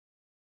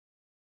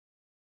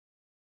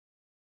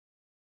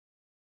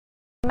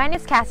My name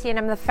is Cassie and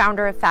I'm the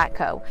founder of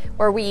Fatco,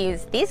 where we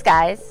use these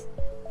guys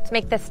to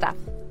make this stuff.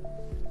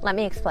 Let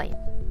me explain.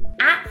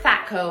 At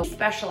Fatco, we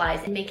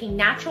specialize in making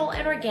natural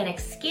and organic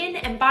skin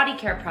and body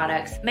care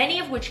products, many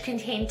of which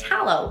contain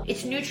tallow.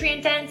 It's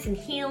nutrient dense and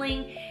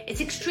healing. It's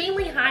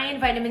extremely high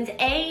in vitamins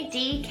A,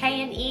 D,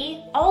 K, and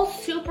E, all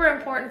super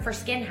important for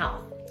skin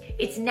health.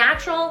 It's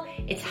natural,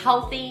 it's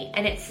healthy,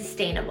 and it's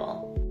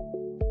sustainable.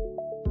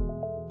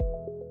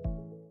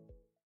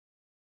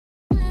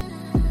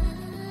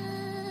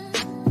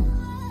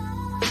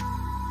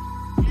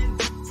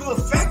 So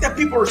the fact that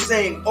people are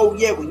saying, oh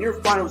yeah, when you're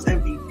finals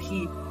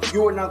MVP,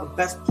 you are now the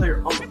best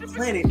player on the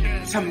planet,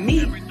 to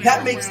me,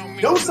 that makes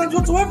no sense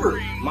whatsoever.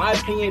 My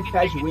opinion,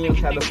 Patrick Williams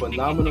had a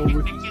phenomenal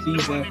rookie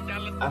season.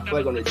 I feel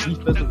like on the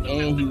defensive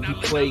end, he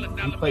played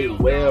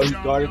well. He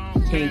guarded the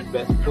team's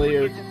best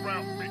players.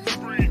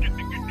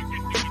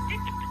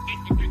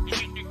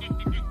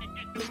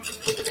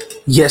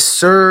 Yes,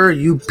 sir.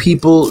 You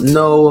people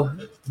know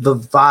the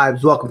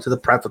vibes. Welcome to the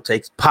Prideful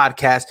Takes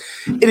podcast.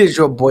 It is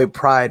your boy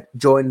Pride,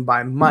 joined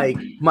by Mike.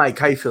 Mike,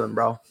 how you feeling,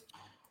 bro?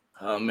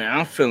 Man,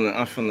 I'm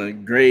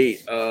feeling great.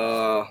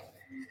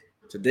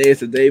 Today is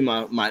the day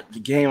the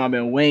game I've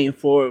been waiting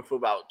for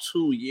about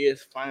 2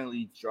 years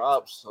finally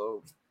dropped.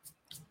 So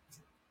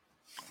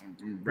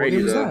I'm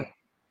ready to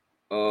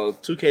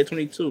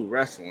 2K22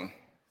 wrestling.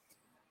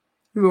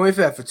 You've been waiting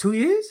for that for 2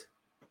 years?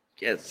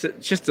 Yeah,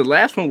 just the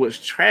last one was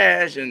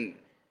trash, and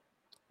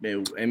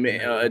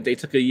they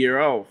took a year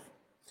off.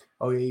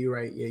 Oh yeah, you're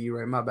right. Yeah, you're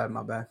right. My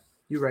bad.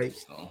 You're right.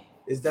 So,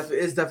 it's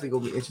definitely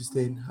gonna be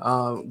interesting.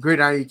 Great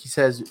Aniki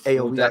says, "Hey,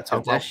 we gotta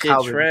talk about shit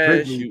Calvin trash.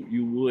 Ridley."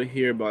 You would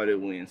hear about it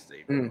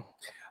Wednesday, bro.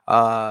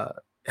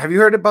 Have you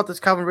heard about this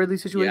Calvin Ridley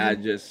situation? I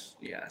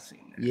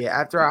seen that. Yeah,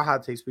 after our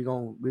hot takes, we're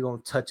gonna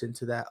touch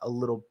into that a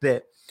little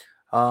bit.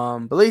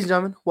 But ladies and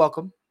gentlemen,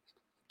 welcome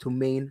to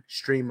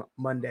Mainstream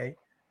Monday.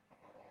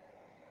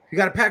 We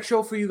got a packed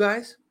show for you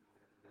guys.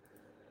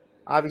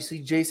 Obviously,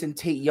 Jason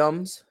Tate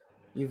Yums.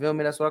 You feel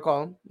me? That's what I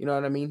call him. You know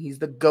what I mean? He's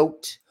the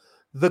GOAT.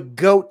 The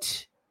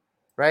GOAT,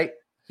 right?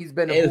 He's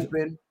been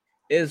hooping.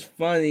 It's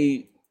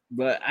funny,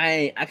 but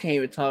I can't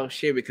even talk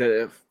shit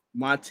because if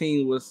my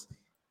team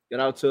got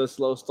out to a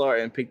slow start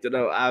and picked it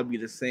up, I'll be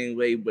the same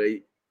way. But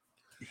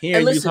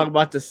hearing you talk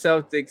about the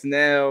Celtics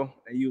now,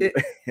 and you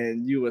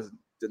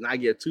did not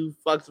give two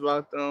fucks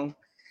about them.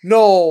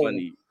 No.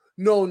 Funny.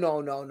 No.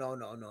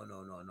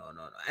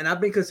 And I've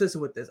been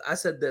consistent with this. I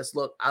said this.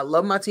 Look, I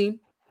love my team.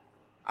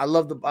 I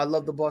love the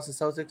Boston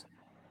Celtics.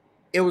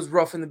 It was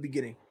rough in the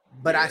beginning,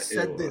 but I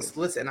said this.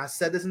 Listen, I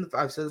said this in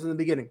the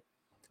beginning.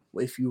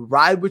 If you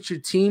ride with your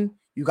team,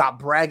 you got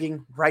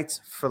bragging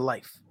rights for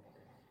life.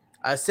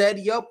 I said,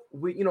 "Yup,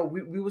 we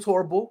was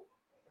horrible.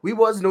 We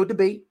was no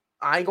debate.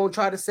 I ain't gonna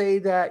try to say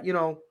that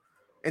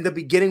in the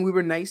beginning we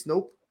were nice.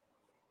 Nope.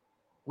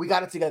 We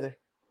got it together.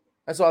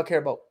 That's all I care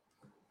about."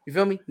 You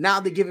feel me?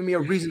 Now they're giving me a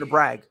reason to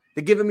brag.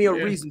 They're giving me a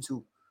reason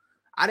to.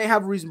 I didn't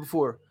have a reason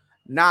before.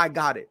 Now I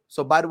got it.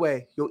 So, by the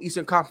way,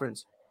 Eastern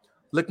Conference,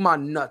 lick my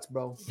nuts,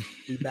 bro.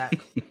 We back.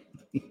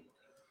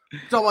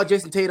 Talk about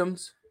Jason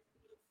Tatum's.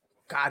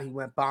 God, he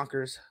went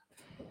bonkers.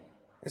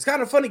 It's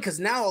kind of funny because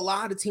now a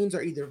lot of teams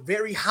are either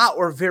very hot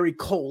or very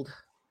cold.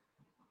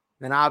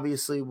 And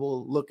obviously,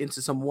 we'll look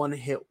into some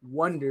one-hit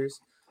wonders.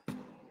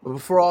 But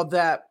before all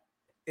that,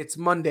 it's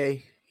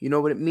Monday. You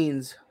know what it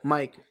means.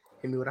 Mike,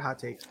 hit me with a hot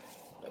take.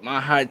 My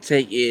hot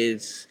take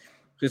is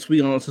since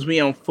we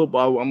on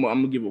football, I'm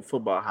gonna give a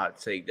football hot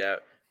take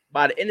that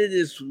by the end of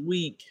this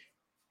week,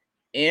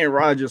 Aaron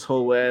Rodgers'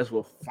 whole ass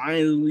will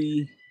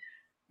finally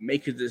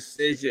make a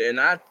decision, and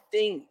I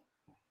think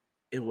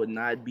it would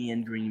not be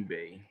in Green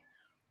Bay.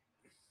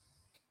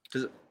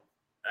 Because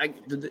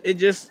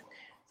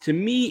to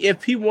me,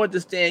 if he wanted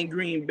to stay in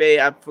Green Bay,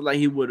 I feel like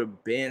he would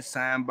have been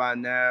signed by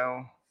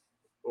now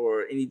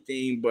or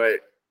anything.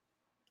 But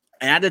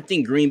I just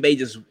think Green Bay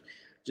just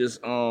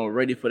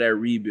ready for that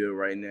rebuild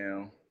right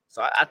now.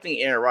 So I think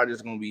Aaron Rodgers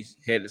is gonna be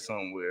headed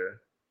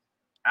somewhere.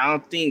 I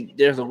don't think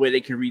there's a way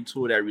they can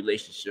retool that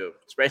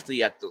relationship,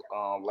 especially at the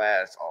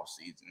last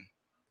offseason.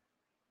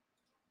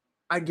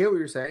 I get what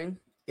you're saying.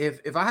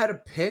 If I had to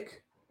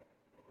pick,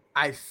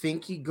 I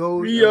think he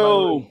goes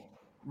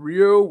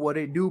Rio, what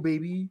it do,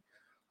 baby?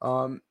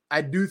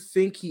 I do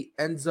think he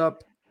ends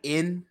up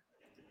in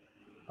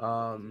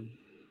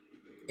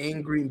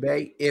Green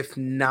Bay. If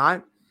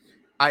not,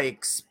 I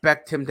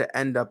expect him to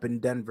end up in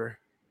Denver.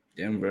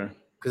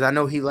 Because I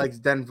know he likes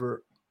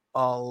Denver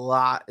a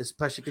lot,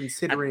 especially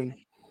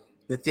considering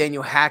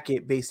Nathaniel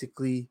Hackett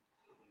basically,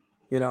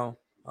 I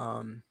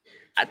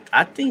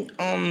think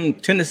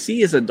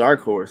Tennessee is a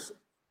dark horse.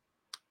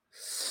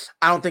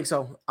 I don't think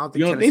so. I don't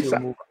think Tennessee will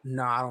move.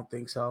 No, I don't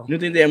think so. You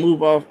think they'll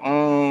move off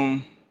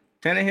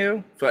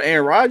Tannehill for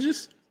Aaron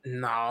Rodgers?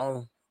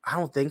 No, I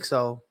don't think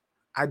so.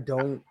 I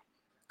don't.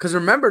 Because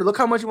remember, look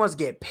how much he wants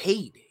to get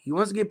paid. He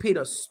wants to get paid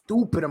a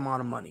stupid amount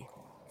of money.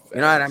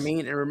 You know what I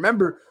mean? And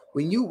remember,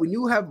 when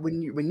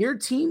your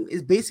team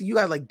is basically, you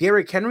got like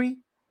Derrick Henry,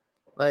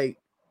 like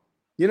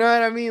You know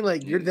what I mean?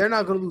 Like they're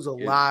not going to lose a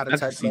lot of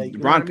time. Like, you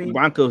know what I mean?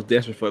 Broncos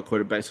desperate for a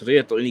quarterback, so they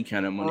have to throw any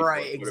kind of money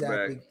Right, for a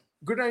quarterback. exactly.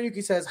 Gridiron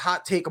Yuki says,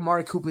 hot take,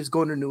 Amari Cooper is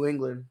going to New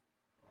England.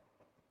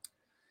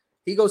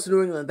 He goes to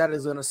New England, that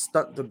is going to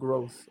stunt the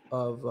growth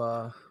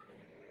of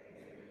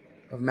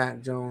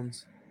Mac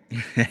Jones.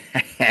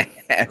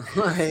 That's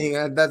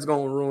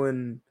going to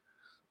ruin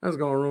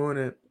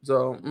it.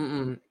 So,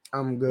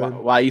 I'm good.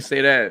 Why you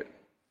say that?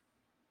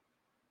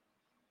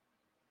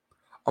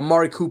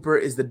 Amari Cooper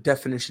is the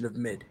definition of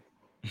mid.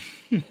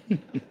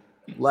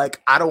 Like,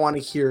 I don't want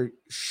to hear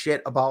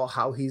shit about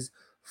how he's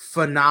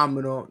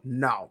phenomenal.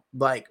 No.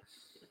 Like,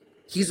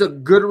 he's a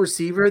good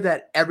receiver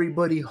that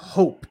everybody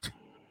hoped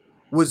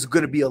was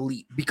going to be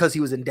elite because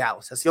he was in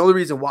Dallas. That's the only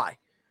reason why.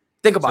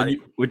 Think about it.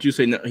 Would you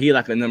say he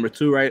like a number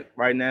 2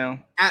 right now?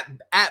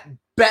 At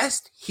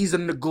best, he's a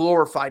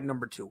glorified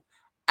number 2.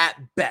 At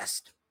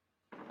best.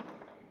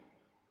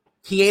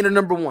 He ain't a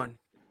number 1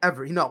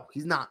 ever. No,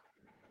 he's not.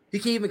 He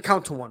can't even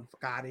count to 1.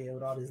 Fuck out of here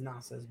with all this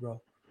nonsense, bro.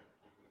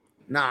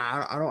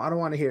 Nah, I don't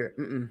want to hear it.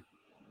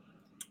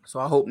 So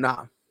I hope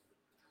not.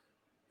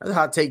 Another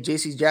hot take,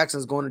 J.C.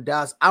 Jackson's going to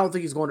Dallas. I don't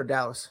think he's going to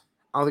Dallas.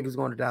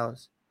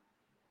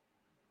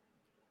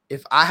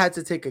 If I had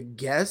to take a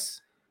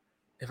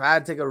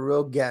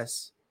real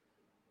guess,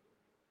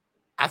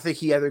 I think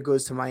he either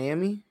goes to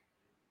Miami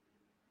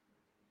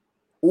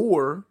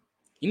or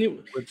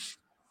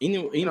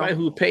anybody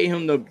who pay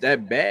him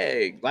that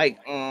bag, like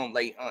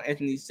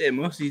Anthony said,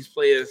 most of these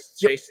players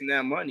chasing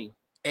that money.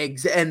 And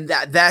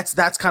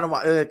that's kind of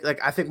why,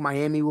 like I think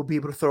Miami will be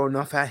able to throw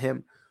enough at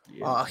him.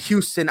 Yeah.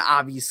 Houston,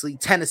 obviously,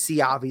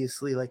 Tennessee,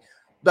 obviously,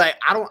 but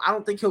I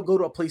don't think he'll go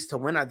to a place to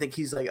win. I think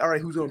he's like, all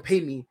right, who's going to pay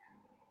me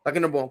like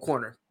a number 1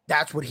 corner?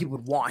 That's what he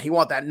would want. He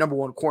want that number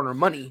 1 corner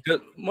money.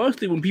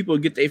 Mostly when people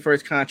get their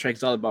first contract,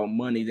 it's all about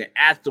money. Then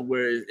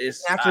afterwards,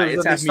 it's time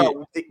to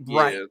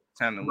win.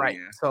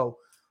 So,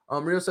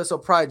 Rio says, so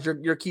Pride,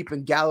 you're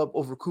keeping Gallup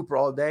over Cooper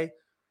all day.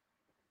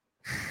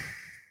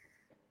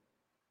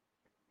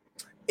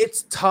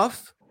 It's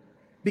tough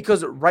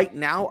because right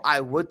now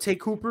I would take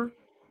Cooper,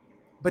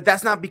 but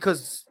that's not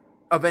because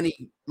of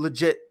any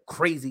legit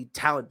crazy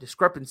talent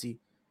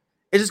discrepancy.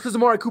 It's just because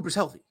Amari Cooper's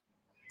healthy.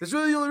 That's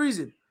really the only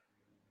reason.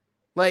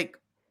 Like,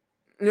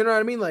 you know what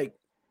I mean? Like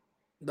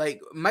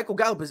Michael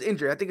Gallup is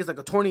injured. I think it's like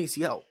a torn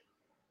ACL.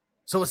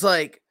 So it's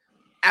like,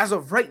 as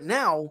of right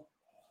now,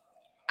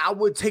 I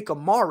would take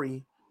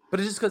Amari, but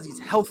it's just because he's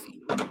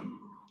healthy.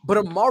 But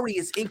Amari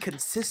is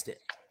inconsistent.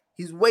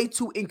 He's way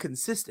too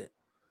inconsistent.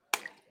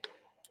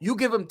 You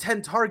give him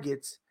 10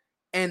 targets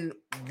and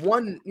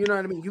one, you know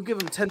what I mean? You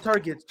give him 10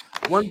 targets.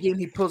 One game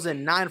he pulls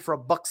in 9 for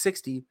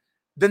 $160.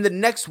 Then the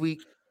next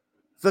week,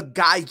 the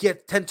guy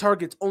gets 10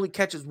 targets, only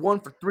catches 1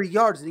 for 3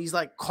 yards, and he's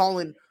like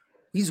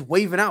he's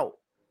waving out.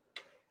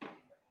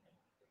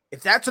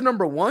 If that's a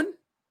number 1,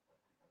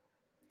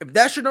 if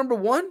that's your number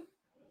 1,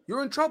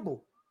 you're in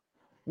trouble.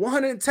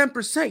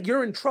 110%,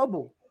 you're in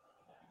trouble.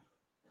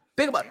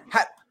 Think about it.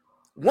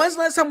 When's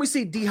the last time we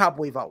see D-Hop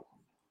wave out?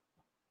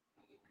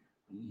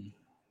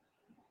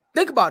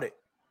 Think about it.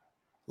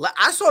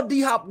 I saw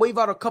D-Hop wave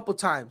out a couple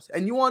times,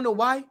 and you want to know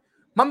why?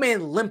 My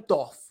man limped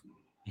off.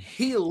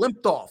 He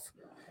limped off.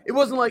 It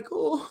wasn't like,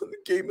 oh, the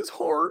game is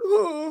hard.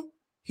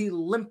 He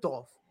limped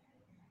off.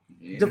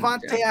 Yeah,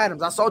 Devontae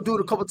Adams, I saw dude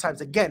a couple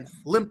times. Again,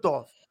 limped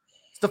off.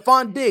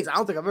 Stephon Diggs, I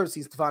don't think I've ever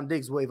seen Stephon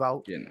Diggs wave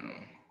out. You know.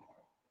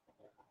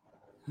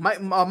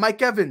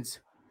 Mike Evans.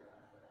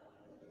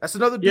 That's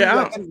another dude.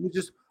 Yeah,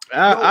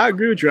 I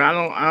agree with you. I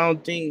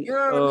don't think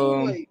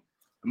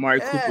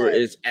Amari Cooper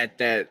is at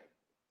that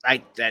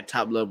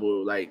top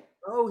level. Like,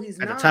 he's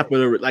at not. the top of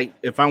the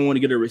if I want to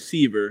get a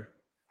receiver,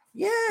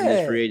 in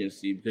this free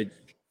agency.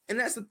 And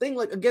that's the thing.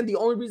 Like, again, the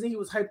only reason he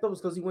was hyped up was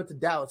because he went to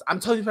Dallas.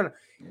 I'm telling you,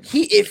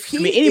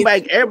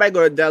 everybody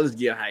go to Dallas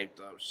get hyped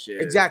up.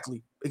 Shit.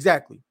 Exactly.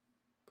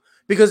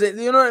 Because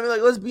you know what I mean.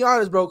 Like, let's be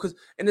honest, bro.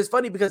 And it's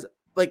funny because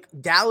like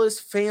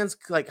Dallas fans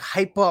like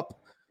hype up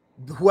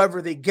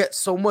whoever they get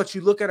so much.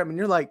 You look at them and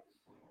you're like,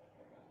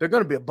 they're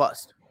gonna be a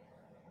bust.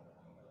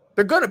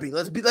 They're gonna be.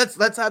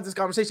 Let's have this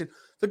conversation.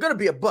 They're gonna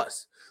be a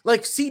bust.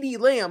 Like CeeDee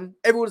Lamb,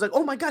 everyone's like,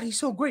 oh my god, he's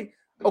so great.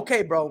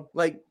 Okay, bro.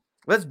 Like,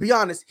 let's be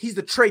honest. He's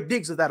the Trey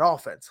Diggs of that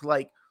offense.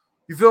 Like,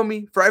 you feel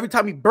me? For every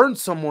time he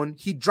burns someone,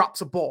 he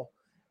drops a ball.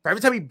 For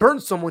every time he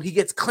burns someone, he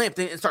gets clamped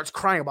in and starts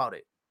crying about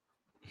it.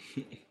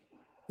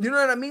 You know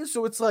what I mean?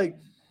 So it's like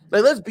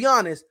let's be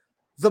honest.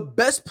 The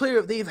best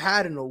player they've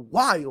had in a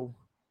while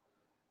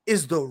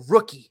is the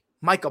rookie,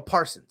 Micah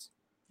Parsons.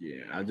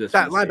 Yeah, I just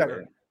that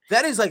linebacker.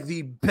 That is like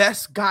the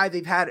best guy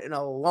they've had in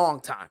a long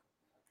time.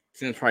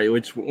 Since probably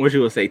what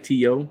you would say,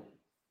 T.O.?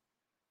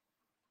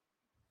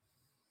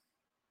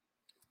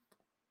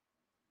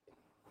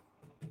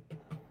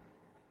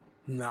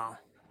 No.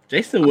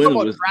 Jason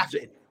Witten was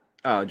drafted.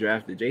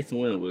 Drafted. Jason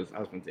Witten was. I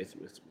was going to say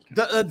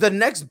the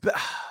next.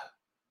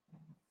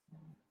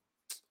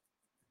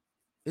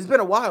 It's been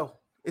a while.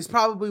 It's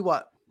probably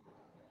what?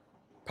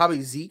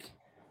 Probably Zeke.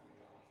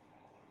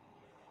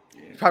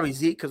 Yeah. It's probably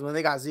Zeke because when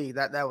they got Zeke,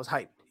 that was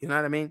hype. You know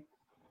what I mean?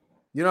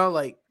 You know,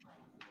 like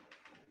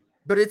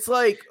But it's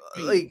like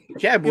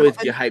Cowboys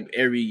get hype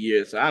every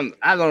year, so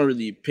I don't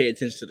really pay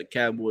attention to the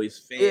Cowboys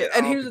fan. Yeah,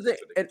 and here's the thing,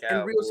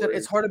 and Rio said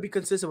it's hard to be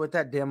consistent with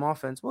that damn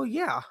offense. Well,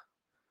 yeah,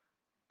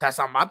 that's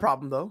not my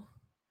problem though.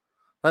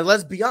 Like,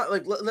 let's be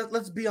honest.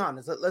 Let's be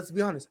honest. Let's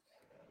be honest.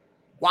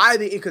 Why are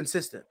they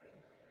inconsistent?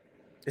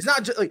 It's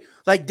not just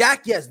like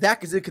Dak. Yes,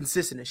 Dak is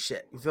inconsistent as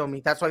shit. You feel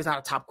me? That's why he's not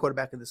a top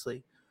quarterback in this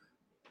league.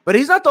 But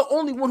he's not the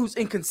only one who's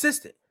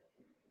inconsistent.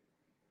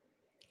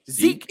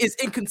 Zeke is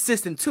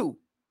inconsistent too.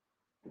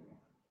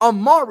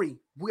 Amari,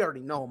 we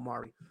already know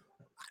Amari.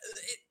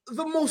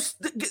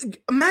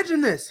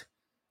 Imagine this.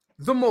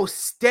 The most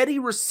steady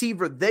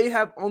receiver they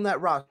have on that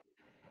roster,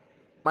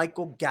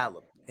 Michael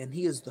Gallup, and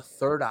he is the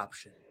third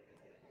option.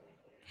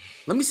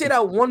 Let me say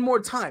that one more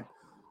time.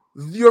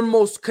 Your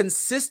most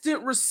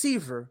consistent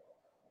receiver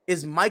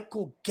is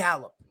Michael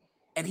Gallup,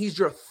 and he's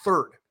your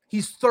third.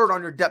 He's third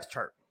on your depth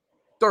chart.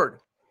 Third.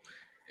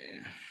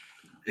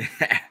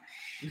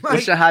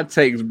 What's your hot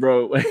takes,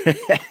 bro?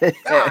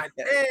 God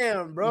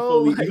damn,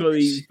 bro.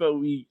 Before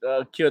we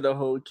kill the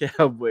whole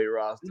Cowboy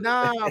roster.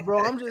 Nah,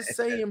 bro. I'm just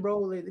saying,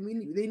 bro. They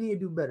need to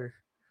do better.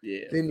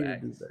 Yeah, they need to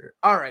do better.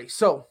 All right,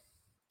 so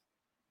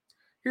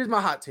here's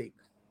my hot take.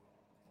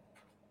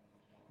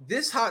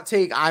 This hot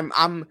take,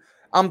 I'm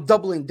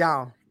doubling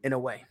down in a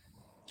way,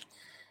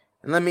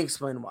 and let me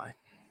explain why.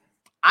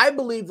 I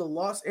believe the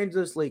Los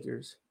Angeles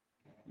Lakers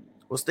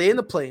will stay in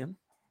the play-in.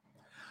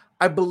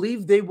 I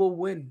believe they will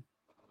win.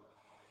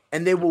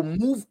 And they will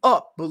move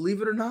up,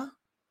 believe it or not.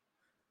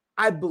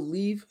 I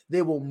believe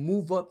they will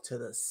move up to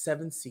the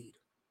 7th seed.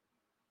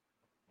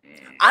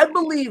 I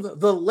believe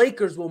the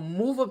Lakers will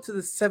move up to the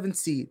 7th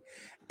seed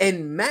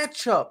and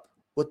match up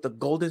with the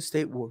Golden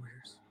State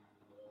Warriors.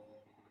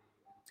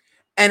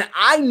 And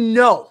I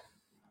know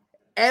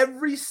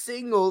every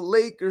single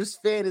Lakers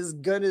fan is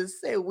going to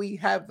say we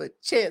have a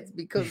chance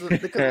because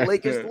the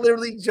Lakers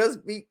literally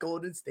just beat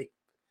Golden State.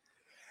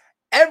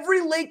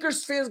 Every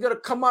Lakers fan is going to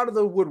come out of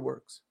the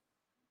woodworks.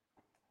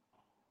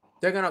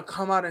 They're going to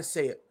come out and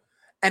say it.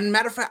 And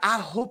matter of fact, I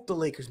hope the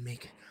Lakers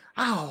make it.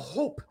 I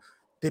hope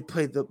they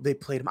played them.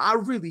 I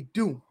really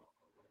do.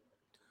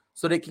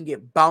 So they can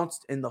get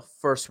bounced in the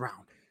first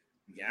round.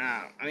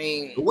 Yeah, I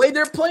mean, the way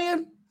they're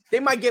playing,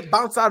 they might get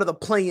bounced out of the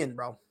play-in,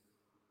 bro.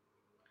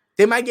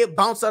 They might get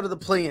bounced out of the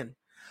play-in.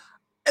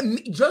 And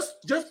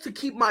just to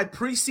keep my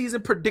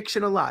preseason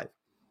prediction alive,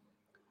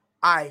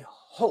 I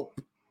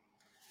hope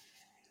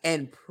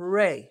and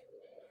pray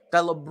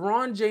that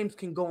LeBron James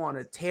can go on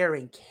a tear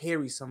and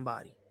carry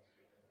somebody.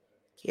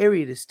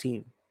 Carry this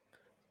team.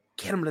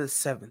 Get him to the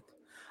 7th.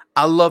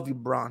 I love you,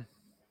 Bron.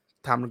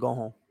 Time to go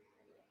home.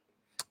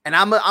 And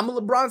I'm a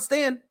LeBron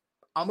stan.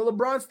 I'm a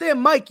LeBron stan.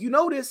 Mike, you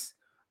know this.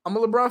 I'm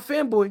a LeBron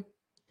fanboy.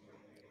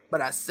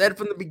 But I said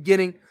from the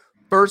beginning,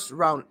 first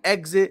round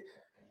exit.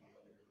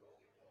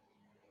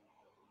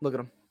 Look at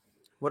him.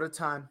 What a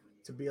time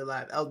to be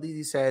alive.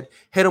 LDZ said,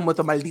 hit him with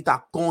a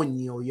maldita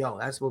coño. Yo,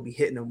 that's what we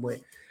hitting him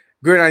with.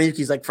 Gridiron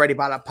Yuki's like Freddie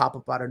about to pop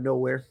up out of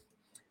nowhere.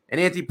 And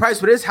Anthony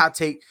Price with his hot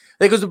take,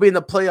 Lakers will be in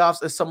the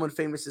playoffs if someone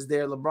famous is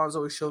there. LeBron's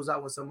always shows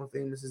out when someone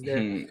famous is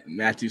there.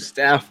 Matthew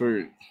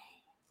Stafford.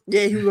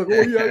 Yeah, he was like,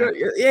 oh,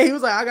 yeah, he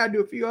was like, I gotta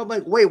do it for you. I'm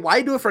like, wait, why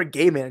you do it for a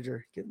gay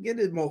manager? Get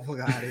this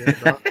motherfucker out of here,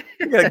 bro.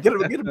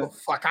 Get him the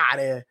fuck out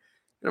of here.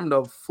 Get him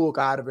the fuck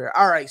out of here.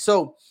 All right,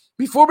 so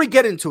before we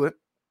get into it,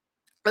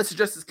 let's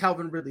address this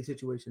Calvin Ridley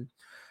situation.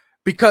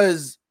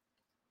 Because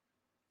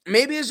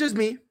maybe it's just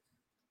me.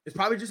 It's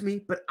probably just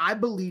me, but I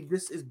believe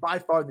this is by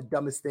far the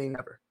dumbest thing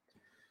ever.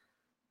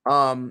 So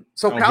on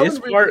Calvin his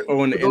Ridley, part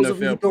or on the for those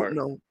of you who NFL part? don't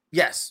know,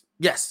 yes.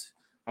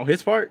 On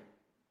his part?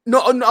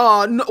 No.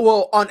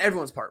 Well, on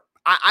everyone's part.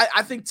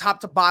 I think top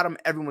to bottom,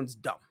 everyone's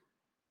dumb,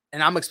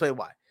 and I'm gonna explain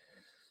why.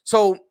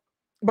 So,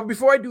 but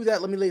before I do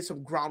that, let me lay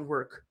some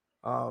groundwork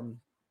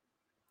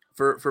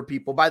for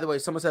people. By the way,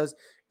 someone says,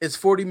 "Is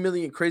 40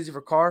 million crazy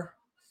for Carr?"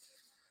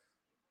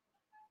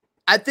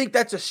 I think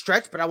that's a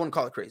stretch, but I wouldn't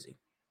call it crazy.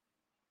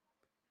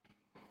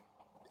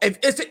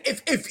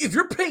 If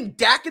you're paying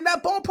Dak in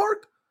that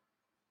ballpark,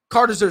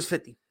 Carr deserves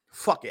 50.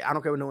 Fuck it. I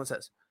don't care what no one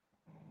says.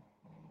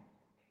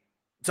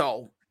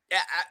 So,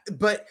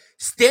 but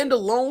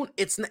standalone,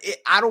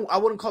 I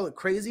wouldn't call it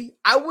crazy.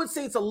 I would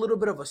say it's a little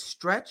bit of a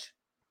stretch,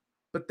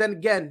 but then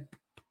again,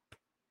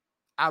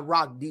 I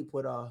rock deep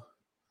with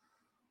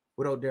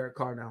old Derek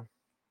Carr now.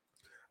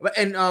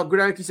 And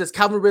Granarchy says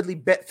Calvin Ridley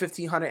bet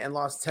 1,500 and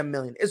lost 10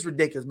 million. It's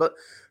ridiculous. But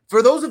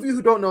for those of you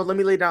who don't know, let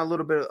me lay down a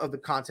little bit of the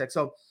context.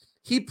 So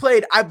he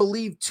played, I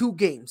believe, 2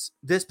 games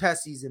this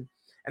past season.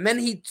 And then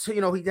he had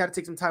to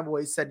take some time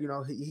away. He said,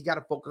 he got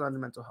to focus on the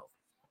mental health.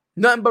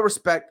 Nothing but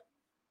respect.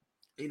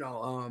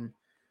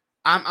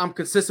 I'm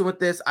consistent with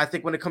this. I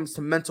think when it comes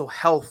to mental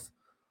health,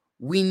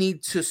 we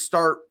need to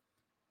start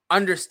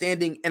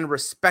understanding and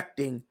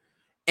respecting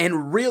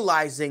and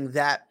realizing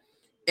that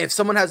if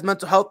someone has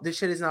mental health, this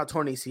shit is not a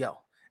torn ACL.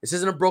 This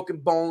isn't a broken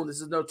bone.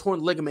 This is no torn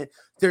ligament.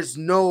 There's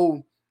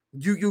no,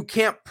 you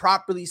can't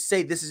properly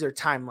say this is your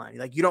timeline.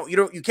 Like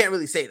you can't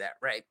really say that,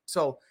 right?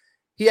 So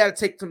he had to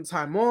take some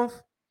time off.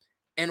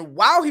 And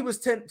while he was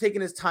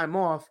taking his time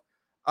off,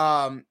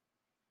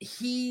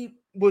 he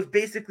was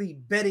basically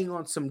betting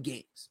on some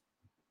games.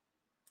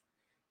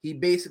 He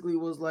basically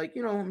was like,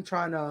 I'm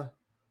trying to,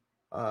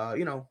 I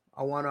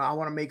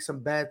want to make some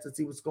bets and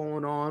see what's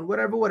going on,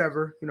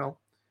 whatever,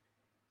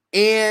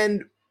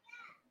 and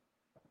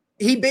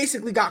he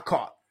basically got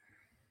caught.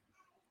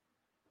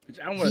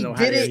 I want to know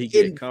how did he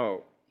get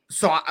caught.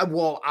 So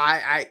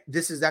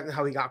this is exactly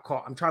how he got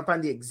caught. I'm trying to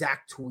find the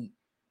exact tweet.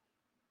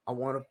 I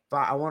want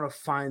to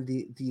find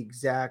the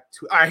exact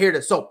tweet. All right, here it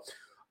is. So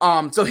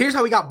here's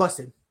how he got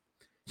busted.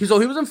 He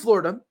was in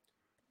Florida,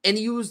 and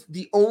he used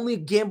the only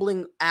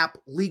gambling app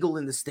legal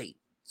in the state.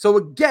 So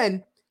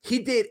again, he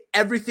did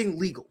everything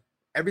legal.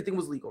 Everything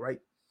was legal, right?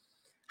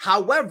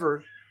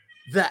 However,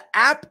 the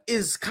app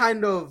is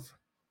kind of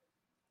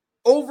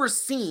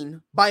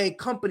overseen by a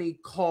company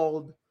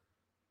called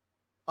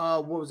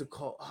what was it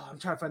called? Oh, I'm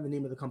trying to find the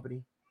name of the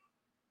company.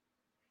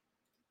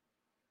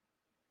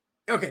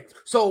 Okay,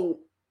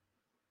 so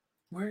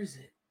where is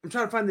it? I'm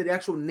trying to find the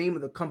actual name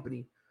of the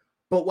company.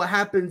 But what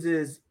happens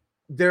is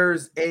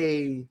there's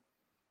a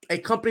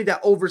company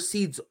that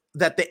oversees,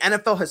 that the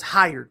NFL has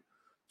hired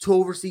to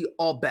oversee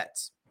all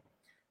bets.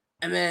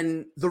 And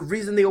then the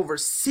reason they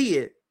oversee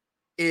it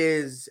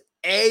is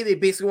A, they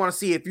basically want to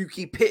see if you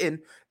keep hitting,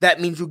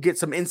 that means you get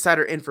some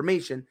insider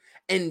information.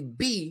 And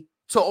B,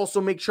 to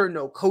also make sure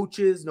no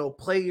coaches, no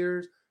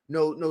players,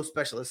 no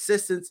special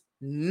assistants,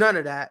 none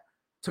of that,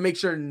 to make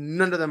sure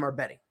none of them are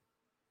betting.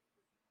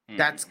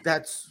 That's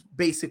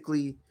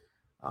basically,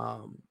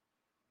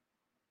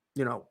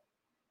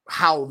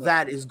 how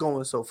that is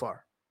going so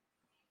far.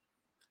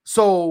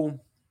 So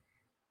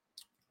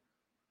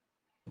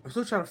I'm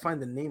still trying to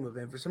find the name of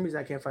it. For some reason,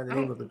 I can't find the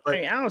name of it. But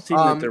I don't see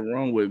nothing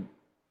wrong with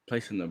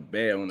placing a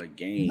bet on a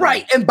game,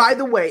 right? And by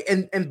the way,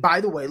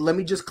 let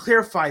me just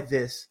clarify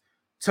this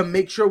to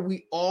make sure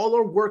we all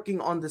are working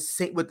on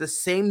with the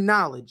same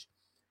knowledge.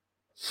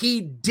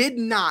 He did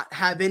not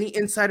have any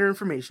insider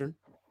information.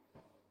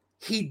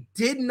 He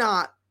did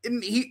not.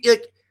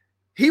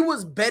 He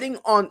was betting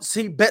on.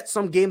 So he bet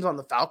some games on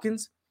the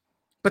Falcons,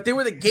 but they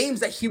were the games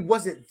that he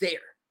wasn't there.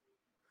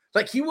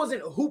 Like, he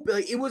wasn't hooping.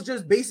 Like, it was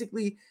just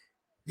basically,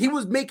 he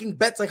was making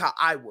bets like how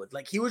I would.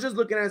 Like, he was just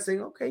looking at it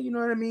saying, okay, you know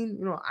what I mean?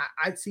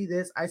 I see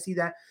this, I see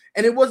that.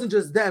 And it wasn't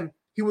just them.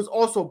 He was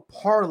also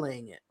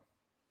parlaying it.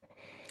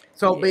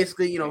 So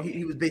basically,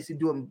 he was basically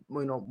doing,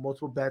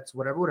 multiple bets,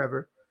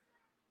 whatever.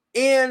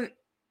 And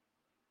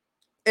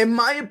in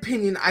my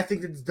opinion, I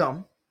think it's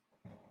dumb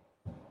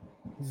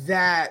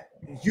that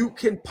you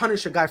can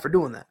punish a guy for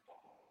doing that.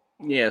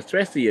 Yeah,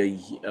 especially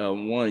a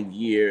 1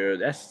 year.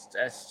 That's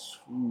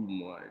too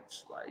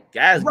much. Like,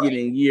 guys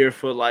getting a year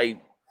for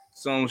like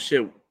some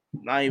shit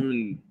not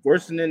even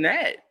worse than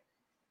that.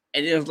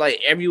 And it's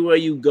like everywhere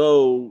you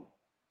go,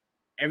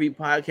 every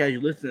podcast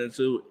you listen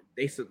to,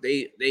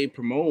 they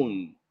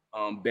promote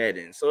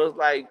betting. So it's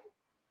like,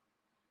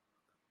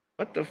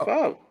 what the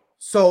fuck?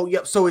 So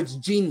it's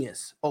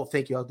Genius. Oh,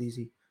 thank you,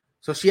 LDZ.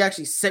 So she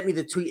actually sent me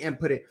the tweet and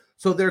put it.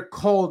 So they're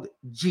called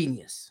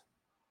Genius.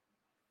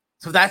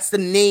 So that's the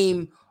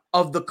name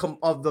of the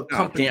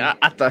company.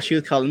 I thought she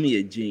was calling me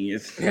a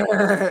genius.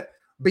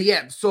 But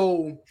yeah,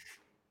 so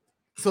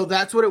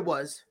that's what it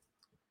was.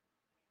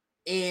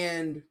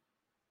 And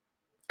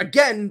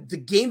again, the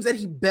games that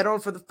he bet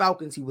on for the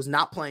Falcons, he was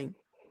not playing.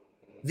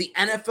 The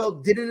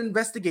NFL did an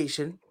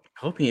investigation.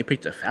 I hope he ain't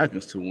picked the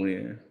Falcons to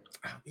win.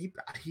 He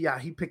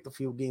picked a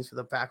few games for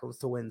the Falcons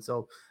to win.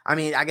 So, I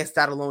mean, I guess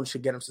that alone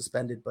should get him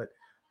suspended. But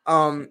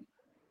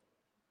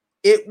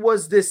it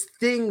was this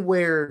thing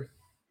where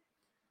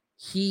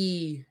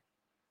he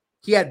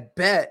had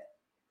bet.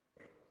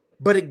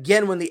 But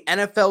again, when the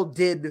NFL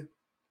did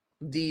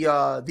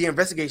the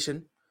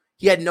investigation,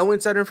 he had no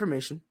insider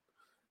information.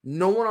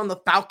 No one on the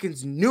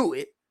Falcons knew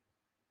it.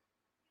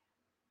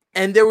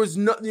 And there was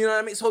no, you know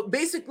what I mean? So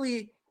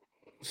basically,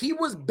 he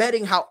was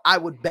betting how I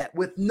would bet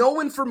with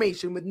no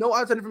information, with no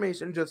outside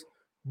information, just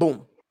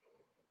boom.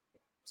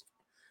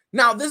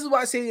 Now, this is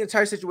why I say the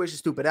entire situation is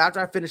stupid. After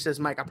I finish this,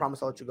 Mike, I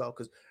promise I'll let you go.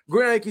 Because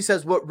Green Nike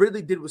says what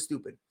Ridley did was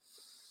stupid.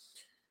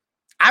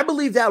 I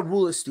believe that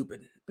rule is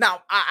stupid.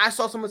 Now, I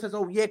saw someone says,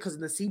 "Oh yeah, because in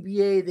the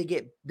CBA they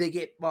get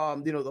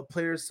the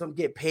players some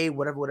get paid,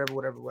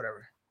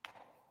 whatever."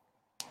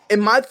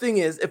 And my thing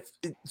is,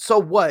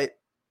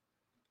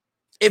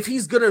 if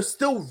he's gonna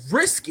still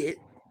risk it,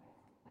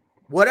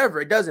 whatever,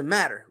 it doesn't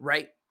matter,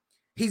 right?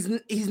 He's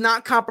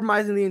not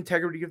compromising the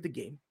integrity of the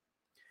game.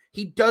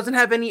 He doesn't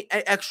have any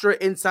extra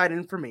inside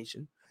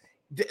information.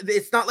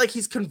 It's not like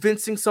he's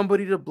convincing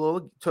somebody to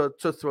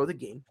throw the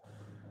game.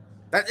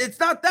 It's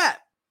not that.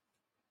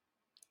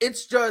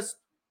 It's just,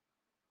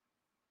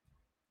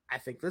 I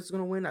think this is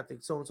gonna win. I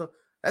think so and so.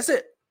 That's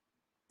it.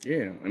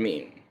 Yeah, I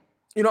mean,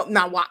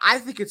 now why I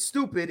think it's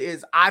stupid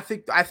is I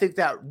think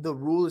that the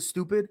rule is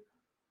stupid.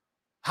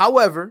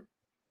 However,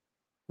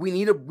 we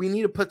need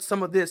to put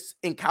some of this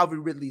in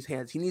Calvin Ridley's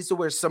hands. He needs to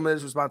wear some of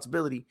this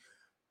responsibility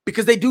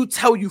because they do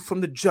tell you from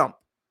the jump,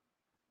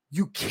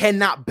 you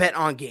cannot bet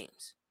on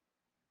games.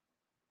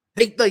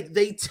 They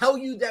tell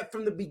you that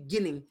from the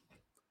beginning,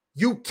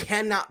 you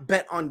cannot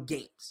bet on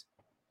games.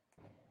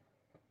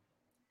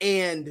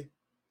 And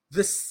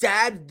the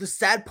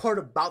sad part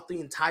about the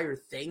entire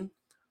thing,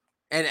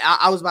 and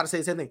I was about to say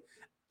the same thing,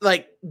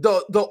 like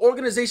the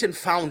organization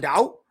found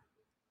out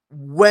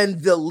when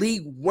the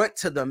league went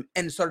to them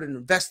and started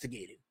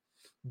investigating.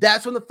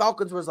 That's when the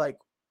Falcons was like,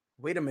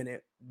 wait a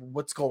minute,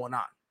 what's going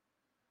on?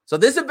 So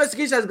this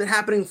investigation has been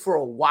happening for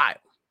a while.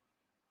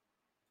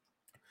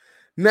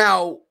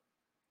 Now,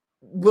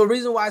 the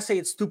reason why I say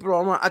it's stupid,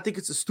 I think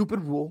it's a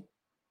stupid rule.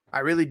 I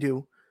really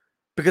do.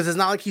 Because it's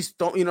not like he's,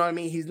 you know what I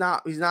mean? He's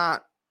not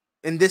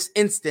in this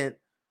instant.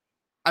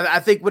 I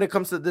think when it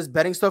comes to this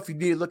betting stuff, you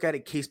need to look at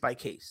it case by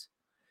case.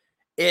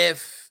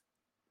 If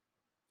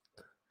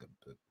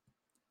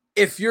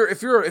you're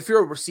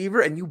a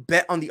receiver and you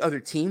bet on the other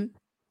team,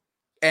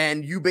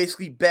 and you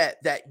basically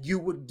bet that you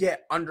would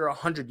get under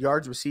 100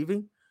 yards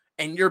receiving,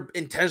 and you're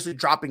intentionally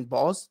dropping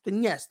balls,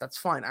 then yes, that's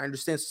fine. I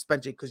understand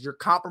suspension because you're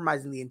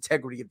compromising the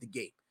integrity of the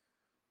game.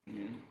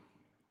 Mm-hmm.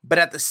 But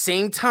at the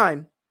same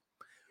time,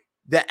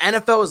 the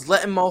NFL is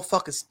letting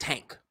motherfuckers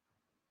tank.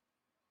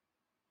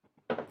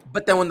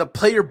 But then when the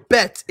player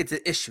bets, it's an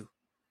issue.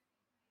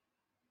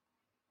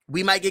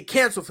 We might get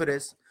canceled for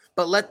this,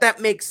 but let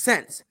that make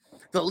sense.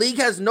 The league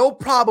has no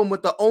problem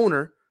with the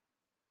owner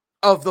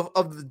of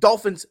the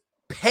Dolphins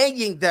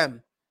paying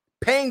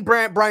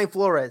Brian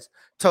Flores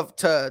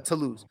to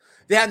lose.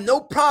 They have no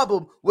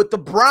problem with the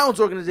Browns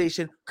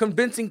organization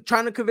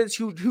trying to convince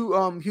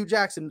Hugh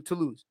Jackson to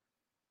lose.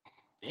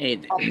 Hey,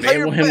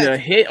 they want him to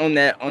hit on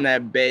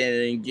that bet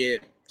and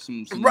get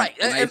some right,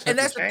 nice and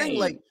that's the thing.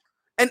 Like,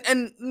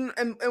 and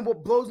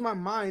what blows my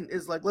mind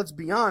is, like, let's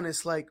be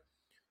honest, like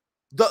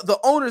the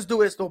owners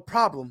do it, it's no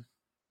problem.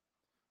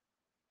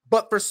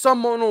 But for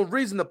some unknown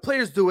reason, the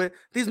players do it.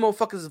 These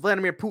motherfuckers is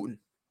Vladimir Putin.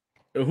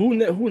 Who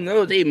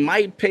knows? They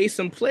might pay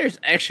some players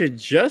extra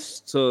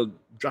just to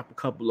drop a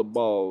couple of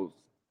balls.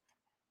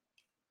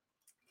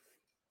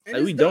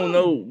 Like, we don't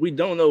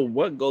know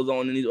what goes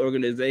on in these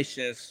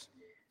organizations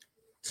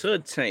to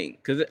tank,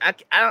 because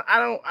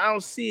I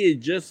don't see it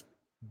just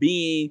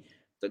being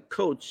the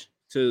coach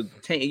to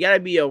tank. It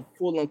gotta be a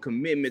full-on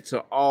commitment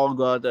to all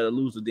guys that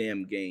lose the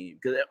damn game.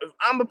 Because if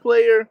I'm a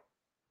player,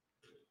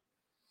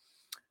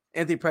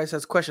 Anthony Price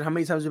has a question: how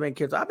many times have you been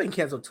canceled? I've been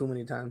canceled too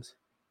many times.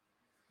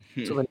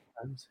 Too many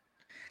times.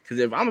 Because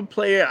if I'm a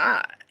player,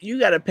 you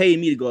gotta pay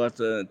me to go out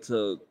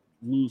to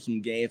lose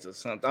some games or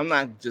something. I'm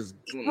not just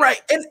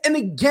right. And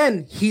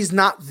again, he's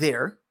not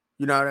there.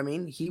 You know what I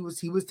mean? He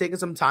was taking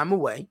some time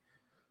away.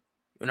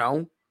 You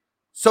know,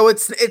 so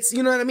it's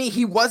you know what I mean.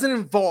 He wasn't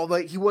involved.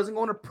 Like, he wasn't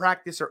going to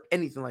practice or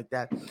anything like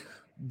that.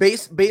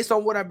 Based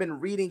on what I've been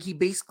reading, he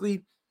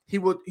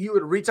would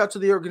reach out to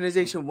the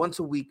organization once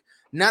a week,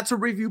 not to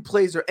review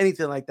plays or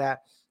anything like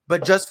that,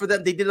 but just for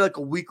them. They did like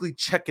a weekly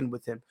check-in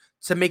with him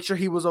to make sure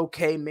he was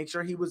okay, make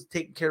sure he was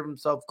taking care of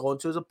himself, going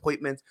to his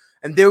appointments,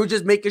 and they were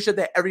just making sure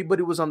that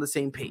everybody was on the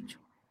same page.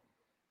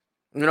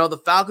 You know, the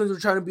Falcons were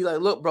trying to be like,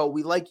 look, bro,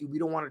 we like you. We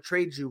don't want to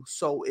trade you.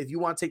 So if you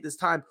want to take this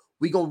time,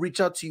 we going to reach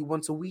out to you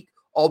once a week.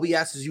 All we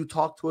ask is you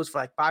talk to us for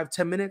like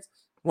 5-10 minutes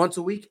once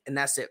a week, and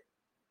that's it.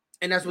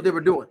 And that's what they were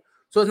doing.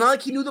 So it's not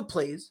like he knew the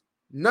plays,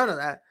 none of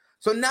that.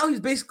 So now he's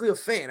basically a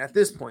fan at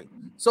this point.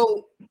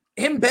 So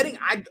him betting,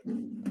 I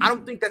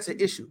don't think that's an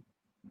issue.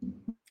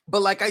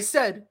 But like I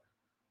said,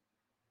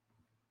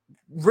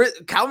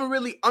 Calvin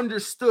really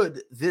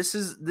understood this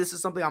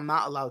is something I'm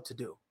not allowed to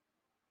do.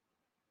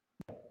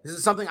 This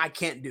is something I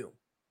can't do.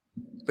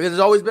 Because there's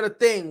always been a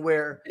thing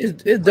where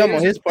it's dumb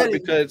on his part,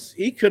 because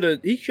he could have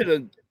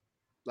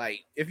like,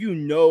 if you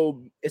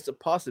know it's a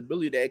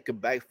possibility that it could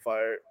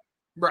backfire,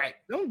 right?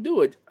 Don't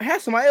do it.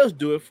 Have somebody else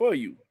do it for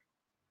you.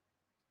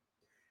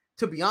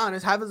 To be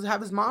honest, have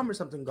his mom or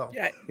something go.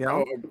 Yeah, you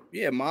know,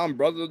 mom,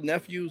 brother,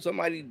 nephew,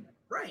 somebody.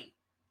 Right.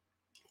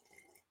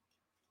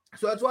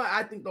 So that's why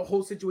I think the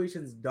whole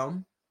situation is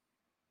dumb.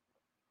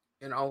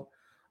 You know,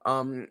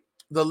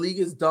 the league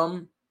is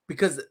dumb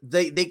because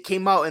they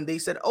came out and they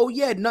said, oh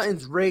yeah,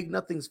 nothing's rigged,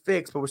 nothing's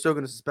fixed, but we're still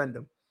going to suspend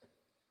them.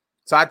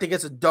 So I think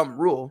it's a dumb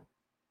rule.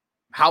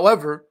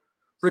 However,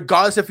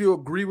 regardless if you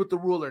agree with the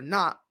rule or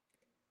not,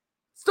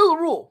 it's still a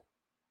rule.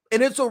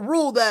 And it's a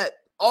rule that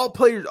all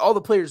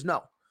the players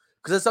know,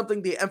 because it's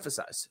something they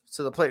emphasize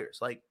to the players.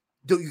 Like,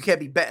 dude, you can't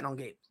be betting on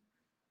games.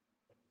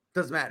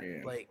 Doesn't matter.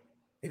 Yeah. Like,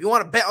 if you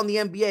want to bet on the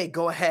NBA,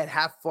 go ahead,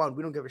 have fun.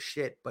 We don't give a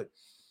shit. But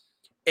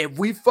if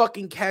we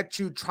fucking catch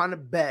you trying to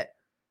bet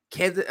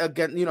Kansas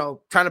again, you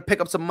know, trying to pick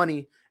up some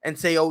money and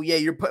say, oh yeah,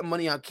 you're putting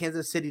money on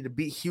Kansas City to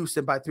beat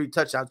Houston by 3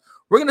 touchdowns,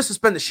 we're going to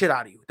suspend the shit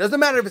out of you. Doesn't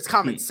matter if it's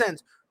common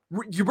sense.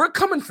 We're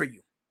coming for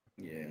you.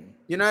 Yeah.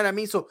 You know what I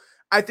mean? So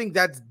I think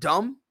that's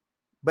dumb,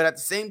 but at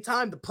the same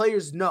time, the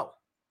players know.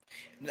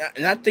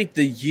 And I think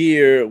the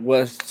year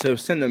was to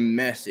send a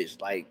message,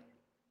 like,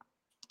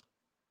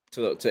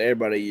 to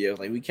everybody else.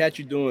 Like, we catch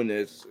you doing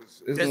this,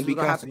 it's going to be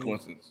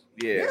consequences.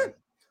 Yeah.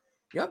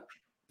 Yep.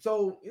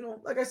 So, you know,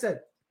 like I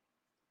said,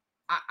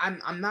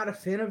 I'm not a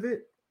fan of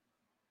it,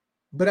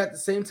 but at the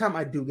same time,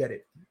 I do get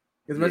it.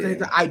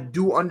 Because I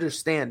do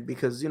understand,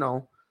 because, you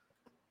know,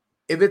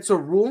 if it's a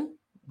rule,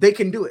 they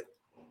can do it.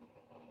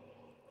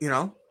 You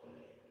know?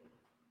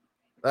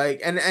 Like,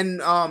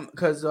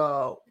 because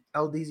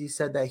LDZ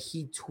said that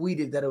he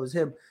tweeted that it was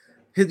him.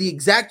 The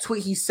exact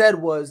tweet he said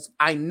was,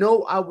 "I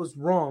know I was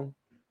wrong,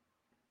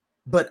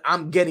 but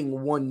I'm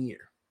getting 1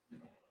 year."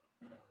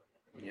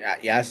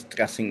 Yeah, I think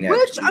I seen that.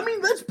 Which, tweet. I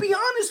mean, let's be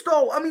honest,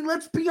 though. I mean,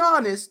 let's be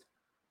honest.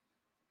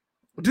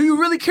 Do you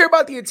really care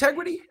about the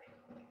integrity?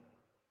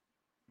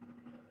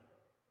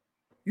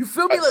 You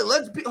feel me? Like,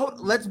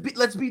 let's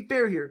be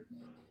fair here.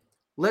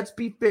 Let's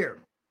be fair.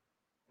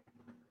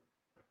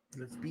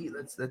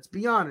 Let's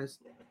be honest.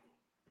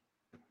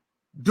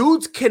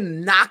 Dudes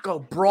can knock a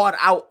broad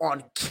out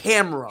on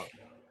camera.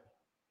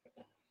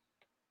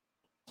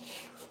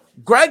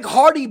 Greg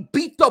Hardy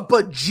beat the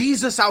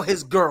bejesus out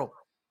his girl.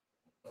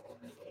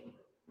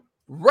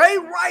 Ray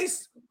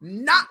Rice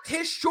knocked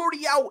his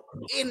shorty out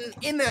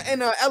in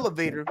an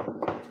elevator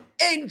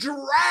and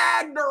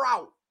dragged her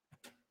out.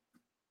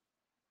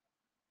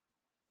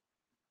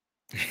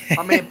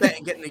 My man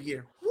Benton getting a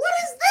year. What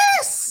is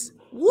this?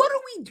 What do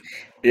we do?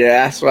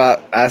 Yeah, that's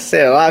why I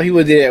said a lot of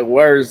people did it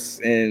worse.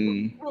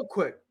 And real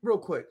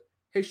quick.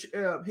 Hey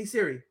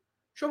Siri,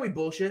 show me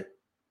bullshit.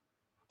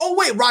 Oh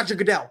wait, Roger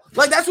Goodell.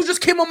 Like, that's what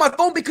just came on my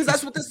phone because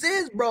that's what this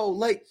is, bro.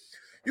 Like,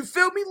 you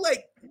feel me?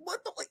 Like,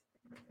 what the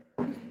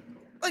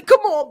like,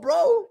 come on,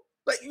 bro.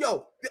 Like,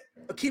 yo,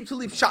 Akeem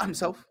Talib shot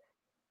himself.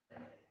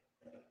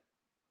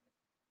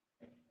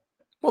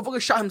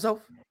 Motherfucker shot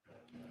himself.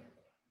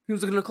 He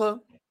was looking in the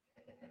club.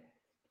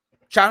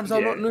 Shot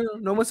himself. Yeah.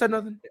 No one said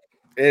nothing.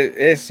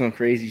 It's some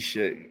crazy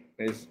shit.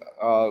 It's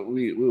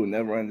we will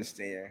never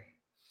understand.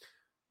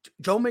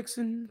 Joe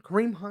Mixon,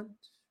 Kareem Hunt,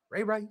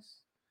 Ray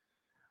Rice,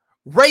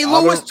 Ray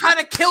Lewis trying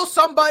to kill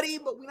somebody,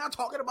 but we're not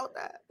talking about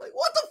that. Like,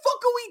 what the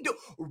fuck are we do?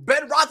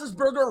 Ben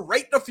Roethlisberger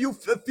raped a few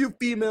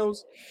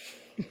females.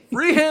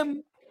 Free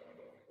him.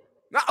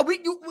 Now, are we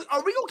gonna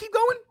keep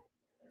going?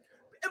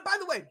 And by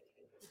the way,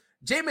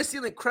 Jameis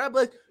stealing crab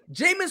legs.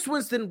 Jameis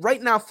Winston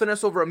right now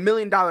finished over $1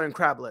 million in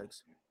crab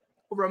legs.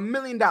 Over $1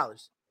 million.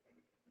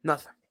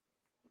 Nothing.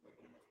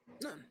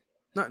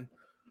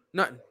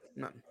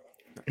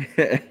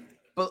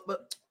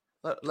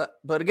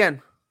 But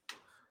again,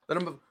 let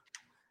him.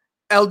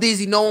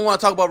 LDZ, no one want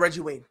to talk about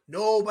Reggie Wayne.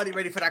 Nobody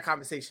ready for that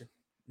conversation.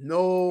 But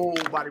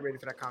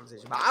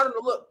I don't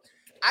know. Look,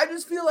 I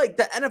just feel like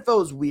the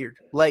NFL is weird.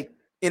 Like,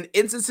 in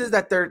instances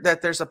that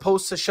they're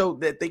supposed to show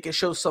that they can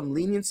show some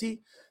leniency,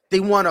 they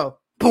want to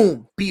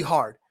boom be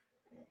hard.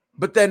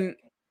 But then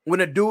when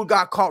a dude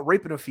got caught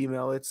raping a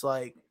female, it's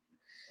like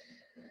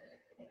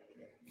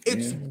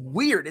it's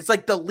weird. It's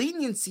like the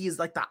leniency is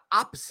like the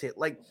opposite.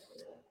 Like,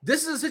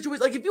 this is a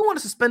situation. Like, if you want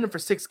to suspend him for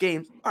 6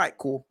 games, all right,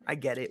 cool, I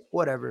get it,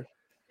 whatever.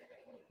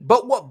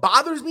 But what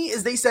bothers me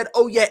is they said,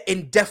 "Oh yeah,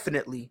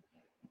 indefinitely,"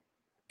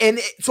 and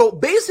so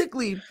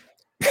basically,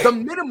 the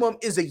minimum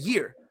is a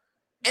year.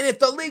 And if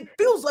the league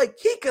feels like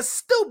he could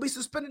still be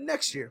suspended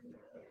next year,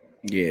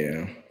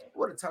 yeah,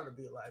 what a time to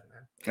be alive,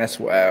 man. That's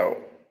wild.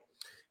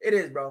 It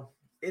is, bro.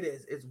 It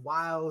is. It's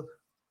wild.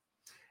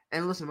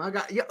 And listen, I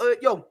got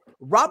yo,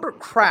 Robert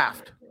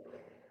Kraft.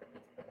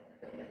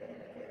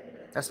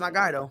 That's my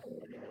guy, though.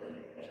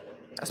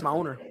 That's my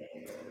owner.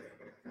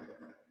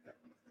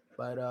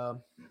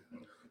 But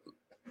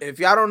if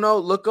y'all don't know,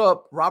 look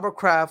up Robert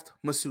Kraft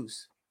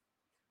masseuse.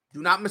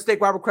 Do not mistake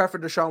Robert Kraft for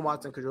Deshaun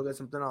Watson because you'll get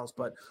something else.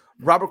 But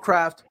Robert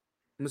Kraft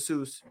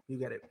masseuse, you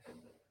get it.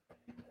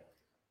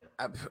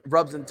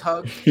 Rubs and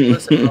tugs.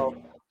 Listen, bro.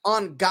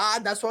 On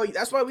God, that's why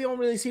we don't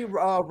really see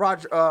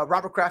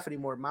Robert Kraft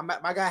anymore.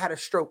 My guy had a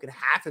stroke and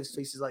half his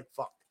face is like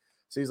fuck.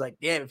 So he's like,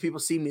 damn, if people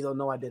see me, they'll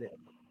know I did it.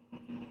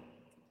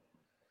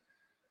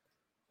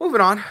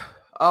 Moving on.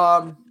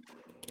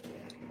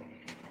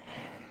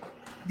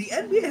 The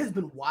NBA has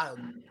been wild.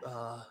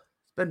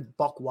 It's been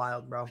buck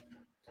wild, bro.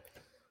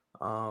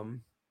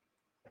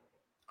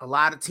 A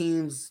lot of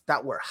teams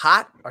that were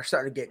hot are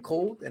starting to get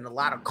cold, and a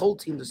lot of cold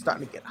teams are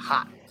starting to get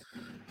hot.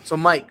 So,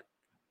 Mike,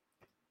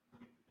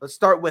 let's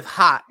start with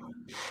hot.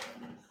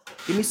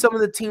 Give me some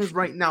of the teams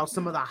right now,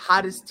 some of the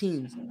hottest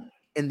teams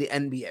in the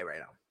NBA right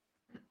now.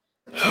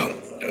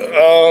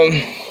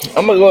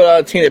 I'm gonna go to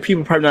a team that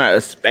people probably not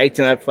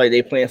expecting. I feel like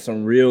they playing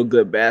some real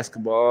good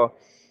basketball,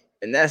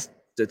 and that's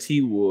the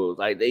T-Wolves.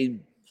 Like, they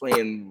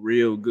playing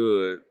real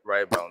good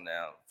right about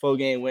now.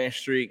 4-game win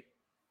streak.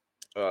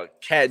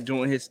 Cat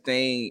doing his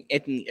thing.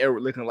 Anthony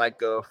Edwards looking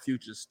like a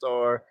future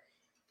star,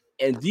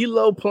 and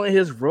D'Lo playing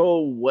his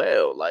role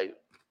well. Like,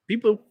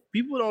 people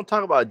don't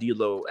talk about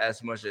D'Lo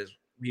as much as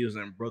he was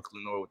in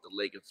Brooklyn or with the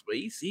Lakers, but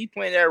he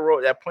playing that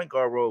role, that point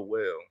guard role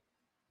well.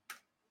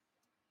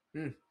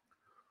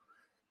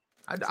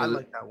 I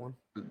like that one.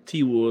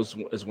 T-Wolves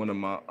is one of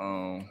my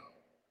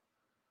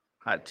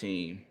hot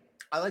team.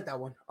 I like that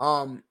one.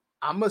 I'm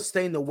gonna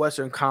stay in the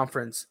Western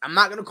Conference. I'm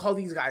not gonna call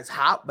these guys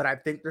hot, but I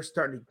think they're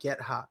starting to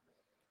get hot.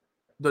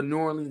 The New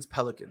Orleans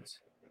Pelicans.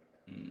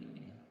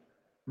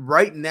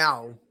 Right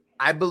now,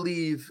 I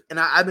believe, and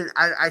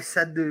I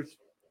said this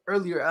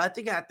earlier. I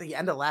think at the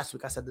end of last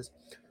week I said this.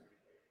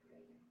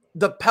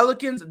 The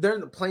Pelicans, they're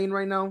in the plane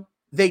right now.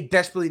 They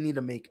desperately need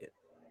to make it.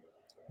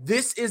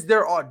 This is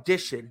their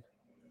audition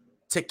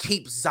to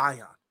keep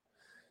Zion.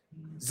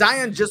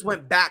 Zion just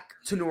went back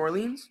to New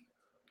Orleans.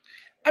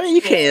 I mean,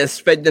 you can't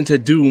expect them to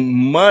do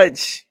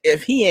much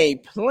if he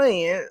ain't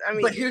playing. I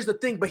mean, but here's the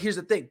thing.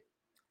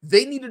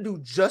 They need to do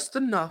just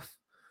enough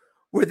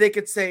where they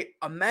could say,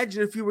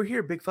 imagine if you were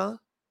here, big fella.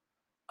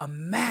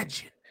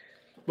 Imagine.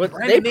 But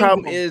their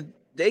problem is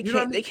they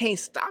can't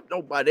stop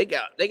nobody.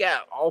 They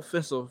got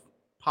offensive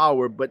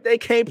power, but they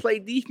can't play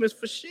defense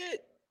for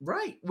shit.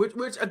 Right.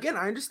 Which again,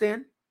 I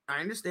understand.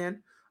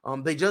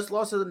 They just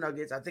lost to the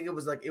Nuggets. I think it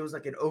was like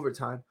in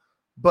overtime.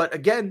 But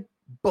again,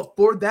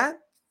 before that,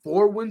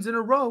 4 wins in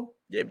a row.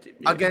 Yeah.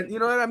 Again, you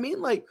know what I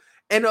mean? Like,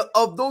 and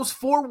of those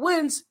 4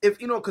 wins,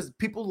 if you know, because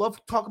people love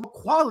talking about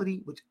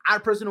quality, which I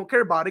personally don't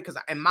care about it, because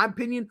in my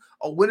opinion,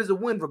 a win is a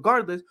win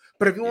regardless.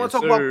 But if you want to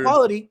talk about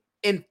quality,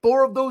 in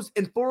 4 of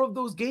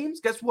those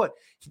games, guess what?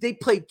 They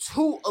played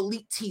 2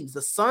 elite teams,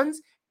 the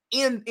Suns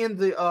and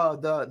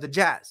the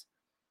Jazz.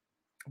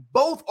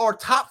 Both are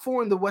top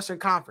 4 in the Western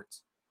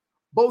Conference.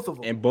 Both of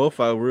them. And both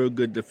are real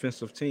good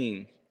defensive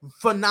teams.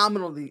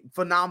 Phenomenal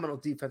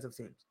defensive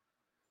teams.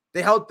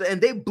 They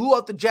blew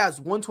out the Jazz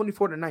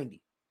 124-90.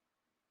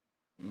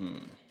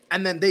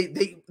 And then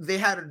they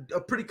had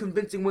a pretty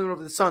convincing win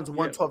over the Suns,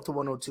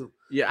 112-102.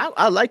 Yeah,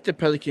 I like the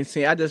Pelicans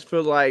team. I just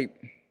feel like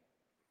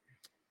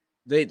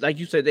they, like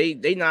you said,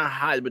 they not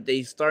hot, but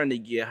they starting to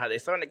get hot. They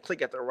starting to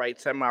click at the right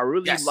time. I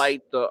really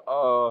like the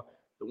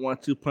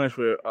 1-2 punch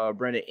with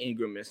Brandon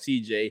Ingram and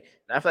CJ.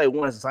 And I feel like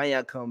once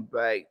Zion come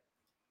back,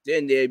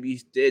 then they'll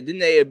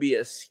be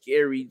a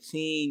scary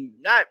team.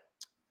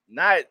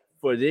 Not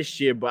for this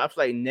year, but I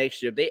feel like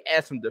next year, if they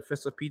add some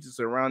defensive pieces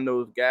around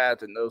those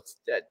guys, and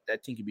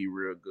that team could be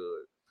real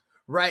good.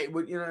 Right,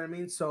 but you know what I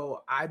mean?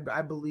 So I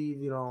believe,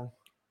 you know.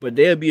 But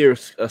they'll be a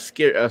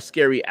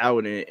scary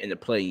out in the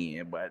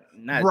play-in, but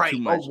not too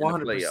much 100%. In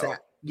the playoff.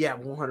 Yeah,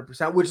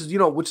 100%.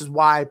 Which is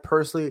why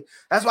personally,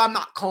 that's why I'm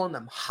not calling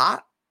them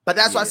hot. But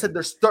that's why I said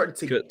they're starting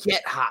to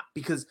get hot,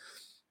 because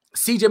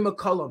CJ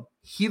McCollum,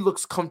 he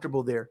looks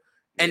comfortable there.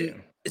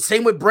 And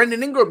same with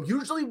Brandon Ingram.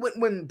 Usually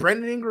when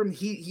Brandon Ingram,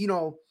 he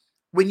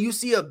when you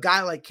see a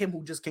guy like him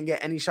who just can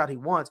get any shot he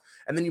wants,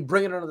 and then you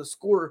bring it under the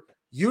score,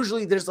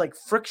 usually there's like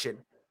friction.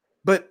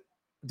 But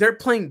they're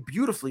playing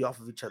beautifully off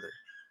of each other.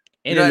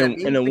 And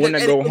in a win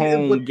to go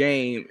home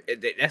game,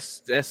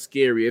 that's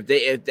scary.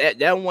 If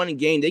that one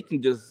game, they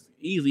can just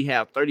easily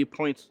have 30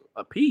 points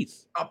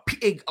apiece.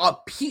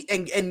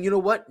 And you know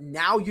what?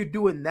 Now you're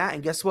doing that,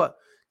 and guess what?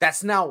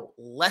 That's now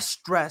less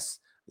stress,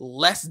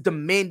 less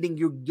demanding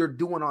you're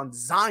doing on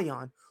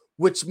Zion,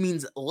 which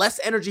means less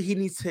energy he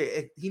needs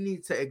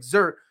to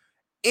exert,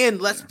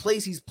 and less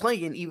plays he's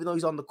playing, even though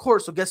he's on the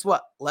court. So guess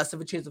what? Less of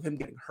a chance of him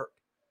getting hurt.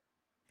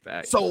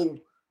 Facts. So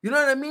you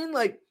know what I mean?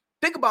 Like,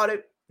 think about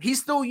it.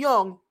 He's still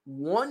young.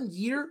 1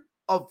 year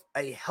of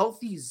a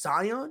healthy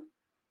Zion,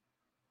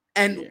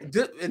 and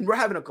we're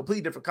having a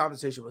completely different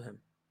conversation with him.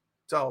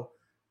 So,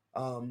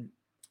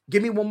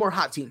 give me one more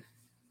hot team.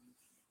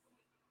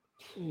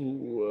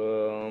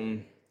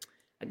 Ooh,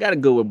 I gotta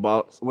go with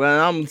Boss.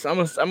 Well, I'm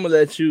gonna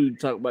let you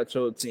talk about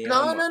your team.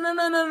 No.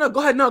 Go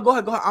ahead. Go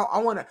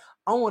ahead.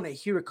 I wanna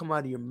hear it come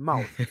out of your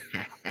mouth.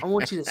 I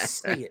want you to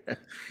say it.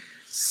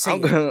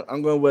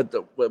 I'm going with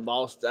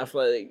Boston. I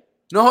feel like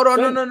no, hold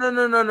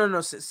on.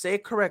 No. Say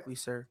it correctly,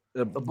 sir.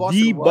 The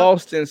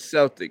Boston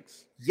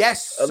Celtics.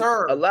 Yes,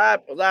 sir. A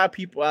lot of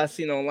people I've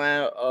seen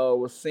online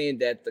was saying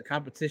that the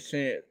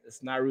competition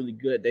is not really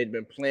good. They've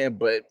been playing,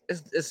 but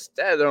it's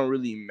that don't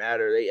really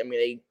matter.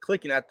 They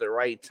clicking at the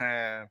right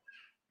time.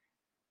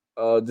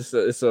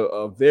 It's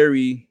a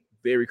very,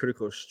 very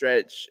critical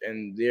stretch,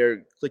 and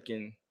they're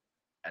clicking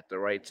at the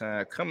right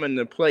time. Coming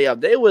to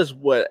playoff, they was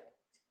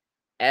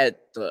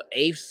at the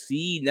 8th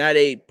seed. Now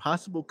they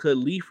possible could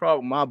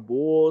leapfrog my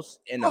Bulls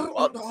and the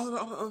Bucks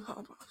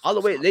all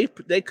the way.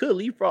 They could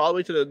leapfrog all the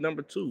way to the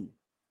number 2.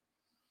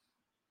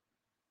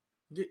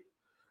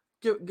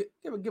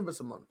 Give us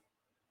a month.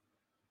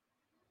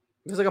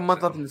 There's like a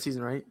month left in the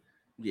season, right?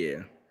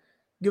 Yeah.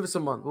 Give us a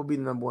month. We'll be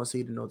the number 1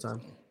 seed in no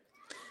time.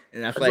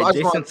 And I feel like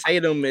Jason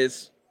Tatum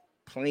is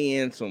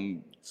playing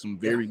some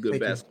very good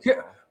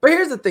basketball. But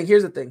here's the thing.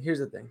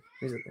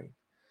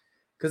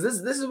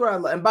 Because this is what I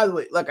love. And by the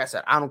way, like I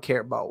said, I don't care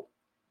about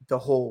the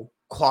whole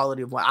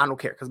quality of what I don't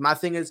care. Because my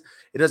thing is,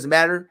 it doesn't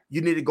matter.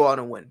 You need to go out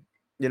and win.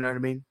 You know what I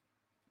mean?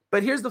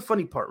 But here's the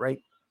funny part, right?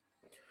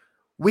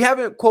 We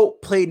haven't,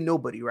 quote, played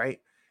nobody,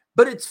 right?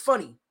 But it's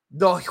funny.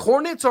 The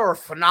Hornets are a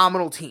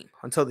phenomenal team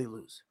until they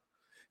lose.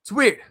 It's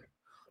weird.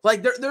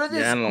 Like, they're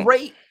this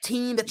great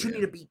team that you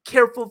need to be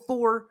careful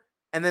for,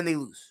 and then they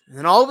lose. And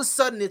then all of a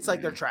sudden, it's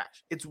like they're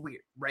trash. It's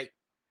weird, right?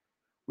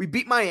 We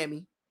beat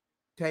Miami,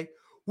 okay?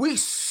 We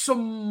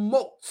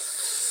smoked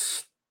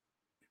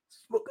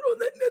on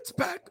that Nets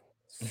pack.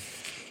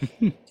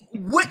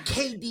 With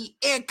KD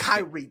and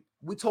Kyrie,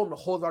 we told them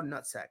to hold our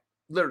nutsack.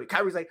 Literally,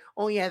 Kyrie's like,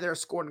 oh, yeah, they're a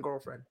scoring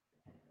girlfriend.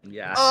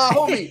 Yeah.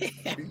 Homie,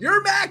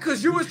 you're mad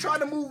because you was trying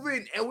to move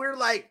in, and we're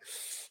like,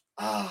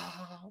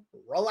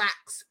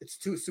 relax. It's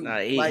too soon.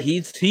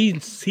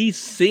 He's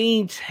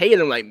seen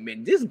Tatum like,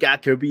 man, this guy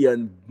could be a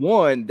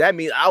 1. That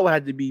means I would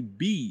have to be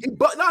B.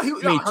 But no, he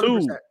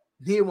 2.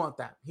 He didn't want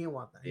that.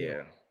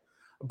 Yeah.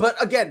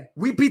 But again,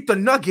 we beat the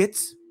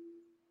Nuggets.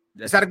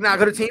 Is that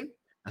not a good team?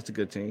 That's a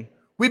good team.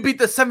 We beat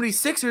the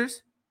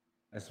 76ers.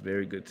 That's a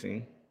very good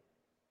team.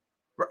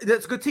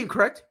 That's a good team,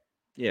 correct?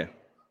 Yeah.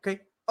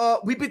 Okay.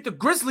 We beat the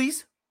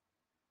Grizzlies.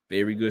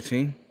 Very good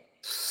team.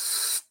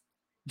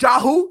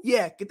 Yahoo,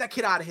 yeah, get that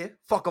kid out of here.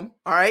 Fuck him.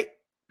 All right.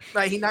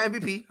 Like, he's not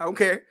MVP. I don't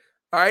care.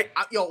 All right.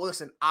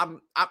 Listen,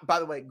 I'm by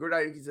the way, good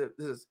idea.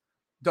 This is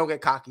don't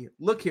get cocky.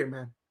 Look here,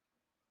 man.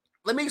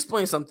 Let me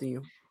explain something to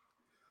you.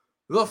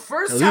 The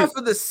first half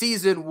of the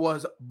season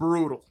was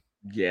brutal.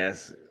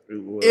 Yes,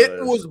 it was.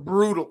 It was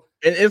brutal.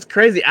 And it's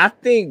crazy. I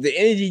think the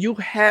energy you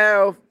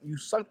have, you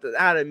sucked it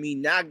out of me.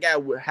 Now I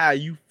got how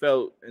you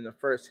felt in the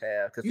first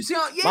half. You see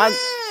how,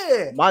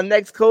 my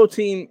next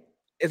co-team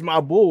is my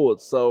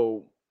Bulls.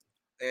 So,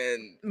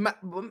 and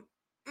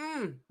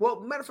well,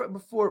 matter of fact,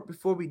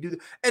 before we do that,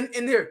 and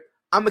here,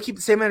 I'm gonna keep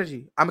the same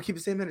energy.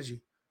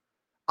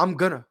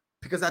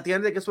 Because at the end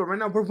of the day, guess what? Right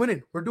now we're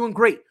winning. We're doing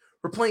great.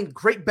 We're playing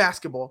great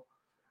basketball.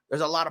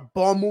 There's a lot of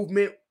ball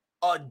movement,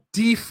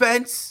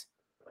 defense.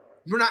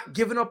 We're not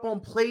giving up on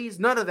plays.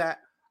 None of that.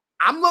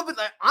 I'm loving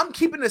that. I'm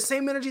keeping the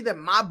same energy that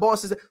my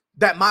bosses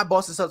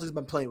Celtics have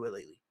been playing with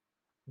lately.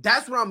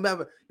 That's what I'm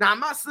having. Now, I'm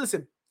not,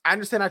 listen, I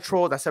understand I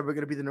trolled. I said we're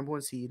going to be the number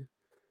 1 seed.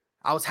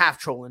 I was half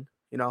trolling.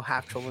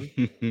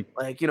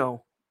 Like,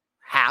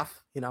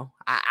 half,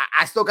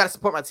 I still got to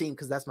support my team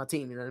because that's my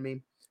team. You know what I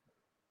mean?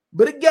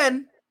 But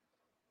again,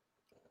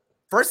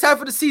 first half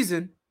of the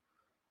season,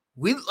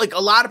 a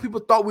lot of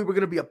people thought we were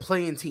going to be a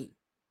playing team.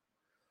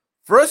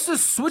 For us to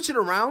switch it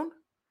around,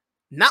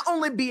 not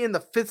only be in the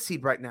 5th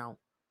seed right now,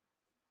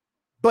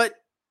 but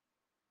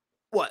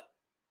what?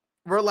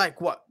 We're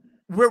like what?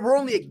 We're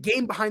only a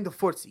game behind the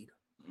 4th seed.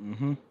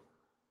 Mm-hmm.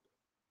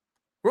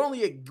 We're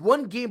only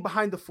one game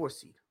behind the 4th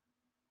seed.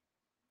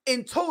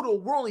 In total,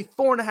 we're only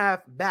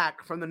 4.5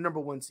 back from the number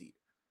 1 seed.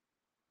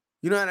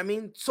 You know what I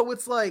mean? So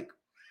it's like,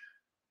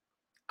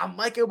 I'm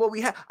liking what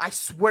we have. I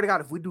swear to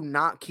God, if we do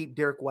not keep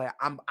Derek White,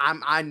 I'm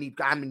gonna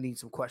need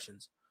some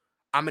questions.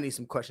 I'm gonna need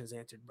some questions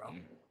answered, bro.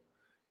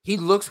 He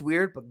looks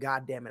weird, but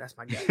god damn it, that's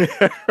my guy.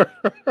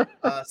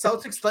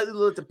 Celtics slightly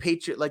look the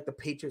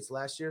Patriots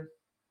last year.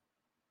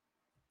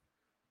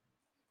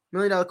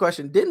 $1 million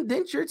question.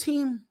 Didn't your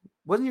team,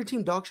 wasn't your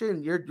team dog shit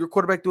and your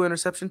quarterback do an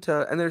interception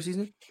to end their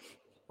season?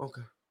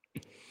 Okay.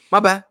 My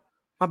bad.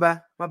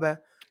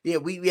 Yeah,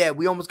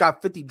 we almost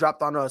got 50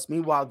 dropped on us.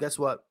 Meanwhile, guess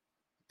what?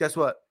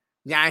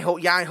 Yeah, I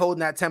ain't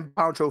holding that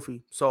 10-pound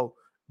trophy. So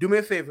do me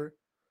a favor.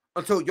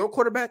 Until your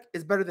quarterback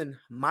is better than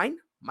mine,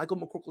 Michael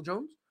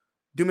McCorkle-Jones,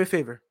 do me a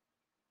favor.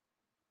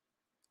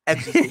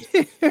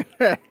 Execute.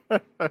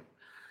 But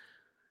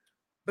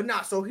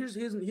nah, so here's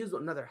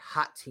another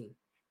hot team.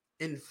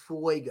 In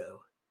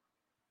Fuego.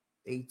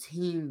 A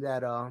team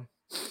that I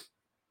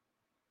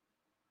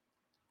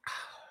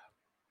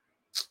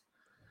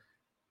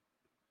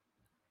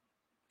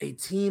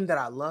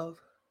love.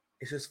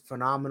 It's just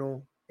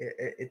phenomenal.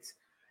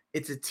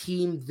 It's a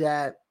team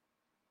that,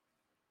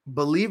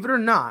 believe it or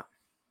not,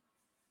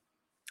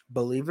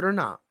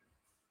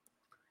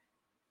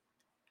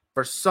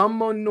 for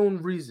some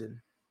unknown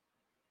reason,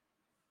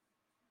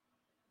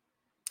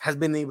 has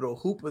been able to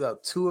hoop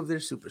without 2 of their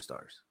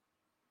superstars.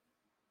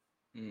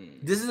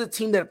 This is a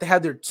team that if they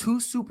have their 2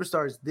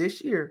 superstars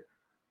this year,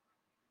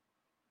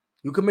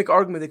 you can make an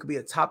argument they could be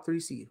a top 3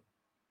 seed.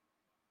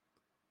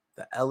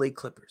 The LA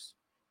Clippers.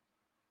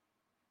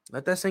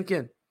 Let that sink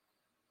in.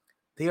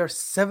 They are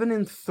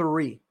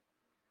 7-3.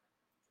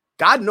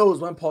 God knows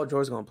when Paul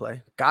George is going to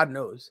play. God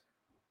knows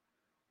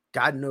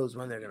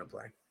when they're going to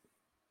play.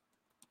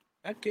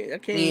 I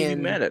can't even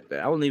be mad at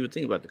that. I wouldn't even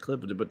think about the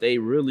Clippers, but they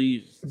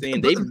really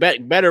saying they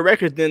better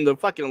records than the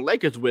fucking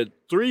Lakers with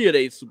 3 of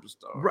their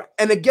superstars. Right.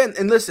 And again,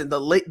 and listen,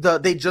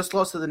 they just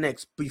lost to the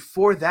Knicks.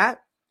 Before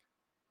that,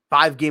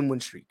 5-game win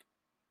streak.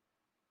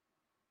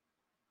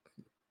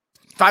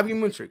 5-game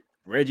win streak.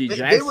 Reggie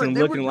Jackson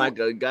looking like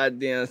a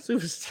goddamn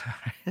superstar.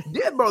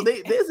 Yeah, bro.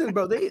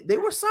 They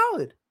were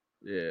solid.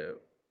 Yeah.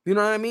 You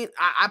know what I mean?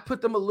 I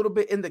put them a little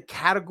bit in the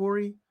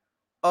category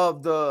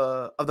of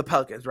the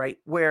Pelicans, right?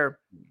 Where,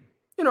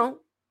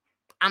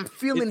 I'm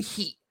feeling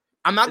heat.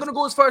 I'm not gonna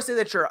go as far as say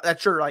that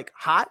you're like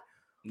hot,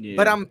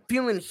 but I'm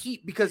feeling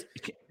heat because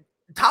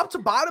top to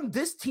bottom,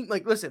 this team,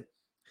 like, listen,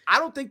 I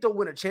don't think they'll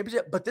win a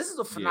championship, but this is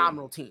a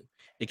phenomenal team.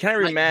 It kind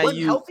of reminds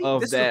you of that.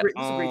 This is a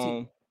great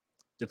team.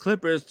 The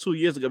Clippers 2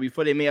 years ago,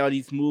 before they made all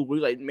these moves, we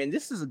were like, man,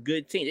 this is a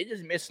good team. They're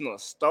just missing a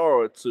star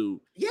or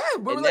two. Yeah,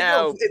 we're like,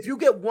 now, if you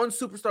get one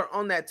superstar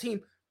on that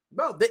team,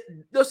 bro,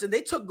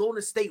 they took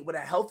Golden State with a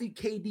healthy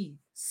KD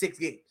 6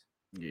 games.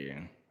 Yeah.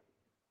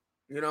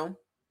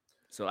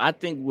 So I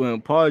think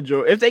when Paul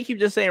George, if they keep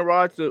just saying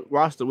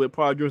roster with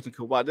Paul George and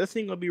Kawhi, this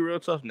thing gonna be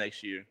real tough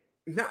next year.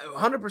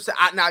 100%.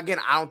 Now again,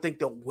 I don't think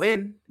they'll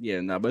win.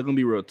 Yeah, but it's gonna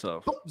be real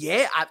tough. But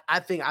yeah,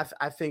 I think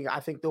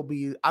they'll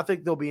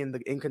be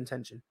in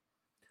contention.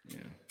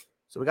 Yeah.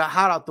 So we got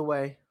hot out the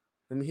way.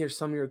 Let me hear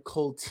some of your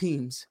cold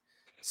teams.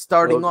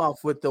 Starting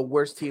off with the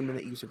worst team in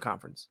the Eastern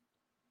Conference.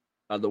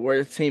 The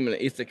worst team in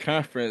the Eastern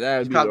Conference, that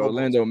would be the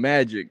Orlando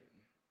Magic.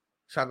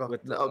 Chicago.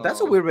 With the, That's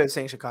a weird way of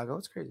saying Chicago.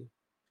 It's crazy.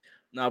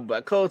 No,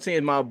 but Colts team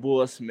is my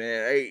boss,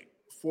 man.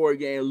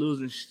 4-game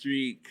losing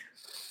streak.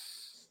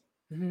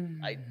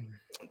 Like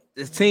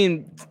this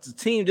team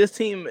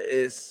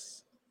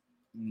is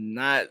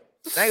not.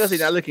 I ain't gonna say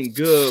not looking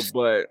good,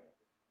 but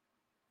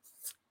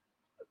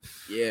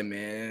yeah,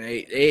 man,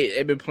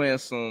 they've been playing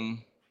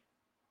some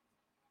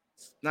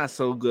not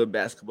so good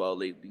basketball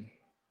lately.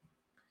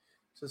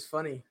 So it's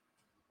funny.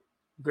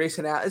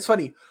 Grayson Allen. It's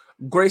funny.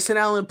 Grayson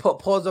Allen put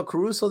pause on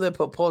Caruso, then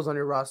put pause on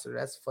your roster.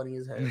 That's funny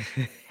as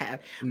hell.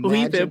 Who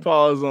he put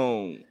pause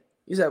on?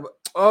 He said,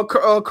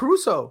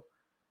 Caruso.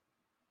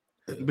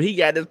 But he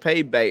got his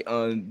payback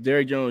on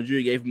Derrick Jones Jr.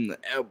 Gave him the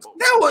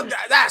elbow.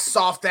 That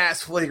soft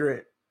ass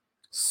flagrant.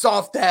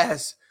 Soft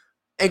ass.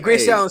 And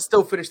Grayson Allen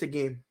still finished the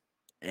game.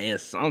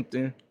 And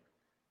something.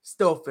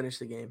 Still finished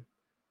the game.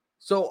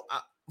 So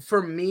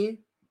for me,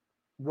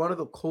 one of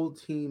the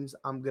cold teams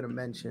I'm gonna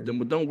mention.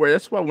 Don't worry.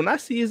 That's why when I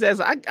see his ass,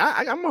 I'm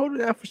gonna hold it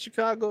down for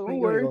Chicago. Don't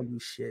worry. Don't do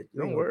shit.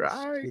 Don't worry.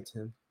 All right.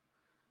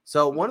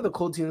 So one of the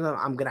cold teams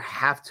I'm gonna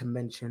have to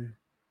mention,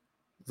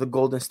 the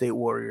Golden State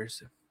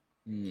Warriors.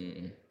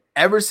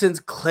 Ever since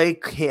Clay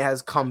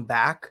has come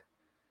back,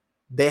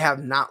 they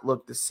have not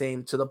looked the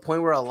same, to the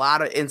point where a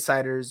lot of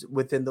insiders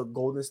within the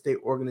Golden State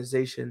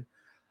organization.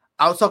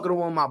 I was talking to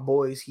one of my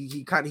boys. He's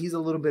a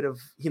little bit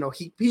of, he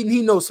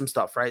knows some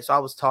stuff, right? So I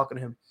was talking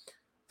to him.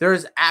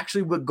 There's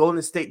actually with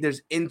Golden State,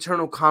 there's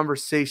internal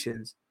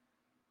conversations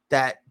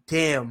that,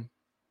 damn,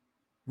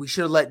 we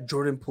should have let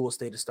Jordan Poole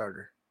stay the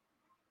starter.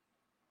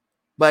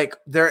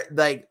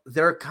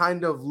 They're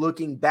kind of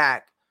looking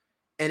back,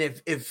 and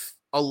if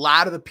a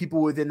lot of the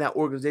people within that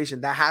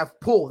organization that have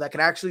Poole that can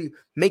actually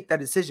make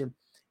that decision,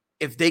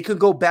 if they could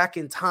go back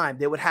in time,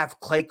 they would have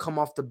Clay come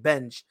off the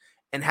bench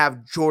and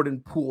have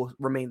Jordan Poole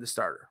remain the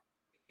starter.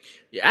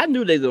 Yeah, I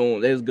knew they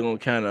was gonna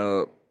kind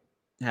of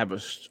have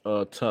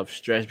a tough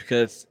stretch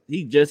because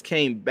he just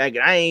came back.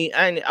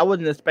 I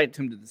wasn't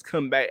expecting him to just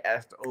come back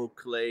as the old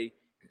Clay,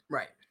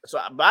 right? So,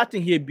 but I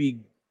think he'd be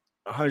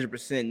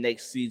 100%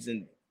 next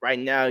season. Right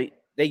now,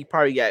 they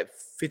probably got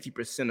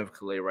 50% of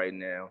Clay right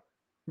now.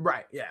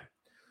 Right. Yeah.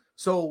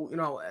 So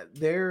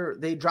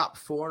they dropped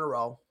 4 in a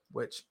row,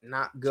 which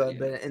not good. Yeah.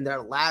 But in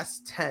their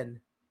last 10,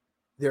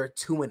 they're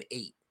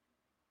 2-8.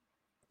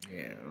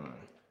 Yeah.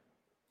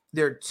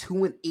 They're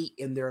 2-8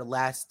 in their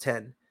last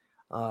 10.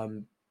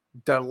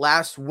 Their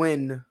last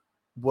win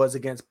was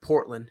against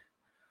Portland.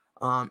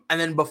 And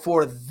then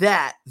before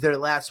that, their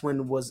last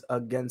win was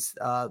against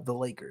the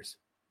Lakers.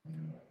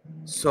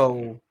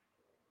 So,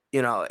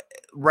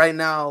 right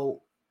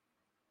now,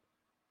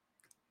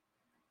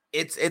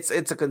 it's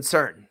a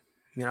concern.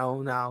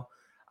 Now,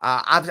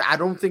 I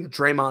don't think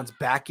Draymond's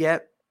back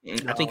yet.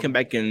 I think he'll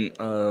back in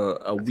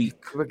a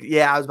week.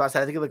 Yeah, I was about to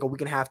say, I think like a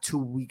week and a half, 2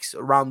 weeks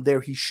around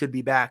there, he should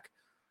be back.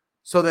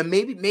 So then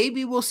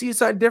maybe we'll see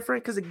something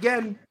different. Because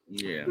again,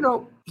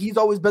 he's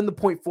always been the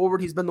point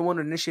forward. He's been the one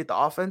to initiate the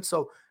offense.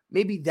 So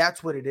maybe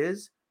that's what it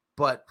is.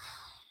 But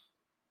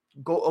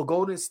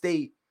Golden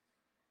State,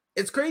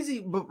 it's crazy.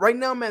 But right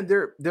now, man,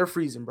 they're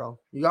freezing, bro.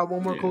 You got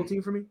one more cold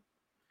team for me?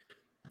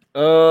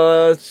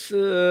 I'm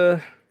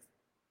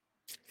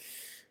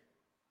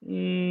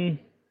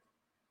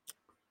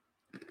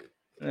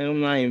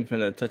not even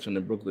gonna touch on the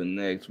Brooklyn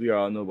Nets. We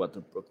all know about the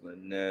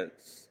Brooklyn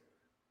Nets.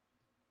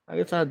 I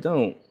guess I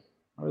don't.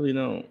 I really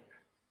don't.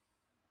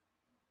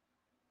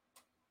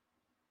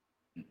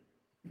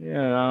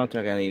 Yeah, I don't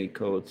think I got any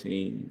cold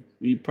team.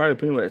 We probably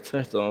pretty much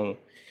touched on.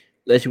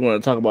 Unless you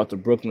want to talk about the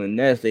Brooklyn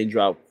Nets, they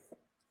dropped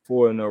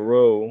 4 in a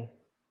row.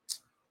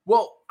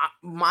 Well,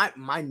 my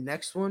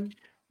next one.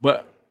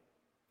 But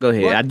go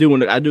ahead. What? I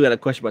do got a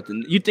question about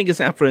the. You think it's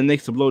time for the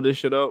Knicks to blow this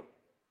shit up?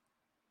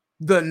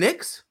 The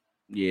Knicks?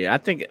 Yeah, I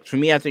think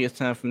it's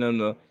time for them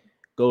to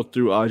go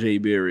through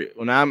RJ Barrett.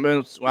 You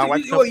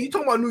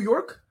talking about New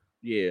York?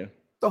 Yeah.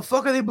 The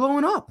fuck are they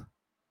blowing up?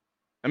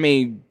 I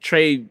mean,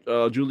 trade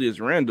Julius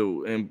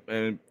Randle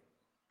and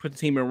put the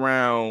team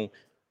around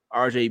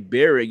RJ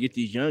Barrett, get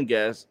these young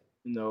guys,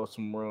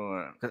 some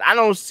run. Because I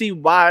don't see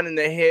why in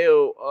the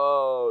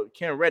hell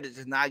Ken Reddish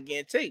is not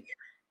getting taken.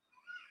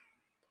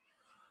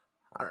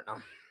 I don't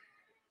know.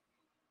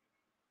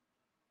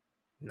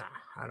 Nah,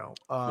 I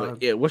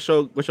don't. What's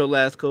your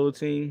last cold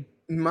team?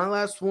 My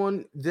last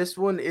one. This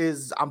one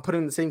is I'm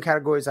putting in the same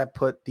categories I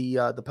put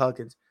the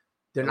Pelicans.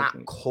 They're not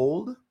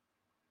cold,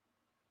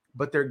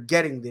 but they're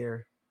getting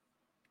there.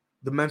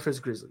 The Memphis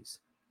Grizzlies.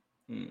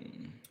 They're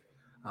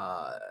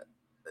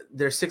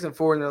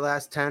 6-4 in their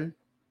last 10,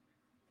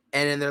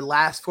 and in their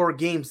last 4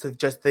 games,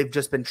 they've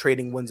just been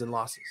trading wins and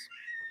losses.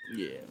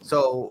 Yeah.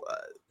 So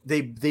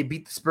they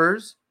beat the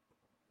Spurs,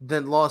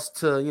 then lost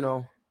to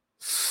on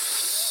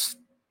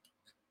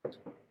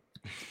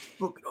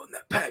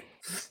that pack.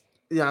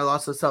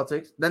 Lost to the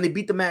Celtics. Then they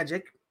beat the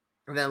Magic,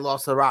 and then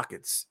lost to the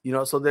Rockets.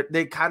 So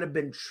they kind of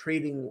been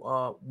trading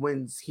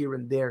wins here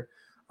and there.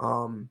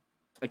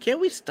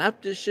 Can't we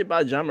stop this shit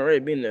by John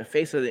Morant being the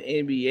face of the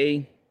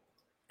NBA?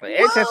 Like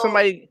every time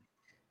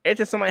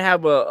somebody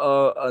have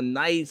a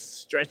nice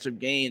stretch of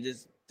games,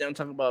 just them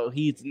talking about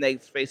he's the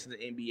next face of the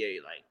NBA.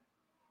 Like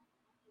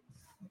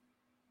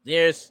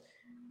There's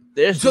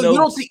So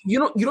no, you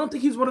don't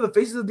think he's one of the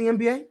faces of the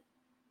NBA?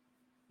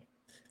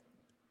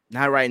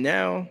 not right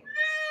now.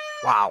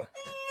 Wow.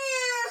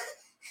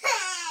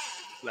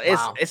 Like,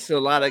 it's a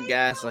lot of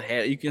guys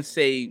ahead. You can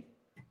say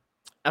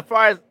as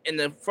far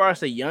as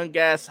the young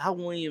guys, I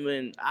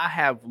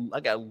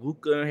got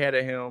Luka ahead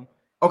of him.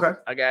 Okay.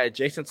 I got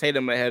Jason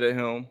Tatum ahead of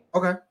him.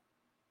 Okay.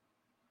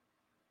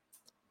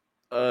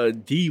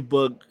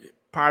 D-Book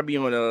probably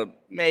on a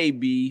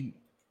maybe.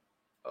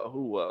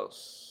 Who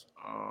else?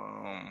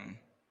 I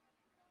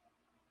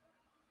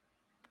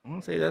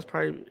want to say that's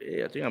probably.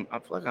 Yeah, I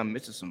feel like I'm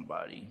missing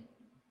somebody.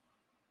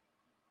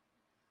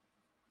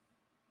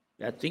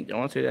 I want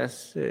to say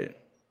that's it.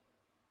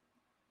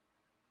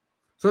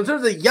 So in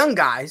terms of young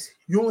guys,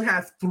 you only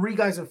have 3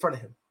 guys in front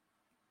of him.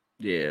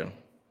 Yeah.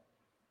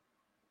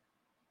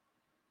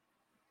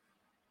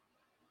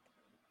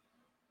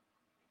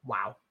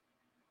 Wow.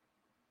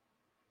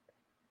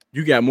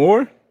 You got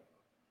more?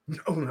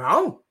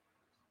 No.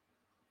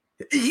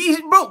 Bro,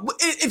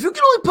 if you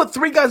can only put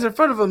 3 guys in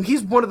front of him,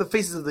 he's one of the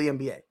faces of the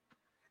NBA.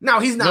 Now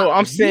he's not. No,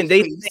 I'm saying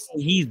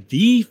he's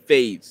the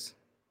face.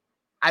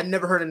 I've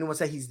never heard anyone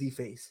say he's the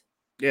face.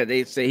 Yeah,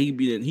 they say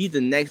he's the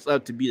next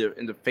up to be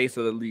in the face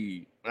of the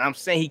league. And I'm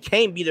saying he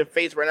can't be the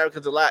face right now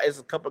because there's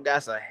a couple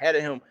guys ahead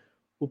of him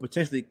who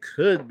potentially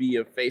could be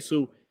a face.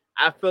 Who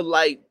I feel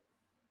like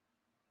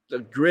the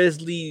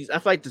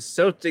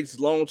Celtics'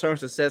 long-term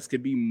success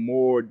could be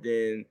more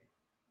than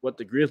what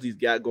the Grizzlies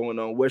got going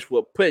on, which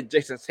will put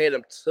Jason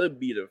Tatum to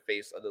be the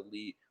face of the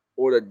league,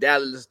 or the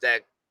Dallas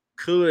that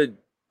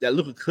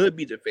Luka could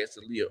be the face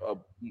of the league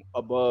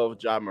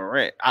above Ja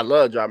Morant. I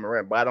love Ja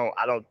Morant, but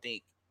I don't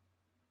think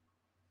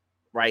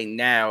right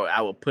now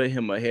I would put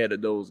him ahead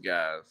of those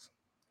guys.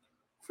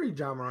 Free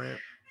Ja Morant.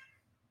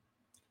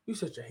 You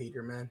such a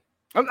hater, man.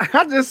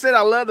 I just said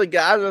I love the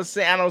guy. I just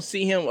say I don't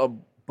see him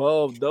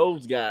above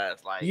those guys.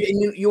 Like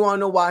you want to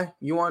know why?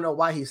 You want to know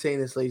why he's saying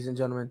this, ladies and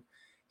gentlemen?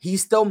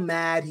 He's still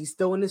mad. He's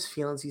still in his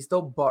feelings. He's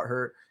still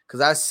butthurt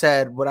because I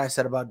said what I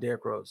said about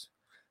Derrick Rose.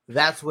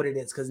 That's what it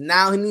is. Because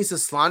now he needs to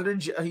slander.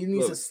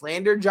 To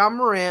slander Ja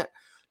Morant.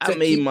 I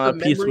made my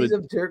peace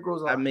with Derrick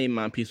Rose. I made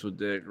my peace with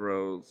Derrick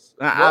Rose.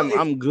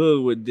 I'm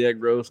good with Derrick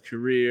Rose's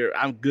career.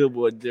 I'm good with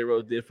what Derrick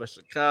Rose did for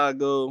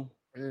Chicago.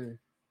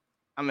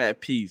 I'm at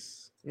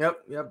peace.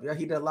 Yep.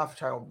 He did a lot for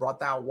Chicago.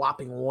 Brought that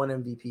whopping 1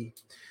 MVP.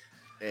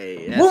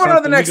 Hey, moving on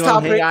to the next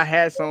topic. I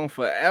had some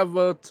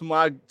forever to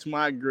my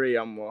grave.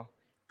 I'm gonna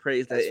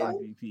praise that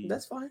MVP.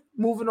 That's fine.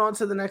 Moving on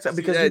to the next topic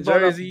because that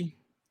jersey.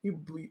 You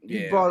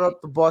brought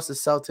up the Boston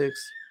Celtics.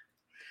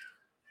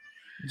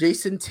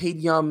 Jason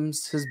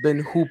Tatum's has been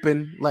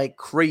hooping like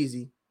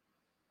crazy.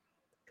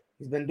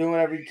 He's been doing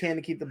whatever he can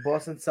to keep the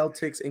Boston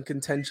Celtics in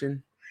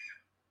contention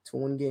to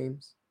win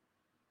games.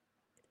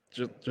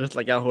 Just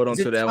like I hold on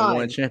to that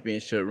one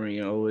championship ring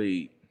in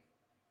 08.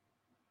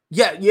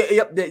 Yep.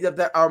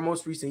 That our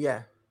most recent,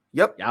 yeah.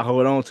 Yep. Y'all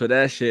hold on to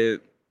that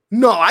shit.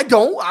 No, I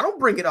don't. I don't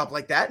bring it up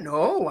like that.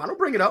 No, I don't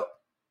bring it up.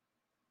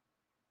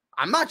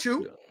 I'm not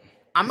you.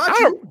 I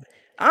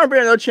don't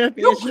bring no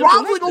championship. You're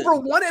groveling over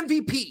 1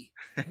 MVP.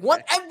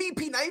 1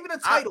 MVP, not even a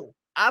title.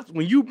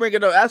 When you bring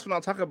it up, that's what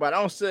I'm talking about.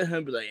 I don't sit here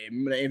and be like, hey,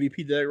 remember the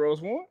MVP Derrick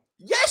Rose won?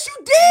 Yes,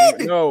 you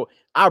did. No,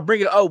 I'll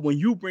bring it up when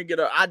you bring it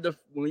up.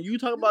 When you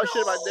talk about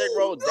shit about Derrick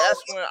Rose,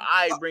 that's when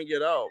I bring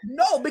it up.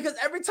 No, because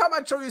every time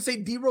I try to say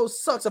D Rose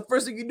sucks, the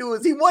first thing you do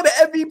is he won an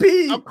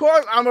MVP. Of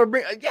course, I'm gonna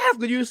bring. Yes,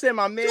 because you said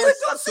my man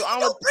sucks. So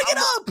don't bring it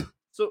up.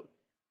 So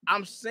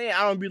I'm saying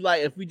I don't be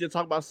like if we just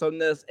talk about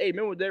something else. Hey,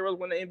 remember when Derrick Rose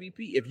won the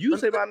MVP? If you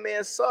say my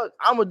man sucks,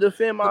 I'm gonna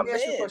defend my man.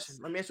 Let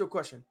me ask you a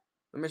question.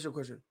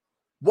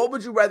 What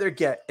would you rather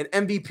get, an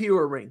MVP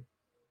or a ring?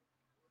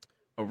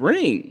 A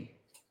ring.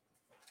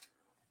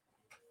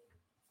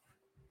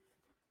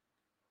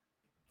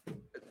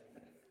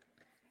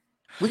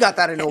 We got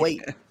that in 08.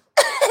 When's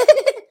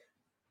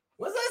the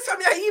last time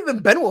y'all even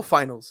been to a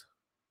finals?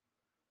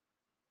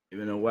 It's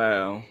been a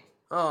while.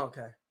 Oh,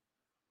 okay.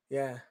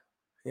 Yeah,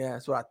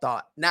 that's what I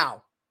thought.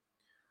 Now,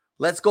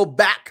 let's go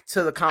back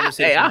to the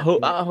conversation. Hey, I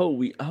hope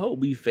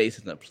we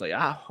facing the play.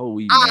 I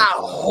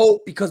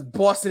hope because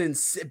Boston in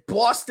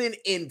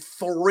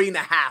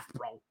 3.5,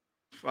 bro.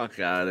 Fuck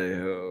out of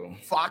here.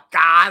 Fuck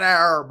out of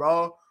here,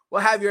 bro.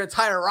 We'll have your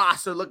entire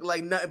roster look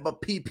like nothing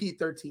but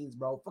PP13s,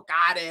 bro. Fuck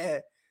out of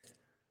here.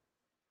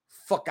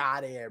 Fuck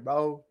out of here,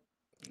 bro.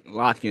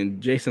 Locking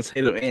Jason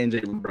Tatum and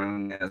Jaylen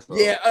Brown.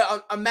 Yeah,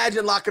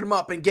 imagine locking them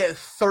up and getting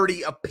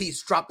 30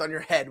 apiece dropped on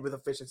your head with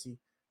efficiency.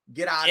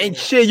 Get out of here. And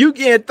shit, you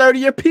getting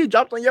 30 apiece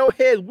dropped on your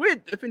head with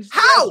efficiency.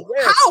 How?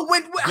 How?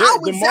 When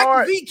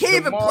Zach V can't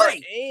even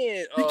play?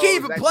 He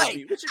can't even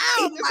play.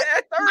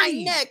 My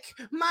neck,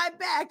 my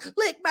back,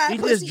 lick my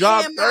pussy. He just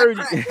dropped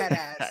 30.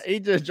 He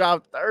just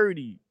dropped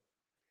 30.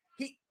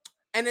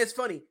 And it's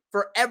funny.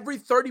 For every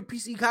 30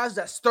 PC guys,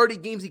 that's 30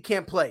 games he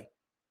can't play.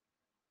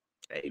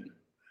 Hey.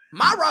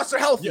 My roster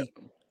healthy. Yeah.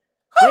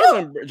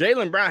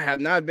 Jaylen Brown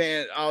have not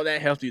been all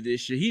that healthy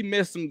this year. He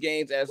missed some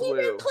games as well. But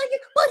he been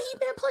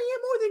playing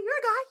more than your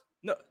guy.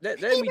 No,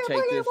 let me check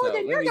this out.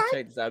 Let me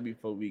check this out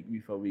before we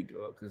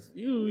go. Because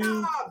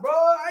Nah, bro,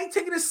 I ain't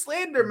taking a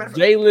slander, man.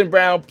 Jaylen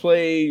Brown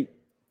played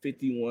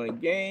 51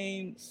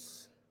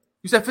 games.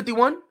 You said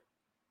 51?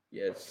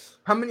 Yes.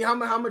 How many? How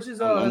much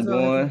is I'm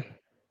going.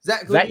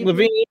 Zach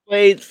LaVine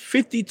played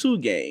 52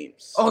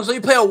 games. Oh, so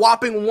you play a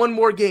whopping one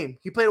more game.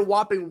 He played a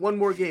whopping one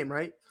more game,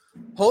 right?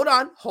 Hold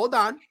on.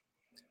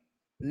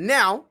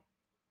 Now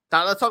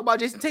let's talk about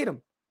Jason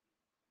Tatum.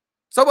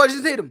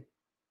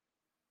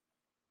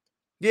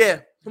 Yeah,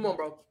 come on,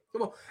 bro.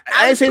 Come on.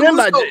 I ain't saying nothing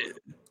about it.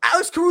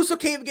 Alex Caruso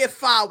can't even get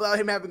fouled without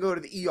him having to go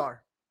to the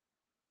ER.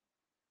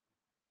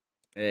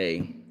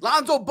 Hey.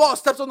 Lonzo Ball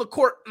steps on the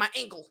court, my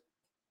ankle.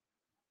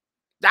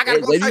 I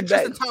gotta go fight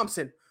Tristan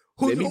Thompson.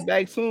 They'll be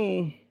back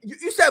soon.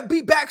 You said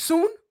be back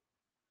soon?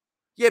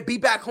 Yeah, be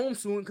back home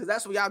soon, because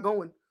that's where y'all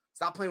going.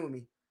 Stop playing with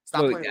me.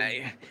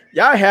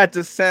 Y'all had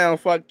to sound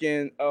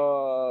fucking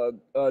Joe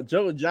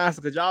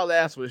Johnson, because y'all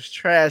ass was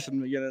trash in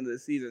the beginning of the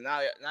season.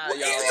 Now y'all.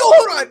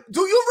 Hold on.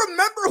 Do you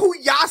remember who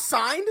y'all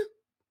signed?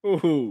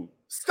 Who?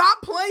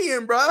 Stop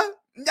playing, bro.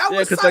 That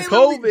was signing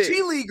COVID.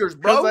 G Leaguers,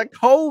 bro.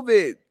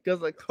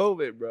 Because of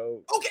COVID,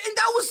 bro. Okay, and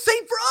that was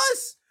same for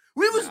us.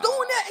 We was doing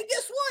that, and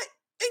guess what?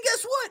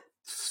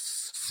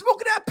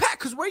 Smoking that pack,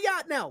 because where y'all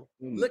at now?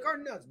 Lick our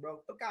nuts,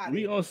 bro.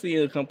 We gonna see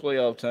it come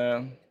playoff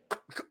time.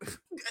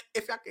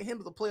 If y'all can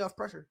handle the playoff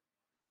pressure.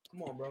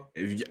 Come on, bro.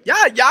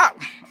 Y'all.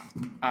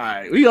 All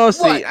right, we gonna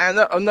see.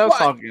 I'm not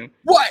talking.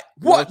 What?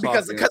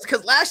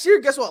 Because last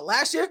year, guess what?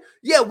 Last year,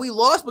 yeah, we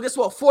lost, but guess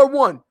what?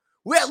 4-1.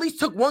 We at least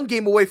took one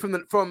game away from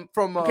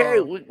okay,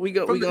 we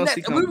gonna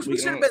see. We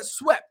should have been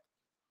swept.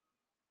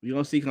 We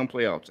gonna see come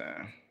playoff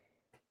time.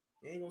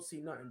 You ain't gonna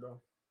see nothing,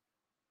 bro.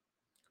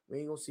 We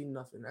ain't gonna see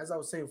nothing. As I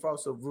was saying, before I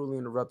was so rudely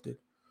interrupted.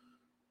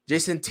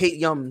 Jason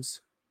Tate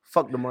Yums.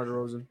 Fuck DeMar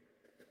DeRozan.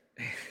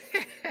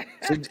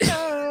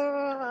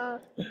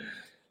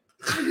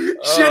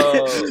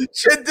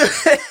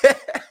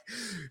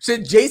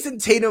 Should Jason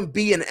Tatum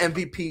be an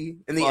MVP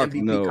in the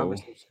MVP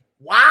conversation?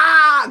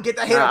 Wow, get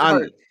that hand off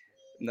the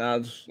Nah,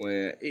 I'm just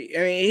playing. I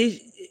mean,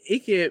 he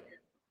could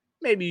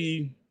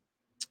maybe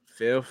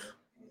fifth.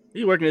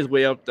 He's working his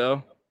way up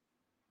though.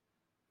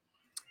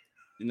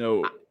 You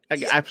know,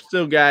 I've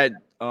still got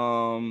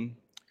Joel,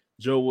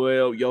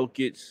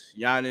 Jokic,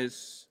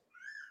 Giannis,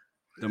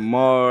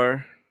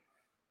 DeMar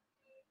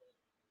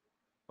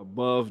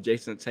above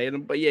Jason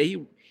Tatum. But yeah,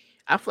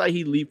 I feel like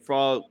he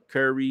leapfrogged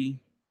Curry.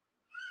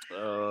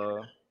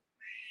 Who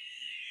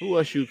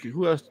else you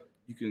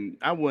can?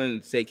 I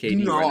wouldn't say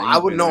KD. No, I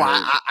would know.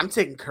 I'm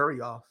taking Curry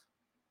off.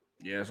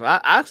 Yeah, so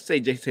I'd say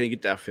Jason Tatum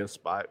get that fifth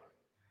spot.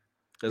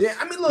 Yeah,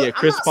 I mean, look,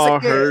 Chris Paul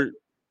hurt.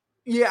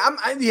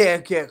 Yeah,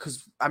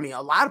 because I mean,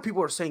 a lot of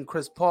people are saying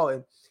Chris Paul,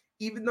 and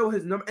even though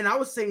his number, and I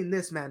was saying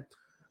this, man,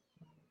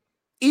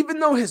 even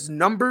though his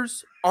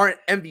numbers aren't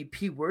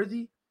MVP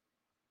worthy.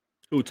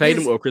 Who,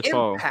 Tatum or Chris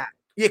Paul?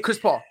 Yeah, Chris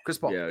Paul.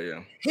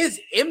 Yeah.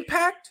 His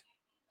impact,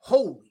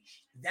 holy,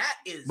 that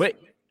is. But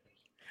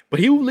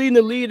he was leading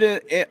the lead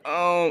in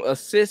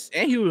assists,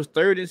 and he was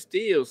third in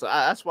steals. So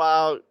that's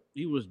why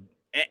he was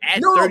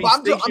at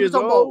 36 years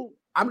old.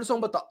 I'm just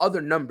talking about the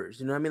other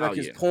numbers. You know what I mean? Like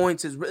his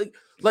points is really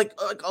like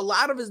a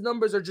lot of his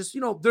numbers are just,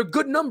 they're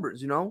good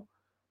numbers,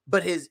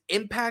 but his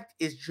impact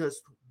is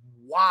just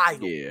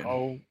wild. Yeah.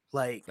 Bro.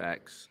 Like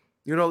facts.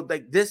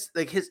 Like this,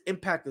 like his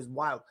impact is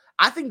wild.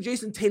 I think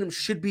Jason Tatum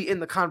should be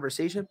in the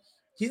conversation.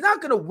 He's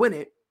not going to win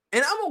it.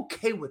 And I'm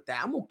okay with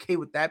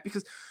that.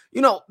 Because,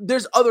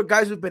 there's other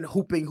guys who've been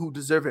hooping who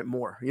deserve it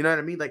more. You know what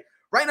I mean? Like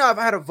right now, if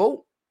I had a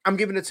vote, I'm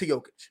giving it to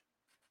Jokic.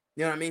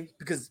 You know what I mean?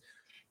 Because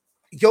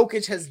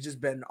Jokic has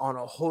just been on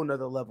a whole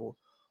nother level.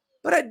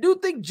 But I do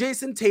think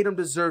Jason Tatum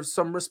deserves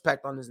some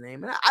respect on his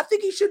name. And I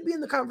think he should be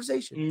in the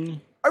conversation.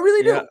 I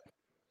really do.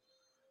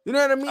 You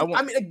know what I mean?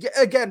 I mean,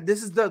 again,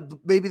 this is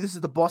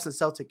the Boston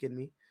Celtic in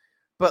me.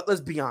 But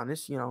let's be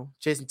honest,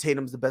 Jason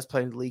Tatum's the best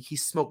player in the league.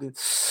 He's smoking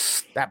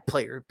that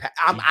player.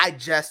 I'm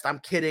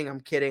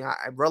kidding. I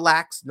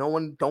relax. No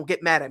one, don't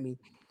get mad at me.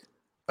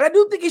 But I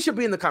do think he should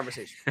be in the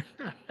conversation.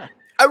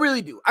 I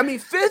really do. I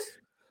mean,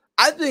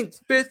 I think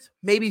fifth,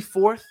 maybe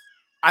fourth.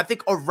 I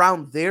think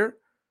around there,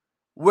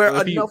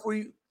 where you know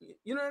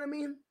what I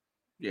mean?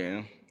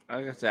 Yeah,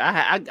 like I said,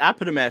 I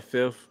put him at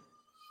fifth,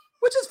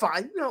 which is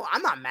fine.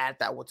 I'm not mad at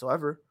that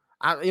whatsoever.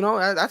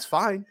 That's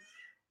fine.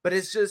 But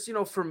it's just,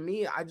 for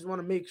me, I just want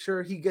to make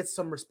sure he gets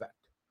some respect.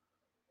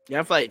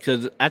 Yeah, I feel like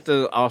because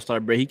after the All-Star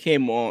break, he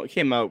came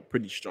out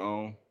pretty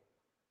strong.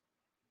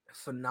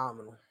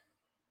 Phenomenal.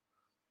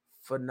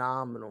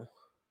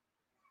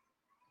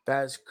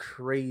 That's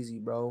crazy,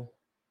 bro.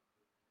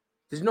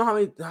 Did you know how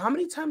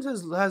many times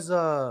has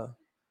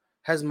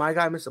my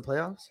guy missed the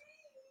playoffs?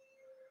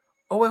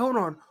 Oh wait, hold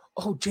on.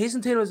 Oh,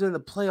 Jason Tatum is in the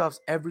playoffs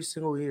every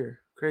single year.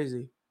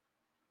 Crazy.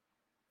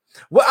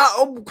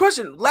 Well,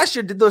 question. Last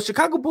year, did the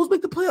Chicago Bulls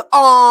make the playoffs?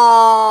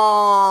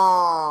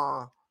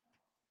 Oh,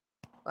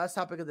 last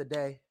topic of the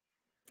day.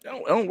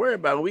 Don't worry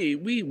about it.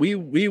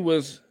 We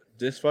was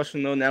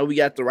dysfunctional. Now we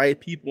got the right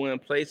people in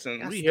place,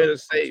 and we here to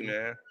say,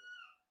 man.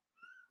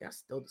 Y'all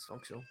still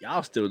dysfunctional.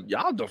 Y'all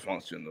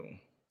dysfunctional.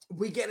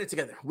 We get it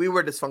together. We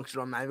were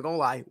dysfunctional. I'm not even gonna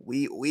lie.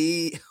 We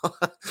we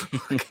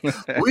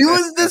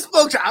was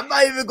dysfunctional. I'm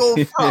not even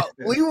gonna front.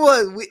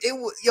 It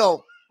was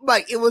yo,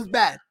 Mike, it was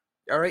bad.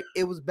 All right,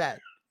 it was bad.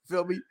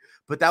 Feel me?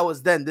 But that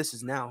was then. This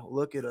is now.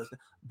 Look at us,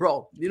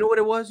 bro. You know what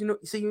it was? You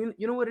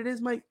know what it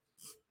is, Mike?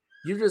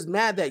 You're just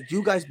mad that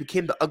you guys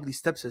became the ugly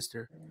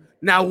stepsister.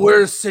 Now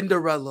we're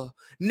Cinderella.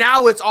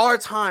 Now it's our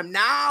time.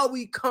 Now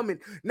we coming.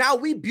 Now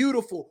we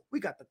beautiful. We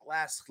got the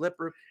glass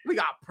slipper. We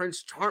got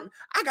Prince Charming.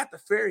 I got the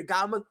fairy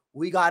godmother.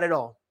 We got it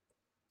all.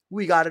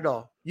 We got it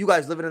all. You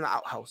guys living in the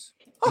outhouse.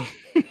 Oh,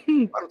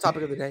 final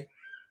topic of the day.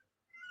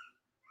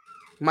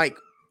 Mike,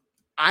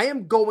 I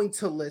am going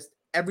to list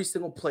every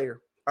single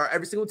player or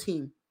every single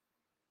team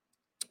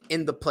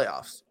in the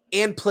playoffs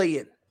and play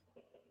in.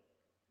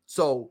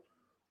 So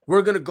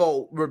we're gonna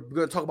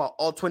talk about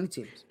all 20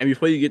 teams. And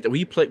before you get there,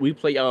 we play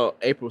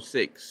April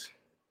 6th.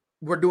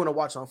 We're doing a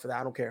watch long for that.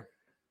 I don't care.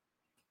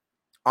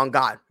 On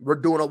God, we're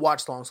doing a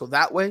watch long. So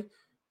that way,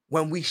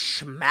 when we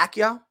smack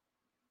y'all,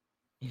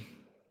 you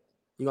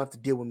don't have to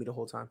deal with me the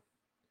whole time.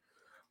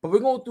 But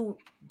we're going to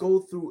go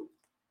through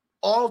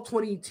all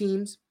 20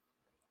 teams,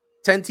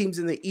 10 teams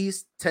in the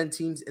East, 10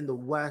 teams in the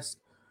West.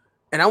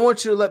 And I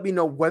want you to let me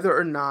know whether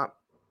or not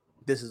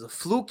this is a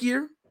fluke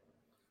year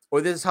or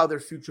this is how their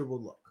future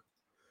will look.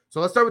 So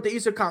let's start with the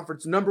Eastern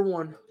Conference. Number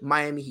 1,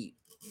 Miami Heat.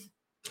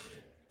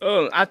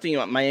 Oh, I think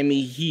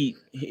Miami Heat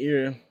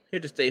here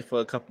to stay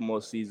for a couple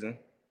more seasons.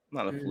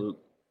 Not a fluke.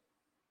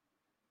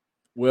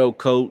 Well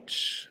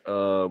coached,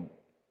 well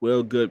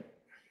good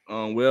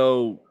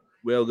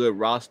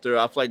roster.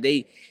 I feel like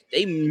they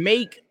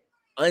make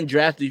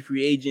undrafted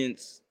free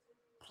agents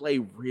play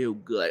real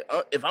good.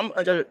 If I'm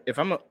an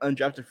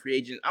undrafted free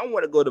agent, I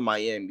want to go to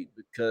Miami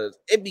because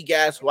it be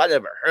guys who I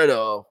never heard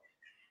of,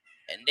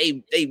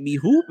 and they be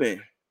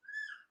hooping.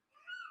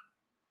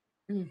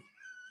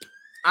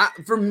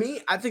 For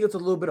me, I think it's a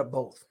little bit of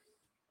both.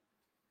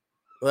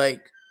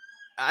 Like,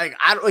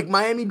 I like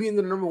Miami being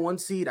the number 1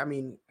 seed. I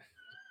mean,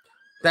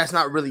 that's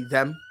not really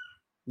them,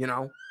 you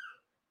know.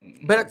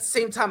 But at the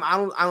same time, I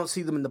don't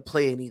see them in the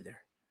play-in either.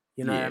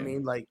 You know what I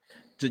mean? Like,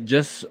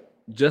 just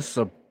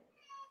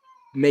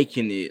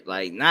making it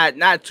like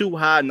not too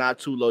high, not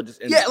too low.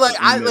 Just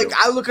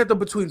I look at them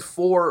between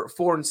 4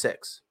 and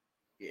 6.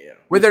 Yeah,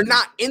 where they're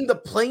not in the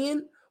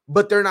play-in,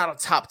 but they're not a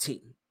top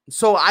team.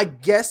 So I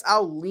guess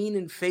I'll lean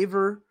in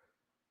favor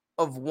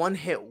of one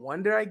hit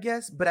wonder, I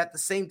guess. But at the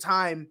same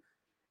time,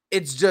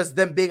 it's just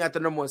them being at the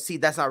number 1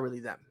 seed. That's not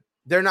really them.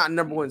 They're not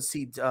number 1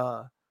 seed.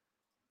 They're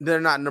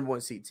not number 1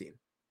 seed team.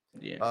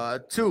 Yeah.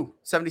 2,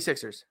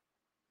 76ers.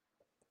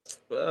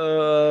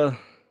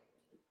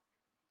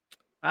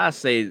 I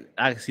say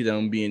I can see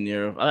them being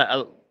there.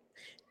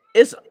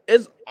 It's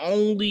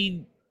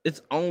only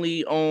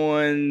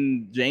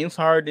on James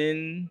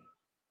Harden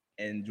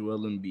and Joel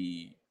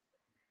Embiid.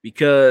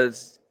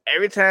 Because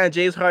every time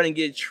James Harden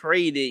gets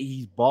traded,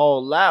 he's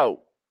balled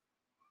out.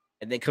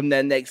 And then come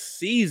that next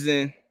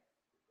season,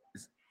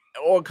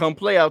 or come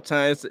playoff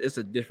time, it's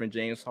a different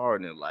James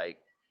Harden. Like,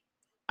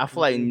 I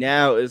feel like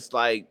now it's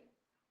like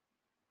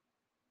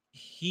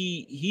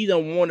he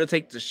don't want to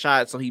take the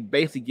shot, so he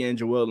basically getting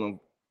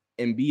Joel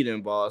Embiid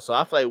involved. So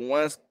I feel like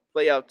once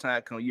playoff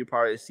time comes, you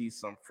probably see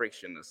some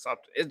friction or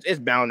something. It's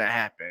bound to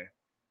happen.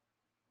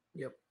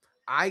 Yep.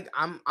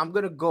 I'm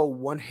gonna go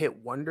one hit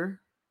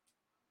wonder.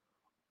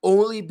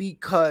 Only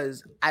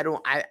because I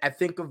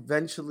think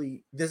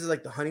eventually this is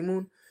like the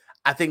honeymoon.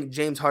 I think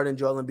James Harden and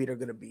Joel Embiid are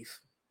gonna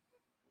beef.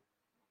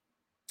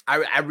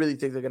 I really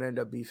think they're gonna end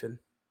up beefing.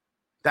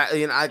 That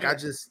I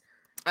just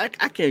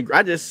can't.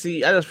 I just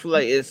feel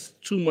like it's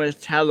too much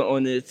talent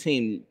on this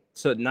team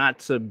to not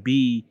to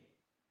be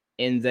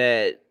in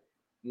that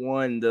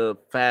 1 to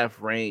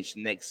 5 range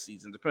next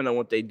season, depending on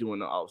what they do in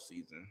the off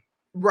season.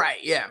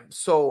 Right. Yeah.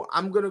 So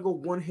I'm gonna go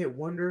one hit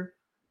wonder.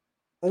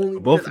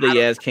 Only both of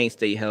the ass can't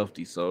stay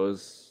healthy, so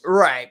it's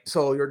right.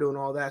 So you're doing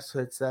all that,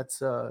 so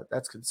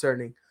that's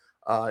concerning.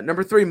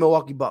 Number 3,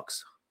 Milwaukee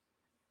Bucks.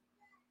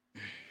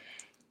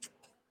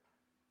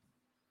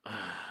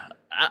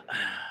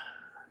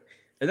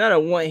 It's not a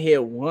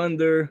one-hit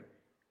wonder,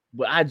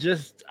 but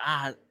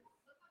I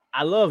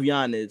love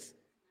Giannis,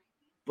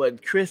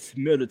 but Chris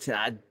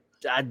Middleton,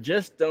 I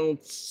just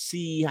don't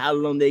see how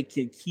long they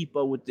can keep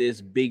up with this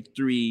big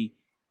 3.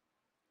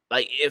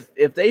 Like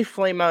if they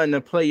flame out in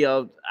the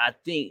playoffs, I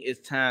think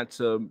it's time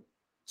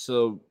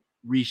to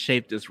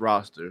reshape this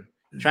roster.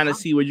 Trying to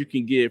see what you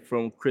can get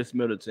from Chris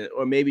Middleton,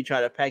 or maybe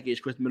try to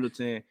package Chris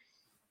Middleton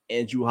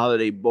and Drew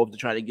Holiday both to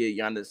try to get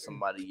Giannis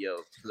somebody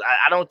else. Because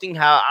I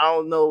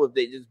don't know if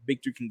this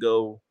big 3 can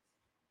go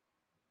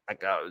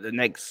like the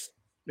next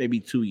maybe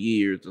 2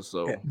 years or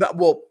so. Yeah, but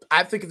well,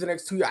 I think in the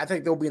next 2 years, I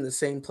think they'll be in the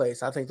same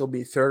place. I think they'll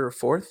be 3rd or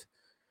 4th.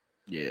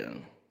 Yeah,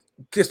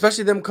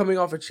 especially them coming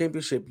off a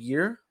championship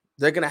year.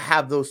 They're gonna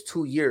have those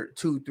 2,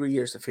 3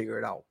 years to figure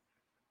it out.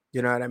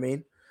 You know what I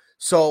mean?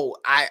 So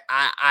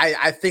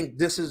I think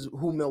this is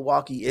who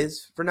Milwaukee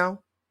is for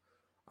now.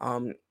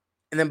 And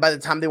then by the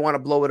time they want to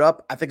blow it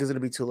up, I think it's gonna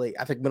be too late.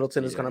 I think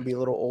Middleton is gonna be a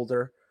little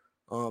older.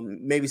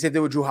 Maybe say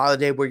they with Drew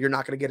Holiday, where you're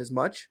not gonna get as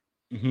much.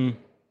 Mm-hmm.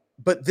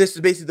 But this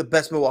is basically the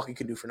best Milwaukee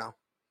can do for now.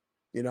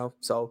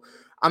 So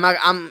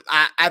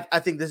I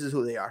think this is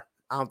who they are.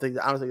 I don't think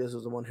this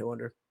was a one hit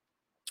wonder.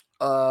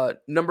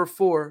 Number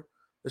 4,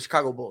 the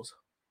Chicago Bulls.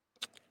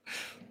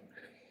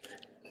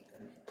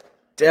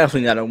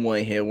 Definitely not a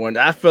one hit wonder.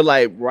 I feel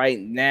like right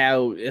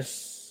now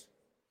it's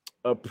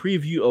a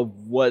preview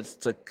of what's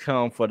to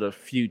come for the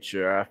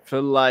future. I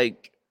feel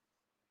like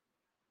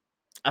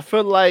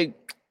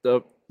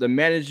the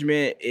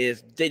management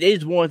is they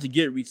just want to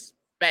get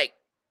respect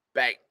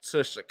back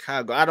to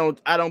Chicago. I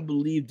don't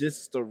believe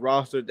this is the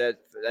roster that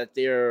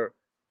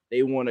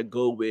they want to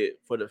go with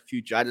for the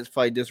future. I just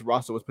feel like this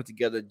roster was put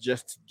together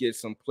just to get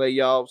some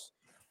playoffs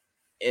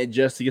and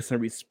just to get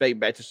some respect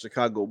back to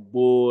Chicago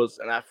Bulls.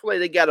 And I feel like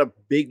they got a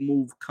big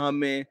move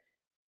coming.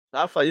 So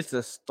I feel like this is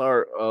the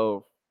start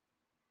of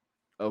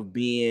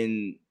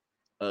being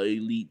an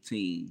elite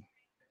team.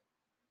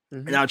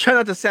 Mm-hmm. And I'm trying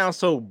not to sound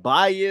so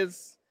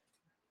biased,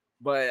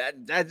 but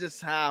that's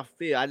just how I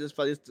feel. I just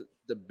feel like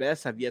the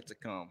best have yet to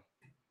come.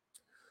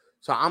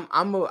 So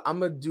I'm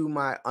gonna do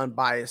my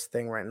unbiased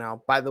thing right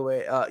now. By the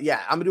way, I'm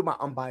gonna do my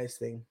unbiased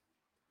thing.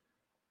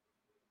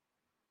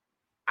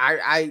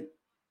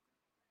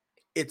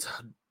 It's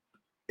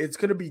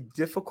gonna be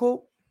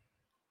difficult.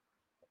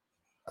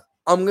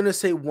 I'm gonna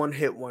say one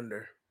hit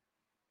wonder,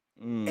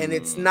 and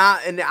it's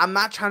not. And I'm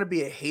not trying to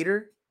be a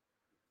hater,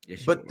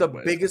 but the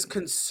biggest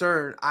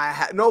concern I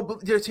have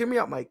but just hear me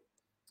out, Mike.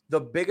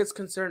 The biggest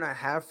concern I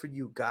have for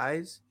you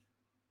guys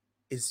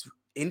is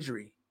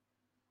injury.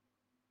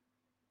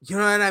 You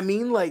know what I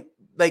mean? Like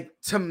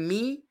to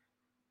me,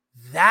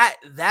 that's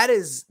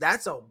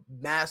a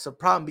massive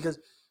problem because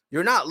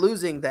you're not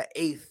losing the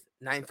 8th,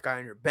 9th guy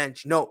on your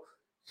bench. No,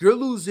 you're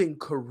losing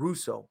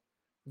Caruso.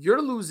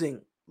 You're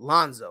losing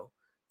Lonzo.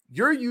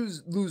 You're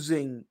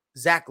losing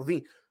Zach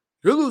LaVine.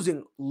 You're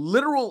losing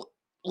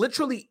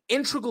literally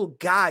integral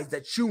guys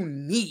that you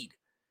need.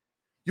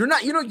 You're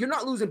not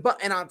losing,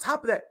 and on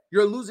top of that,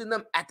 you're losing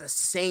them at the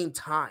same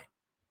time.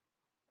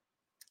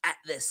 At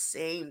the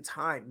same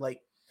time.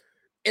 Like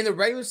in the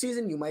regular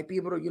season, you might be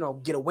able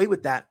to, get away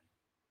with that.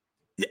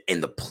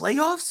 In the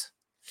playoffs,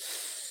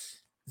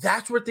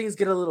 that's where things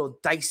get a little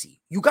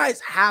dicey. You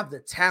guys have the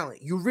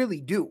talent. You really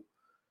do.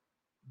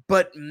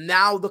 But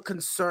now the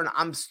concern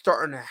I'm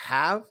starting to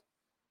have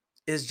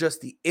is just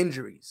the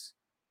injuries.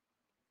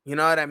 You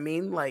know what I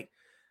mean? Like,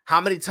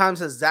 how many times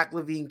has Zach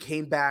LaVine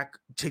came back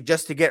to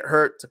get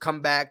hurt, to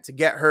come back, to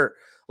get hurt?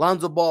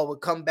 Lonzo Ball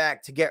would come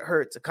back to get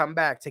hurt, to come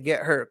back, to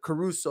get hurt.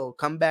 Caruso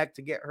come back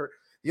to get hurt.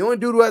 The only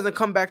dude who hasn't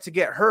come back to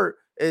get hurt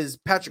is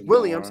Patrick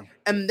Williams.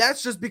 And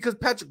that's just because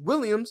Patrick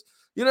Williams,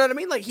 you know what I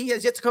mean? Like, he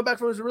has yet to come back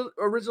from his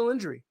original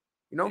injury.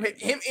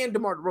 Him and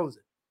DeMar DeRozan.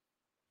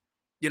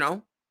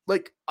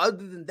 Like,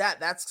 other than that,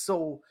 that's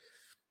so...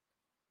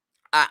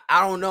 I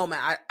don't know,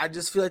 man. I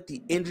just feel like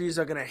the injuries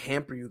are going to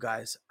hamper you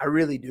guys. I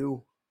really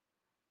do.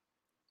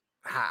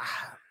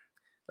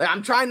 Like,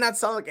 I'm trying not to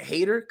sound like a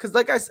hater because,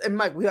 like I said, and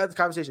Mike, we had this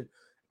conversation.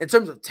 In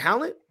terms of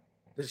talent,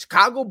 the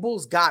Chicago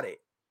Bulls got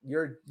it.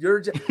 You're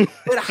just,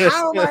 but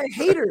how am I a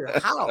hater?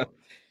 How?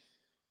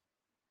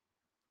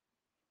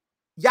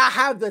 Y'all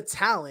have the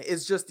talent.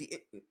 It's just the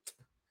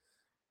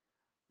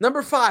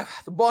number 5,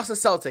 the Boston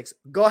Celtics.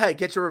 Go ahead,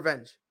 get your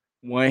revenge.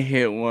 One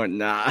hit one,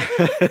 nah.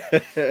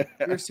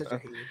 You're such a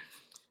hater.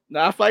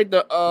 Nah, I feel like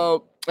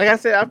like I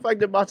said, I feel like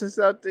the Boston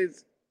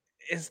Celtics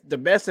is the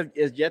best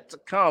is yet to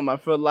come. I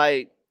feel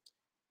like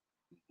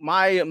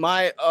my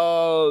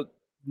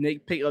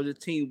Nick pick of the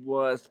team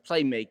was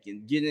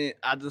playmaking.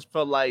 I just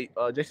felt like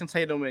Jason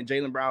Tatum and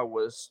Jaylen Brown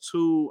was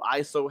too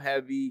ISO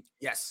heavy.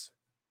 Yes.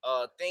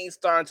 Things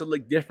starting to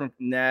look different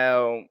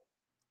now,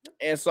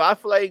 and so I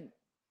feel like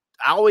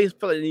I always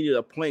felt like they needed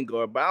a point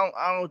guard, but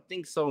I don't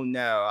think so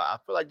now. I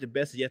feel like the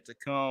best is yet to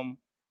come.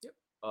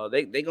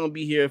 Yep. They're gonna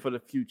be here for the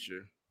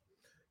future.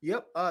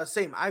 Yep.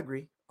 Same. I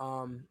agree.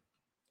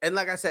 And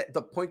like I said,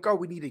 the point guard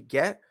we need to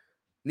get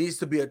needs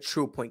to be a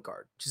true point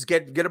guard. Just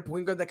get a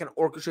point guard that can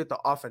orchestrate the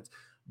offense.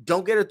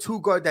 Don't get a 2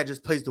 guard that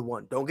just plays the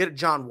 1. Don't get a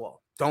John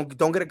Wall. Don't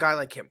get a guy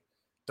like him.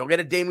 Don't get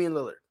a Damian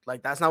Lillard.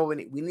 Like, that's not what we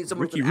need. We need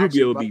someone. Ricky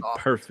Rubio would be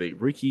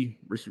perfect. Ricky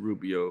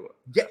Rubio.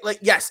 Yeah,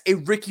 yes, a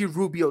Ricky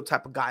Rubio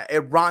type of guy,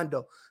 a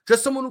Rondo,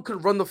 just someone who can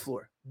run the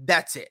floor.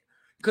 That's it.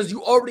 Because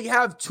you already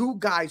have 2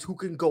 guys who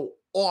can go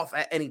off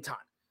at any time.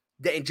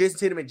 Jason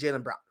Tatum and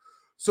Jaylen Brown.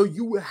 So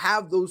you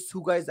have those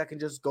 2 guys that can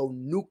just go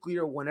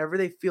nuclear whenever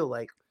they feel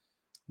like.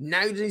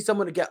 Now you just need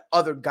someone to get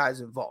other guys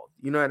involved.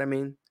 You know what I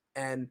mean?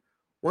 And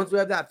once we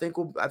have that,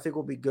 I think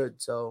we'll be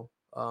good. So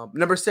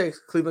number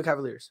 6, Cleveland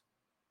Cavaliers.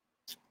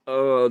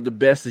 The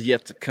best is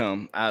yet to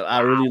come. I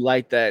really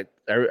like that.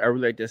 I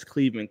really like this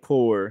Cleveland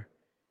core.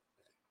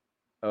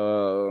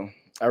 I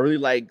really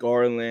like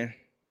Garland.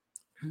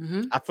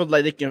 Mm-hmm. I feel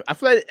like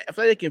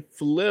they can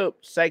flip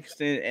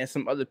Sexton and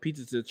some other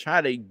pieces to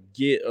try to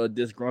get a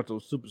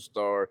disgruntled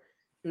superstar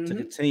to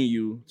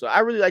continue. So I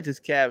really like this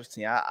Cavs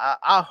team.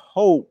 I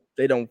hope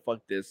they don't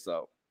fuck this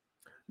up.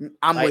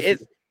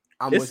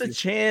 It's a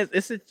chance.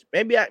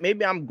 Maybe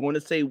I'm going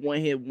to say one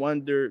hit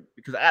wonder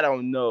because I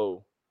don't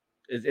know.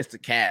 It's the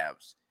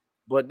Cavs,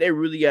 but they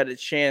really got a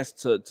chance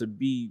to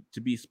be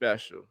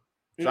special.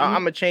 So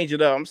I'm gonna change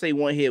it up. I'm gonna say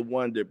one hit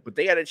wonder, but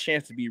they got a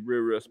chance to be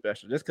real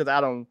special. Just because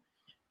I don't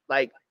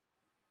like,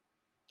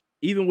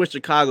 even with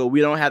Chicago,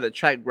 we don't have the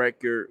track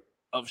record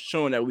of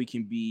showing that we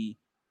can be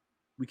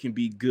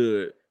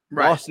good.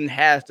 Right. Boston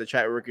has the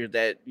track record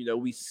that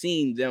we've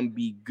seen them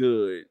be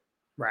good.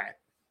 Right.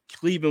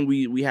 Cleveland,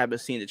 we haven't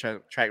seen the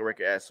track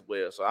record as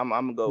well. So I'm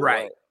gonna go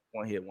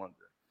one hit wonder.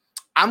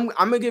 I'm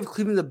gonna give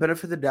Cleveland the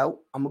benefit of the doubt.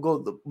 I'm gonna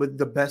go with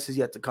the best is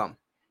yet to come.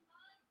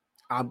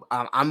 I'm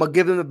gonna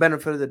give them the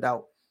benefit of the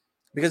doubt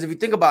because if you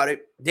think about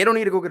it, they don't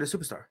need to go get a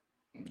superstar.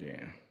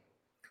 Yeah.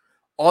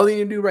 All they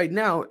need to do right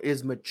now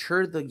is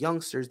mature the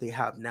youngsters they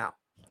have now.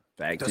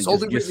 That's all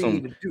they need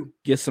to do.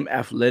 Get some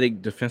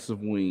athletic defensive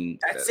wing.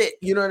 That's it.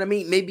 You know what I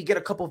mean? Maybe get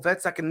a couple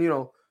vets that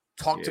can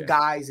talk to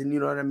guys and you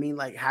know what I mean,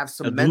 like have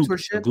some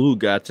mentorship. A glue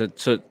guy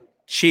to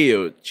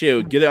chill,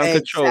 get it under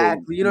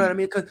control. You know what I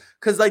mean?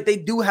 Because like they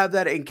do have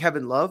that in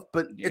Kevin Love,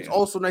 but it's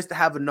also nice to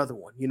have another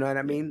one. You know what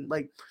I mean?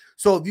 Like,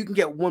 so if you can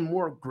get one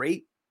more,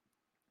 great.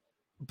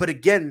 But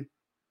again,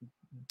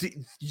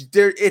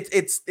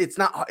 it's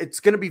not. It's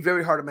going to be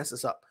very hard to mess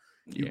this up.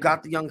 You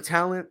got the young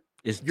talent.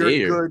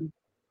 You're good,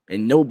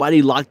 and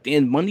nobody locked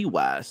in money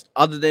wise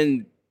other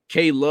than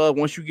K Love.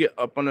 Once you get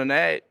up on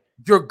that,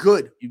 you're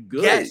good. You're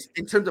good. Yes,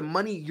 in terms of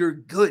money, you're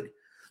good.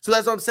 So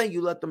that's what I'm saying.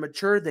 You let them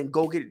mature, then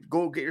go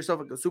get yourself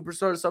like a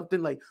superstar or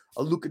something like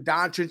a Luka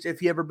Doncic if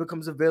he ever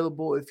becomes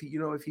available. If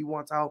he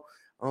wants out,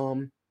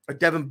 a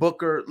Devin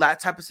Booker, that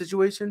type of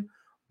situation.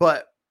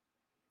 But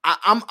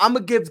I'm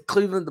gonna give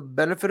Cleveland the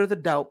benefit of the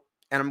doubt,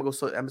 and I'm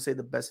gonna say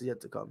the best is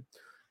yet to come.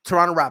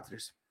 Toronto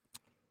Raptors.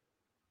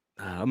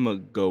 I'm gonna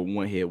go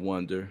one hit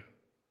wonder.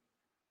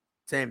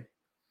 Same.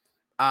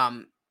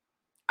 I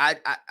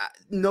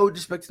no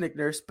disrespect to Nick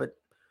Nurse, but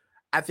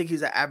I think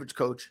he's an average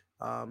coach.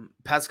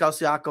 Pascal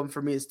Siakam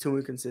for me is too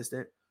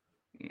inconsistent.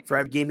 For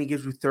every game he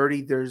gives you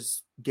 30,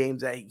 there's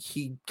games that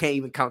he can't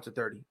even count to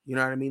 30. You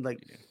know what I mean?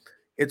 Like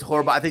it's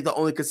horrible. I think the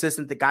only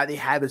consistent guy they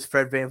have is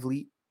Fred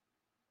VanVleet.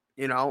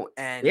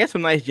 And they have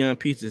some nice young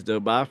pieces though,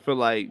 but I feel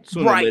like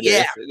sooner or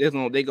later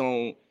they're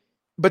gonna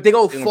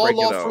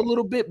fall off for a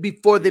little bit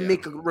before they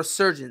make a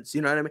resurgence. You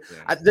know what I mean?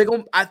 Yeah.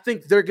 I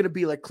think they're gonna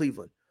be like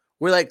Cleveland,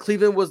 where like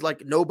Cleveland was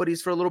like nobody's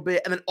for a little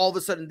bit, and then all of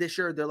a sudden this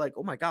year they're like,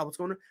 oh my god, what's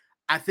going on?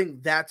 I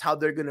think that's how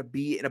they're gonna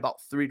be in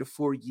about 3 to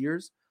 4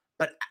 years.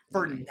 But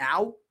for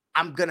now,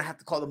 I'm gonna have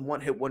to call them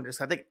one hit wonders.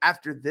 I think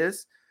after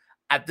this,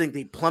 I think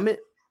they plummet,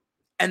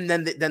 and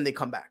then they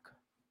come back.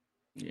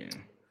 Yeah.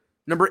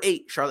 Number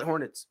 8, Charlotte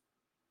Hornets.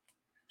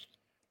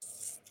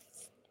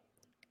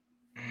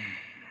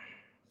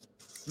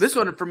 This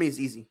one for me is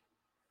easy.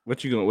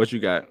 What you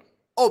got?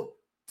 Oh,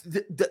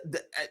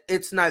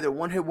 it's neither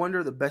one hit wonder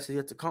or the best is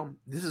yet to come.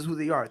 This is who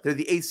they are. They're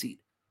the 8th seed.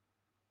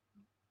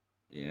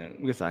 Yeah,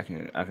 I guess I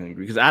can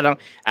agree because I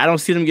don't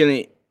see them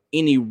getting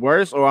any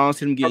worse or I don't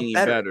see them getting any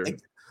better.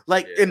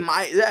 In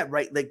my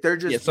right, like they're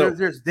just they're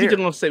there. We're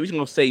gonna say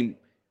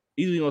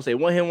either gonna say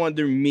one hit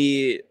wonder,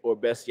 mid, or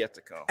best yet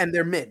to come. And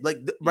they're mid.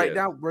 Like right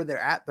now where they're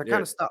at, they're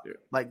kind of stuck.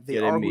 Like they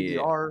are who they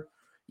are.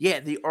 Yeah,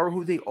 they are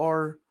who they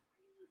are.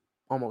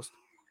 Almost.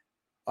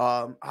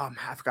 I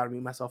forgot to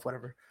mute myself.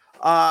 Whatever.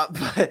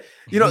 But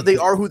they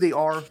are who they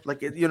are.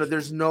 Like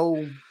there's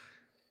no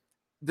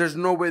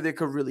way they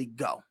could really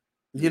go.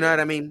 You know what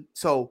I mean?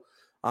 So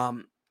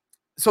I'm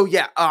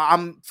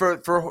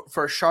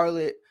for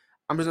Charlotte.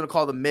 I'm just gonna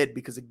call them mid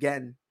because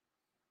again,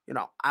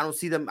 I don't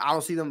see them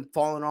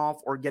falling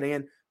off or getting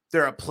in.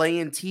 They're a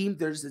play-in team.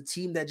 There's a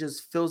team that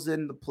just fills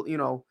in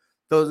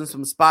fills in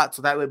some spots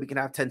so that way we can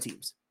have 10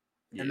 teams,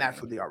 and that's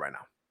who they are right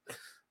now.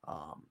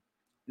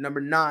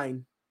 Number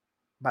 9.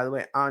 By the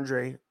way,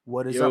 Andre,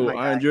 what is up,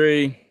 my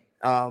Andre?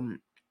 Guy?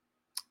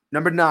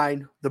 Number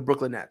 9, the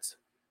Brooklyn Nets.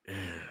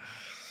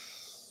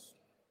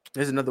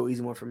 There's another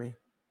easy one for me.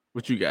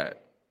 What you got?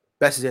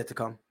 Best is yet to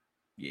come.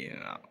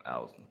 Yeah, I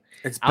was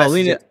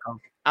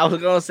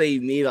gonna say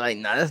me, like,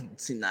 nah,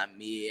 that's not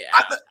me.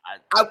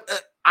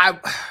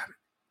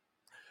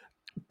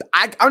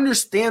 I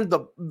understand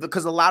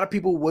because a lot of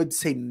people would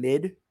say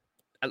mid.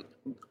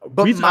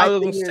 But I was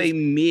gonna say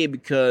mid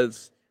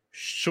because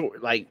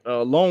short,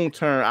 long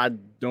term, I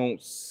don't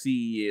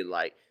see it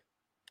I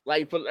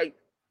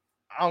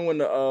don't want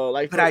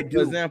to for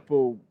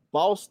example,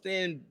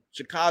 Boston,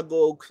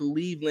 Chicago,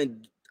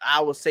 Cleveland,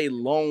 I would say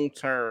long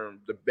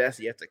term the best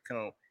yet to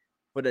come.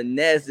 But the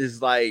Nets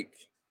is like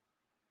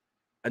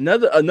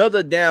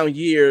another down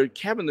year.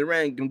 Kevin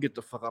Durant gonna get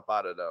the fuck up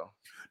out of though.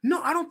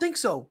 No, I don't think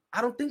so.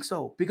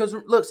 Because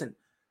listen,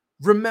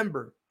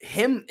 remember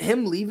him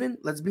leaving.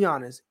 Let's be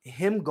honest,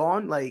 him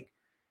gone.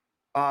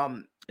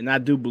 And I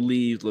do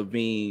believe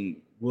Levine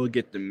will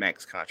get the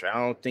max contract. I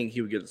don't think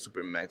he will get the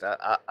super max.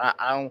 I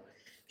don't.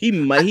 He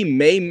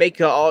may make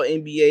an All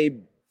NBA,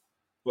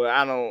 but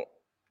I don't.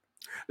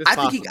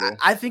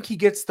 I think he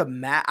gets the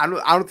max. I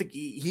don't think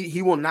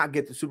he will not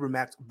get the super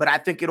max, but I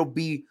think it'll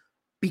be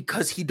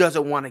because he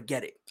doesn't want to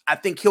get it. I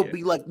think he'll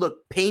be like,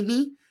 look, pay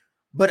me,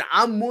 but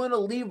I'm going to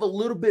leave a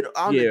little bit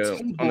on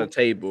the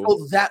table,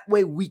 so that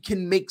way we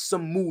can make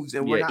some moves.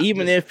 And we're not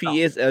even if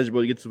he is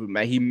eligible to get to the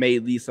match, he may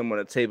leave some on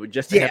the table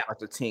just to help out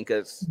the team.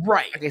 Because,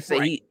 like I say,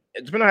 he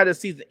depending on how the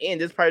season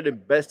ends, it's probably the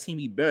best team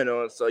he's been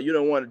on. So you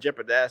don't want to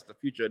jeopardize the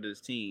future of this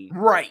team,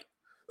 right?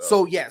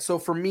 So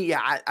for me,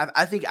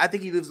 I think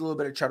he leaves a little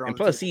bit of cheddar on. And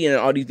plus, he in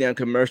all these damn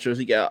commercials,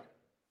 he got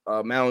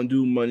Mountain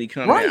Dew money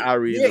coming. Right. I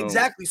already know.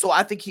 Exactly. So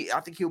I think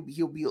he'll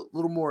be a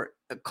little more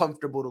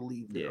comfortable to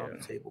leave on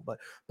the table. But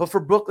for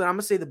Brooklyn, I'm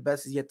gonna say the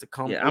best is yet to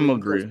come. Yeah, I'm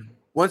agree.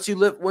 Once you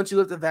lift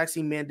the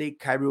vaccine mandate,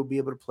 Kyrie will be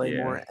able to play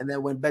more. And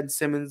then when Ben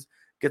Simmons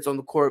gets on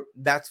the court,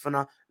 that's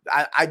phenomenal.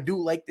 I do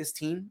like this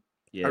team.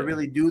 I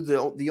really do.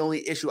 The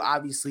only issue,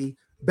 obviously,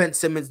 Ben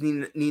Simmons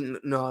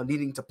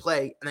needing to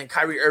play, and then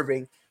Kyrie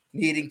Irving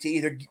needing to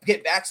either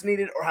get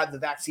vaccinated or have the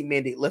vaccine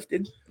mandate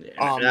lifted.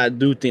 And I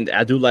do think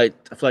I feel like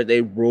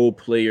they role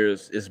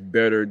players is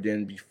better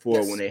than before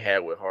when they had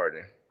with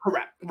Harden.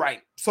 Correct. Right.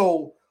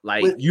 So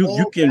like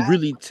you can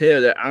really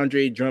tell that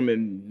Andre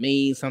Drummond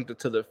means something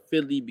to the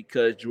Philly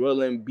because Joel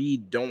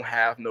Embiid don't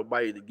have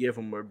nobody to give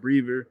him a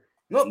breather.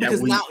 No,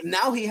 because now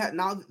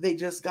they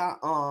just got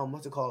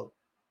what's it called?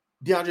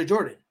 DeAndre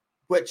Jordan,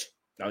 which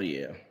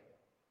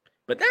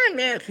but that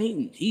man,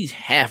 he's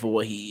half of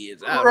what he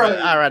is. I'd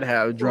rather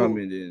have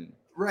Drummond than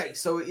right.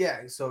 So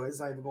it's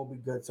not even gonna be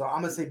good. So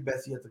I'm gonna say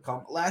best yet to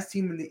come. Last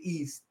team in the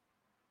East,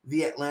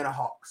 the Atlanta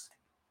Hawks.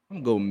 I'm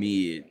gonna go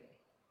mid.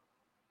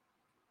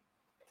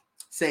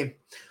 Same.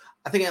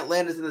 I think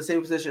Atlanta's in the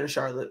same position as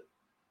Charlotte.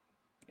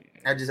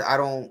 I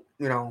don't,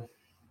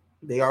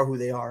 they are who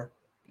they are.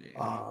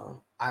 Yeah.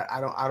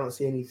 I don't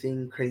see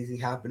anything crazy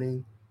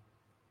happening.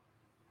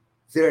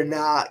 They're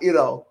not,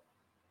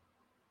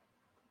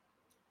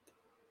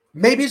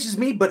 maybe it's just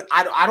me, but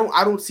I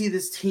don't see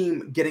this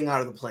team getting out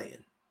of the play-in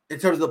in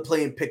terms of the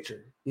play-in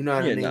picture. You know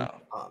what I mean?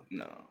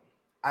 No.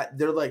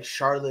 They're like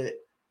Charlotte.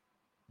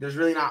 There's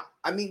really not.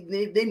 I mean,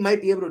 they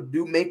might be able to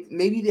do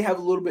maybe they have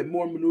a little bit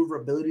more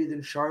maneuverability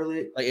than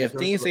Charlotte. Like if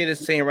things stay the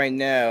same right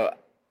now,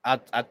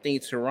 I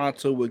think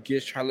Toronto would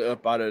get Charlotte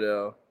up out of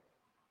there,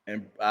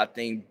 and I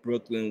think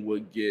Brooklyn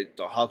would get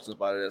the Hawks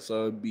up out of there.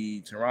 So it'd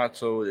be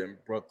Toronto and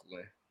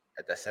Brooklyn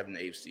at that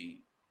 7-8 seed.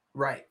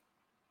 Right.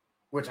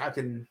 Which I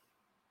can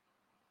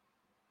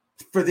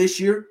for this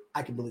year,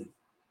 I can believe.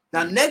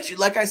 Now next year,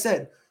 like I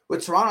said,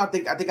 with Toronto, I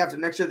think after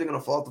next year they're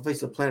gonna fall off the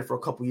face of the planet for a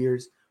couple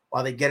years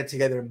while they get it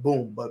together and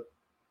boom. But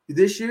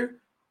this year,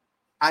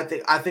 I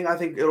think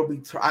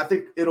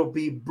it'll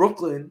be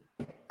Brooklyn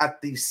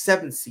at the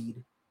 7th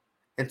seed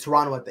and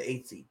Toronto at the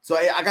 8th seed. So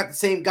I got the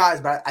same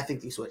guys, but I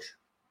think they switch.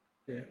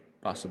 Yeah,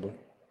 possible.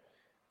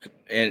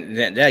 And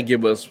that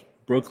give us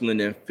Brooklyn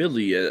and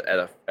Philly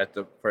at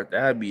the first.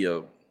 That'd be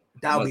a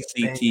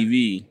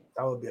CTV.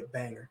 That would be a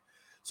banger.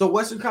 So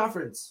Western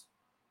Conference,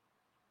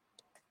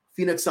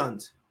 Phoenix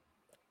Suns.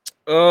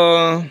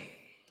 I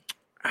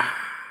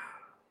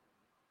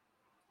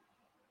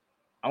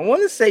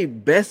want to say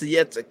best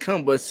yet to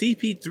come, but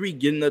CP3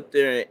 getting up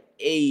there in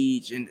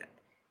age and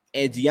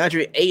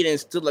DeAndre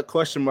Ayton's still a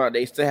question mark.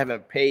 They still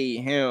haven't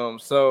paid him,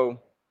 so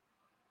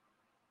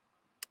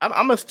I'm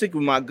gonna stick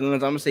with my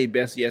guns. I'm gonna say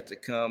best yet to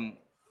come,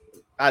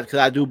 because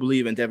I do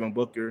believe in Devin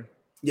Booker.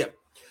 Yep,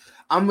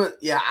 I'm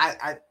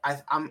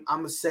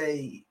gonna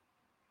say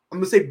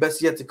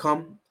best yet to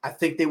come. I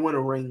think they win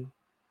a ring.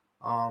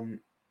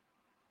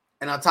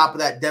 And on top of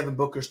that, Devin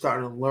Booker's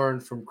starting to learn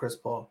from Chris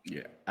Paul.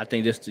 Yeah, I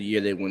think this is the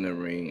year they win the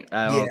ring.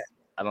 I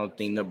don't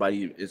think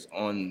nobody is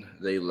on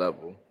their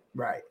level.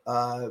 Right.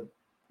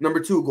 Number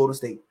 2, Golden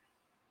State.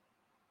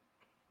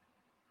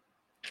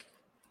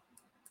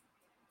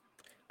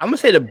 I'm going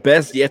to say the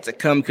best yet to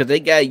come because they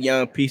got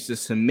young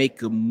pieces to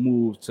make a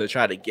move to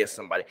try to get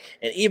somebody.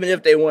 And even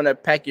if they want to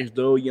package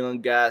those young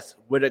guys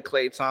with a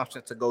Klay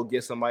Thompson to go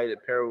get somebody to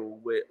pair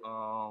with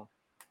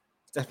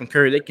Stephen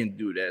Curry, they can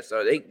do that.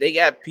 So they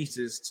got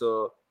pieces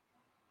to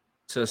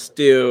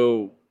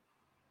still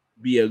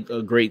be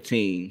a great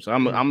team. So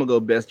I'm gonna go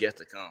best yet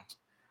to come.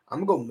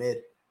 I'm gonna go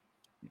mid.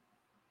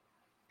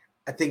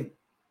 I think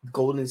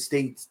Golden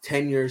State's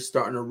tenure is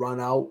starting to run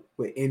out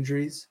with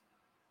injuries.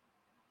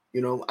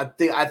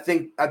 I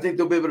think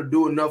they'll be able to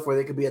do enough where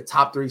they could be a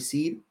top 3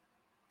 seed.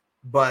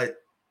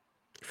 But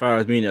as far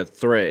as being a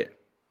threat,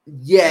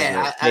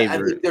 yeah, I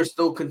think there's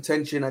still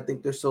contention. I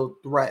think there's still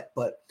a threat,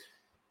 but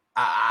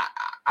I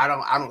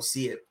don't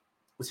see it,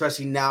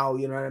 especially now.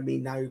 You know what I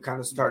mean? Now you're kind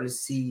of starting to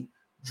see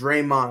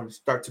Draymond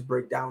start to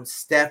break down.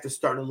 Steph is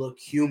starting to look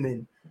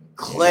human.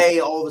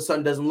 Klay all of a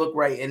sudden doesn't look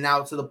right, and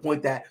now to the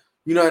point that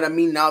you know what I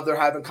mean. Now they're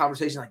having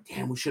conversations like,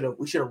 "Damn, we should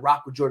have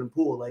rocked with Jordan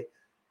Poole." Like,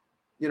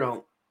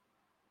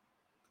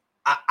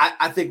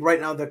 I think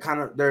right now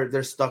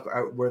they're stuck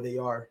where they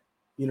are.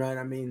 You know what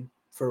I mean?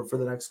 For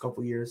the next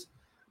couple years.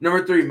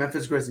 Number 3,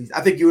 Memphis Grizzlies.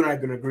 I think you and I are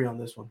going to agree on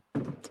this one.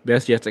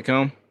 Best yet to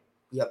come.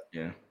 Yep.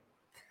 Yeah.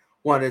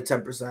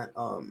 110%.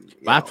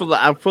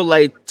 I feel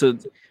like to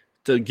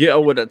get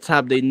over the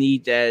top, they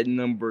need that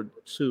number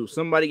 2.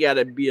 Somebody got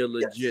to be a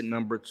legit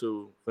number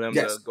 2 for them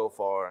to go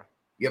far.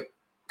 Yep.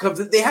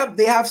 Because they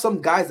have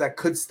some guys that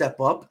could step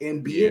up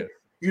and be it,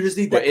 You just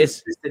need But that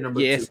consistent number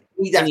two.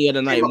 Any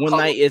other night.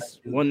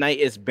 One night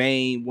is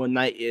Bane, one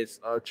night is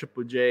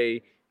Triple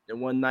J,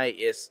 and one night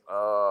is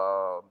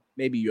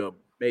maybe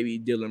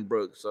Dylan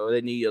Brooks. So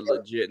they need a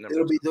legit number.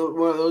 It'll be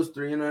one of those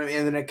three, you know what I mean?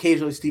 And then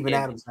occasionally Steven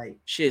Adams night.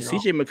 Shit,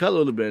 CJ McCollum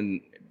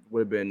would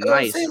have been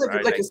nice.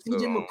 Like a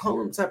CJ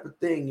McCollum type of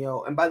thing,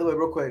 yo. And by the way,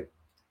 real quick,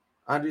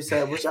 Andre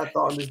said, "Wish I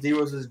thought on this D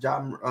Rose's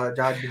job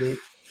debate."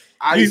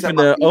 You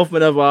finna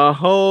open up a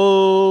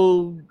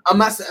whole. I'm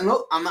not saying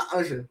no. I'm not.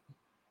 Listen,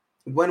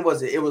 when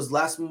was it? It was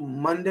last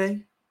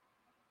Monday.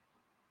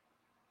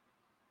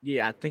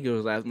 Yeah, I think it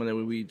was last Monday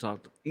when we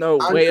talked. No,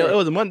 wait, it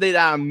was a Monday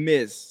that I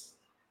missed.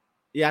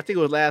 Yeah, I think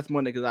it was last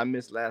Monday because I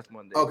missed last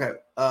Monday. Okay.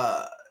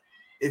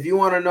 If you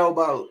want to know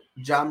about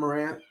John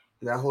Morant,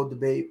 that whole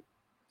debate,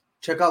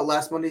 check out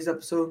last Monday's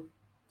episode.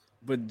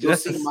 But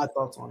just see my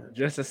thoughts on it.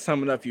 Just to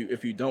sum it up,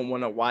 if you don't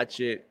want to watch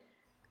it,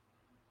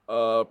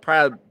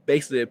 probably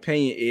basically the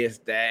opinion is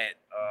that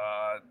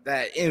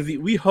that MVP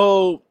we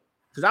hold,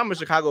 because I'm a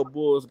Chicago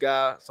Bulls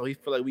guy, so he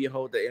feel like we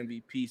hold the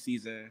MVP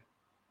season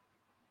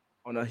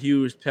on a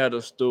huge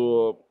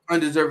pedestal,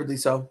 undeservedly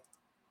so.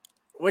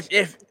 Which,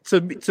 if to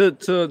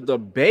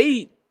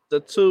debate the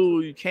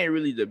two, you can't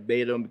really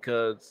debate them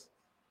because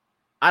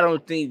I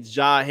don't think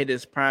Ja hit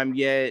his prime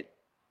yet,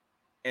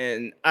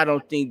 and I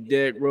don't think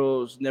Derrick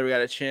Rose never got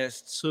a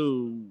chance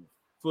to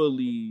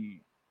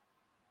fully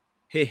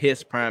hit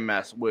his prime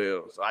as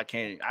well. So I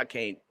can't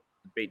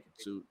debate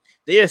the two.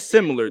 They are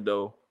similar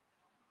though.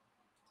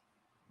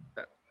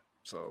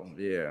 So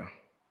yeah.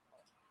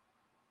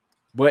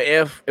 But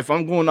if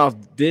I'm going off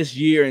this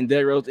year and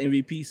Derrick Rose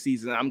MVP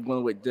season, I'm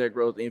going with Derrick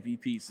Rose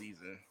MVP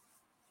season.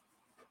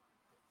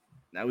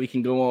 Now we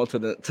can go on to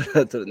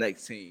the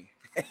next team.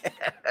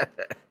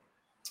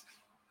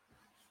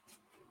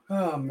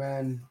 Oh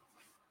man.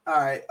 All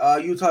right.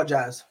 Utah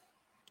Jazz.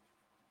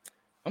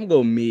 I'm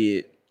going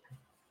mid.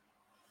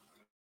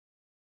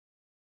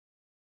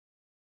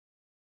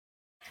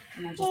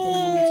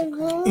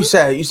 You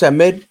said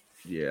mid?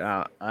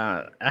 Yeah,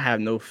 I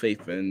have no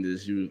faith in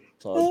this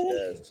Utah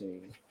Jazz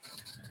team.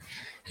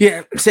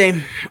 Yeah,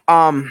 same.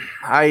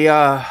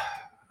 I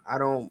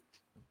don't.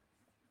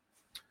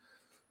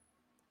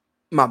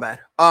 My bad.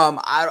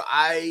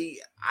 I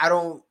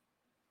don't.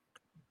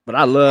 But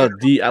I love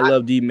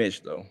D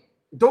Mitch though.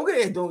 Don't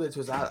get it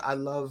twisted. I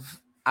love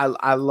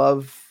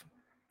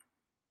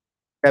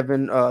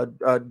Devin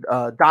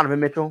Donovan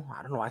Mitchell.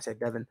 I don't know why I said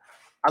Devin.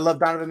 I love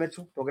Donovan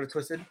Mitchell. Don't get it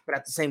twisted. But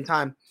at the same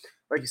time,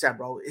 like you said,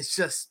 bro, it's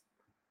just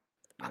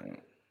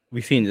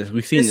we've seen this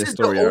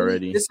story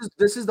already.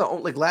 This is the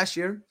only, like last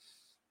year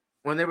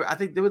when they were, I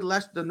think they were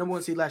the number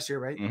one seed last year,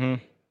 right?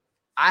 Mm-hmm.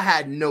 I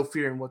had no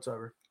fear in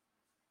whatsoever.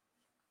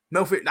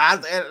 No fear.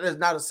 There's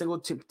not a single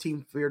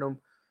team feared them.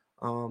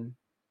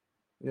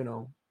 You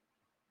know,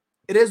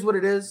 it is what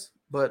it is.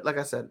 But like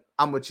I said,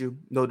 I'm with you.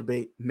 No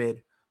debate.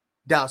 Mid.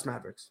 Dallas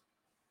Mavericks.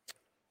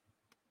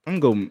 I'm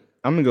gonna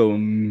go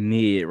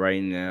mid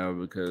right now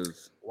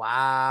because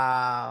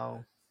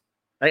wow.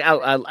 Like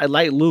I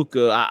like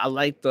Luka. I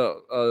like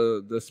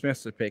the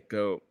Spencer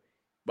pickup,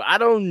 but I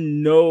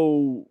don't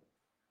know.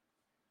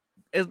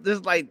 It's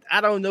just like I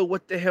don't know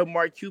what the hell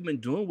Mark Cuban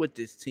doing with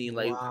this team.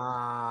 Like,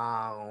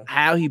 wow,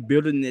 how he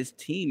building this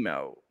team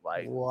out.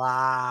 Like,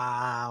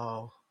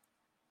 wow.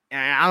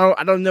 And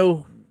I don't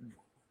know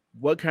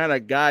what kind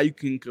of guy you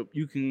can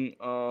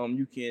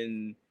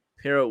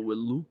pair up with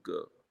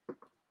Luka.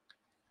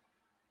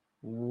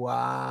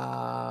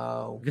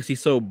 Wow, because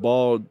he's so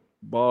ball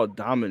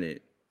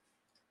dominant.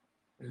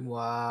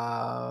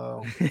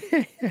 Wow.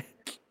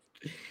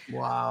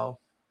 Wow.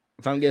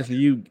 So I'm guessing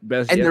you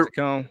best yet to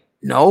come.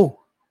 No,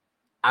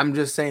 I'm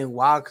just saying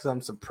wow because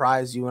I'm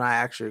surprised you and I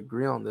actually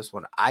agree on this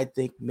one. I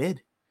think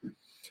mid.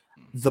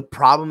 The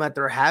problem that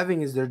they're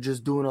having is they're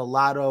just doing a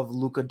lot of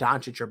Luka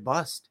Doncic or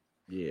bust.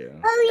 Yeah,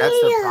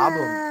 that's the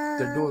problem.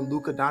 They're doing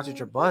Luka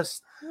Doncic or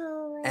bust,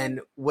 and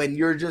when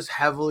you're just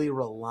heavily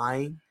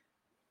relying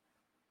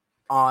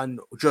on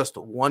just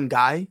one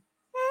guy,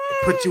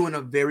 it puts you in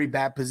a very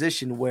bad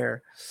position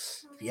where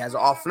if he has an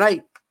off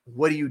night,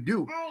 what do you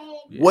do?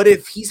 Yeah. What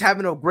if he's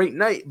having a great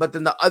night, but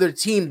then the other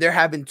team, they're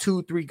having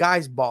 2-3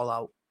 guys ball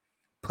out?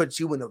 Puts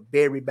you in a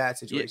very bad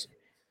situation.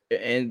 Yeah.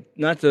 And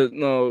not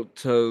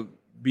to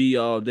be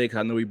all day, because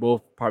I know we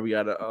both probably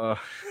gotta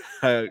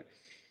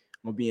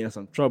will be in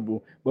some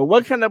trouble. But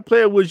what kind of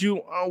player would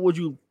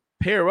you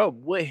pair up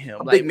with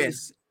him? Big man.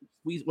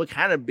 What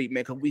kind of big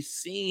man? Because we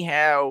seen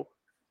how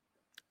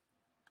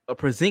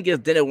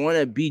Porzingis didn't want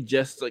to be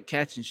just a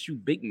catch and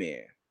shoot big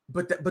man.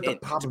 But the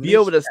problem to be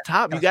able to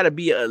stop, you got to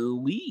be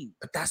elite.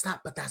 But that's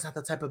not the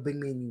type of big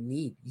man you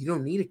need. You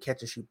don't need a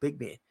catch and shoot big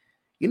man.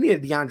 You need a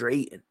DeAndre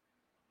Ayton.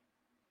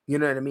 You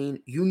know what I mean?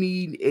 You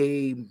need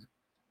a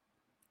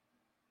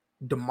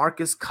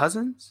DeMarcus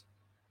Cousins.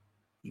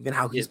 Even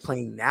how he's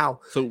playing now.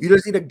 So you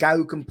just need a guy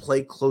who can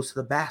play close to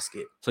the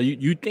basket. So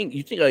you think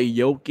a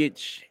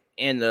Jokic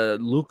and a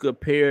Luka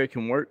pair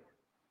can work?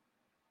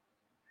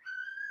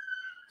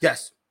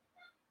 Yes.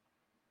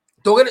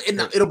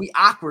 It'll be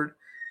awkward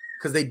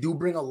because they do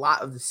bring a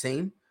lot of the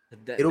same.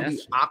 It'll be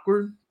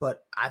awkward,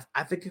 but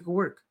I think it could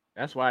work.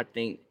 That's why I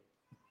think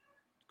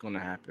it's gonna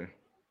happen.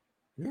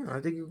 Yeah, I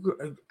think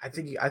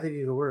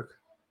it could work.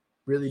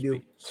 Really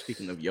do.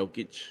 Speaking of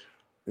Jokic.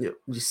 Yeah,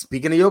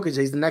 speaking of Jokic,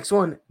 he's the next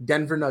one.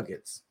 Denver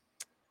Nuggets.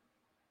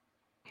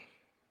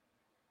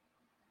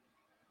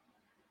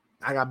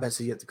 I got best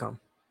yet to come.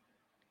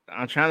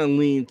 I'm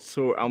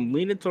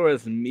leaning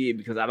towards mid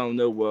because I don't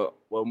know what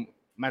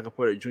Michael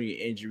Porter Jr.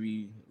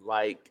 injury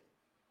like.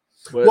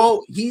 But,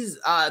 well, he's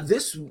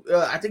this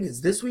I think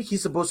it's this week.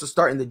 He's supposed to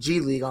start in the G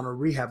League on a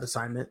rehab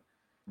assignment.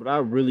 But I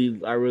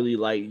really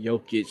like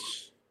Jokic.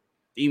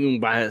 Even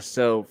by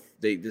himself,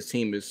 this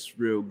team is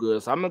real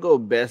good. So I'm gonna go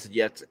best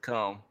yet to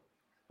come.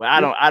 But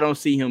I don't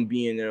see him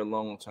being there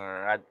long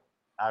term.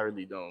 I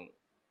really don't.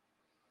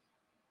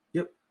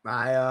 Yep.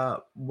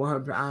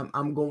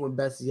 I'm going with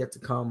best yet to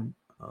come.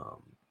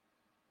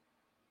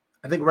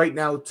 I think right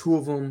now 2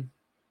 of them,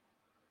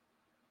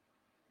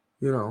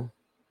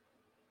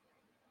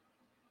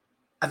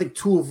 I think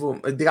 2 of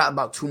them, they got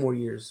about 2 more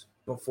years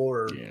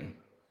before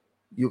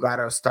you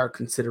gotta start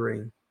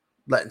considering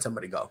letting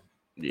somebody go.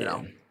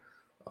 Yeah.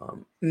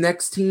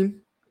 Next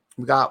team,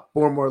 we got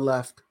 4 more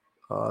left.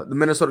 The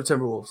Minnesota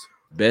Timberwolves.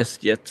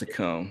 Best yet to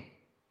come.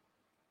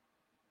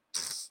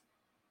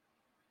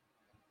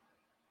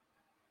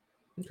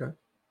 Okay.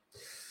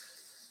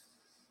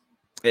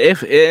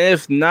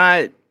 If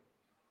not,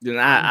 then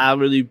I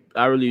really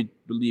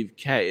believe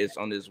Cat is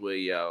on his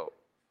way out.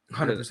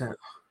 100%.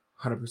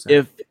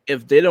 100%.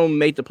 If they don't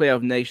make the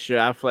playoff next year,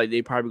 I feel like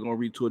they probably gonna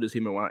retool this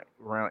team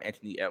around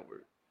Anthony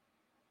Edwards.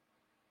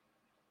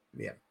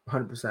 Yeah,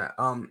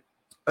 100%.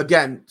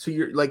 Again,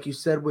 like you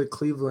said with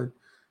Cleveland,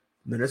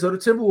 Minnesota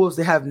Timberwolves,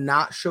 they have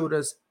not showed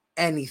us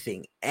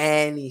anything.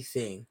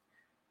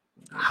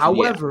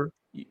 However,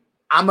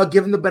 I'm gonna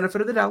give them the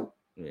benefit of the doubt.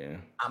 Yeah,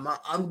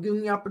 I'm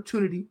giving the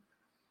opportunity.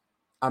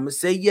 I'm gonna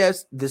say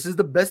yes. This is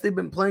the best they've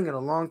been playing in a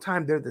long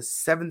time. They're the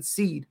 7th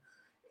seed,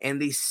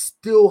 and they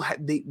still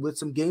with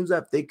some games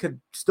left, they could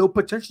still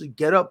potentially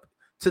get up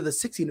to the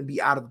 6th seed and be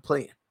out of the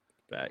play-in.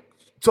 Right.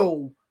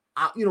 So,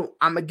 I'm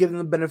gonna give them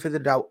the benefit of the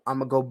doubt. I'm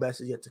gonna go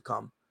best is yet to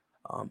come.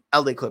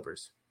 LA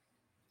Clippers.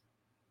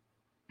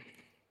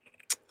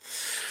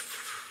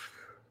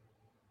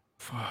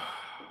 All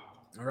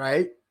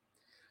right,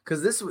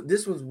 because this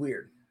was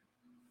weird.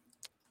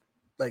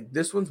 Like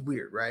this one's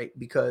weird, right?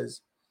 Because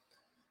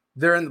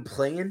they're in the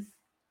play-in.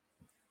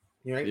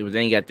 Right? They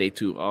ain't got their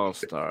 2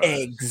 all-stars.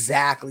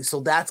 Exactly.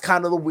 So that's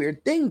kind of the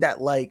weird thing that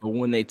But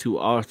when they 2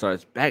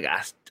 all-stars back,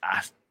 I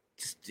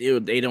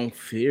still they don't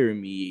fear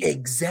me.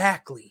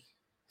 Exactly.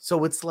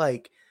 So it's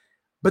like,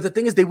 but the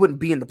thing is, they wouldn't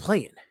be in the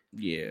play-in.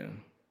 Yeah.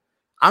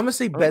 I'm gonna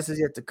say best is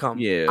yet to come.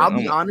 Yeah. I'll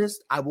be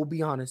honest. I will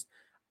be honest.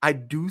 I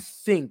do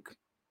think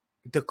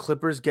the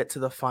Clippers get to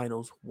the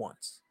finals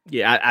once.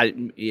 Yeah. I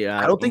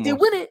don't think they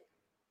win it,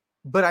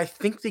 but I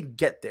think they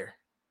get there.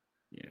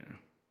 Yeah.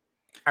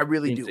 I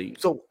really do.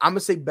 So I'm gonna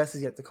say best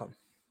is yet to come.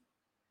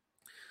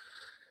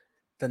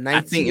 The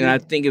 19th, I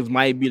think it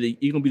might be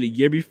it's gonna be the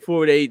year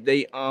before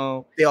they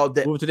all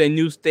move to their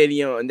new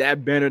stadium, and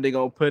that banner they're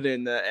gonna put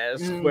in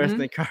as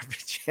Western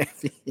Conference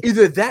champion.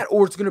 Either that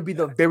or it's gonna be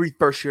the very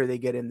first year they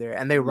get in there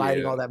and they're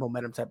riding all that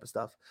momentum type of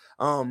stuff.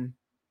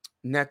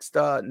 Next,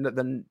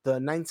 the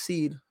 9th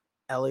seed,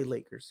 LA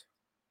Lakers.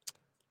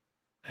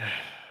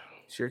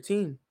 It's your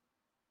team.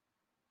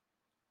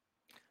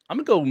 I'm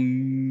gonna go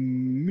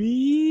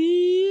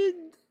mid.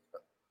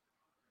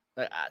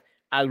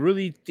 I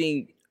really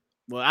think.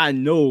 Well, I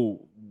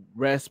know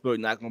Westbrook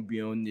not gonna be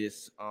on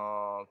this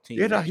team.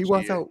 Yeah, no, he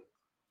wants out.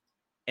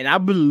 And I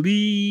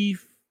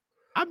believe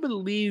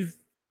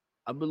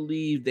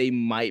they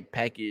might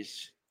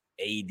package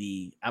AD.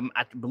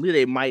 I believe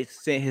they might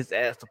send his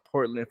ass to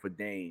Portland for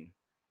Dame.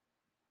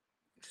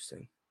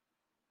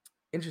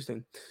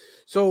 Interesting.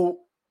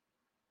 So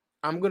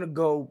I'm gonna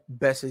go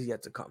best is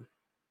yet to come.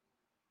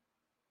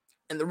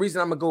 And the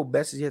reason I'm gonna go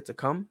best is yet to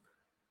come,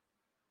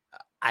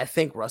 I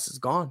think Russ is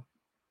gone.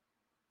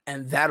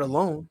 And that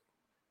alone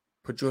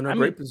put you in a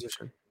great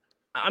position.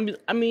 I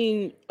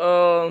believe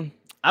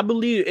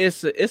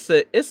it's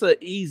a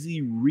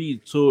easy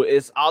read to it.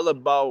 It's all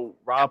about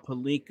Rob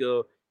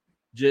Pelinka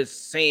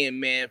just saying,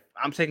 man,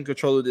 I'm taking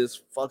control of this.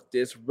 Fuck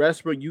this.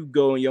 Westbrook, you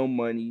go on your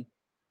money.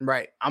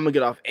 Right. I'm gonna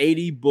get off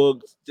 80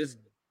 books. Just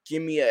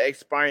give me an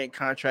expiring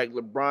contract.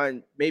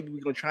 LeBron, maybe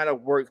we're gonna try to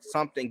work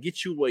something,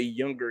 get you a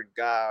younger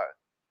guy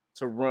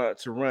to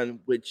run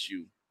with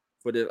you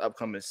for the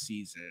upcoming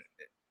season.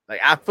 Like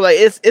I feel like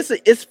it's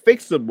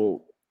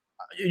fixable.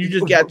 You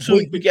just got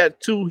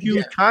two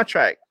huge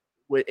contracts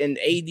with an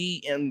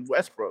AD and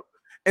Westbrook.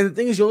 And the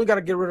thing is, you only got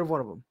to get rid of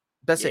one of them.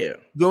 That's it.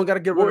 You only got to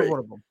get rid of one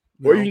of them.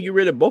 Or you can get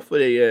rid of both of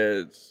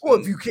their ads.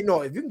 Well, if you can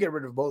get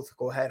rid of both,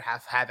 go ahead,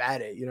 have at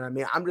it. You know what I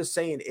mean? I'm just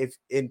saying, if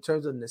in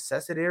terms of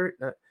necessity,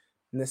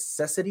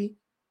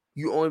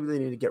 you only really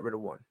need to get rid of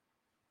one.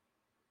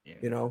 Yeah.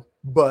 You know,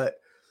 but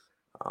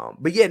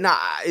yeah,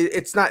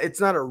 it's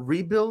not a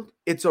rebuild.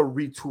 It's a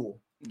retool.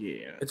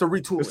 Yeah, it's a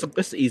retool.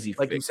 It's easy,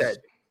 like fix. You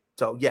said.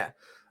 So yeah,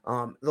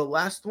 the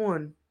last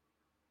one,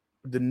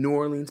 the New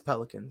Orleans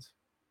Pelicans.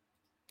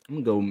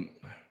 I'm gonna go.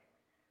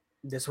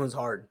 This one's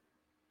hard.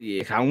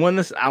 Yeah,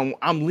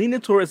 I'm leaning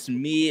towards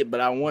mid,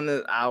 but I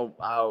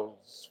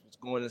was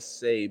going to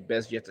say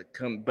best yet to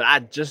come, but I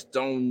just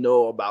don't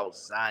know about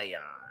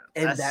Zion.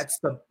 And that's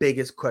the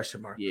biggest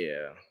question mark.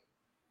 Yeah.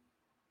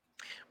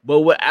 But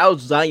without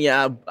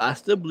Zion, I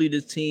still believe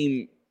the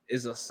team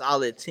is a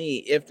solid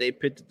team if they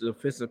put the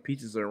defensive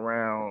pieces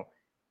around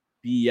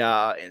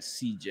B.I. and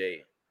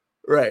CJ.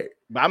 Right.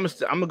 But I'm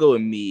gonna go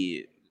with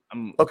mid.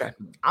 Okay.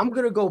 I'm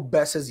gonna go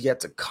best is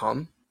yet to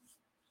come.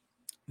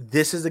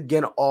 This is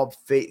again all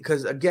fate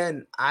because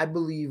again, I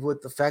believe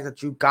with the fact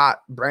that you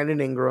got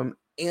Brandon Ingram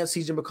and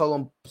CJ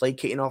McCollum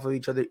placating off of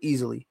each other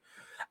easily.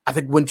 I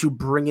think once you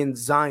bring in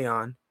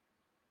Zion,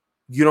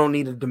 you don't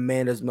need to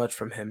demand as much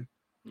from him.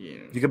 Yeah.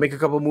 You can make a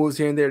couple moves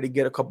here and there to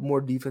get a couple more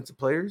defensive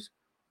players.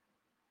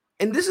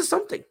 And this is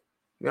something,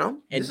 you know.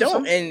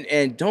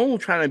 And don't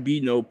try to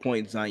be no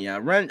point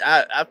Zion.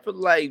 I feel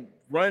like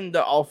run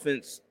the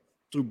offense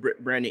through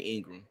Brandon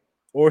Ingram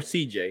or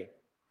CJ.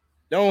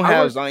 Don't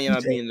have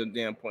Zion being the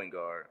damn point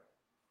guard.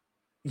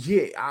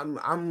 Yeah,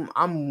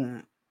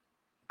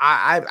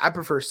 I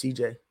prefer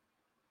CJ.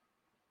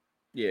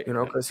 Yeah, you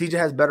know, because CJ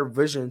has better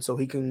vision, so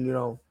he can,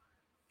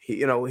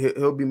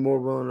 he'll be more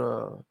willing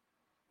to,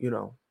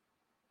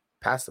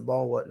 pass the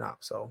ball and whatnot.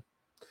 So,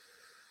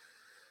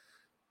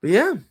 but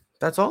yeah,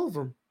 that's all of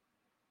them.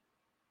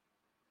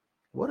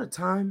 What a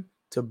time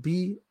to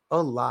be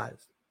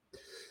alive.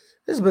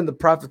 This has been the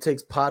Prideful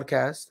Takes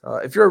podcast.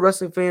 If you're a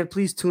wrestling fan,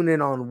 please tune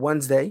in on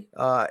Wednesday.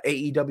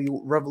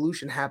 AEW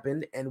Revolution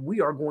happened, and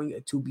we are going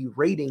to be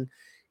rating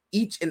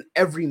each and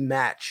every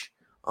match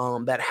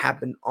that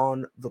happened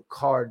on the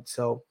card.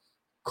 So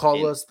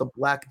call us the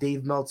Black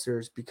Dave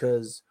Meltzers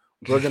because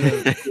we're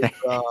gonna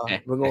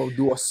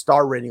do a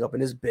star rating up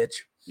in this bitch.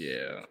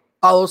 Yeah.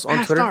 Follow us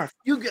on Twitter.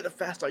 You get a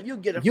 5 star. You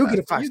get a 5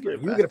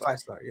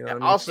 star. You know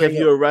what also, if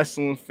you're a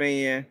wrestling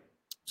fan,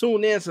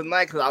 tune in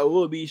tonight because I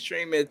will be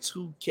streaming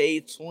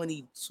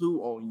 2K22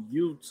 on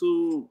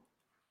YouTube.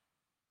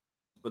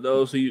 For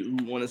those who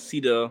want to see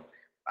the,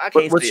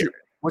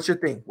 what's your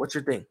thing?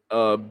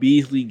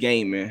 Beasley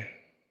Gaming.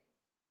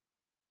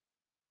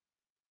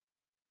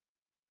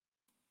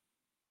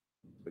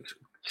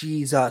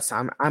 Jesus,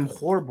 I'm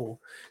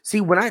horrible.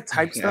 See, when I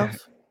type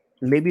stuff,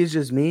 maybe it's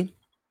just me,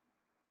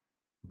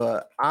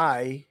 but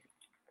is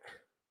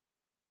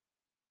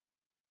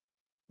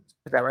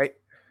that right?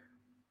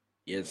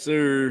 Yes,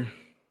 sir.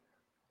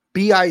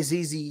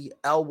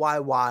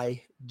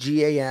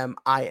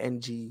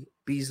 BIZZLYYGAMING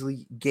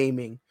Beasley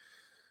Gaming.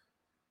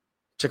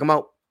 Check them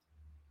out.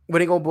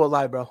 When are you gonna go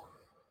live, bro?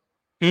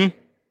 When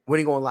are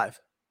you going live?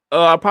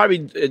 I'll probably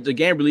the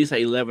game release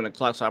at 11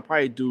 o'clock, so I'll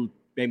probably do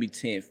maybe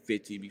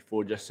 10:50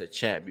 before just a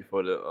chat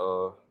before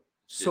the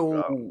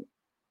so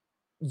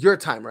your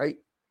time, right?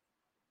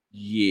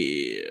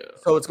 Yeah.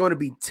 So it's going to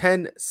be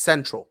 10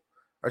 Central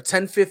or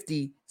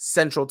 10:50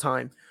 Central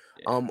time,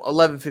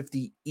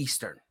 11:50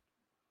 Eastern.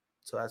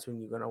 So that's when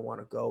you're gonna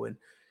want to go and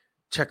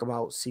check him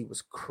out, see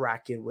what's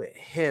cracking with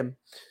him.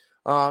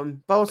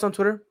 Follow us on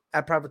Twitter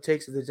at Prideful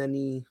Takes. If there's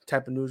any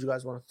type of news you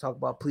guys want to talk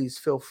about, please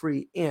feel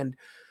free and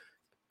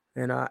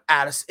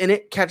add us in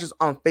it. Catch us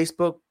on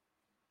Facebook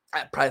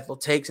at Prideful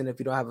Takes. And if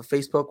you don't have a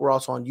Facebook, we're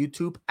also on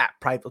YouTube at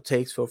Prideful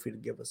Takes. Feel free to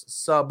give us a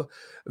sub.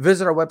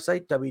 Visit our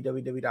website,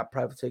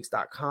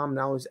 www.pridefultakes.com.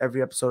 Now is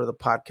every episode of the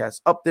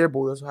podcast up there, but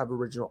we also have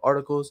original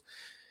articles.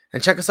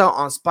 And check us out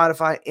on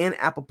Spotify and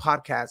Apple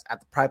Podcasts at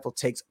the Prideful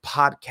Takes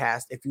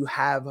podcast. If you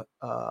have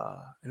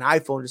an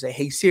iPhone, just say,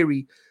 hey,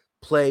 Siri,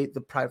 play the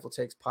Prideful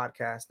Takes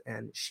podcast,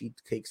 and she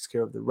takes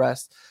care of the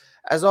rest.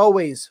 As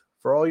always,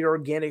 for all your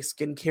organic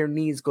skincare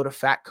needs, go to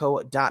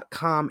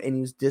fatco.com and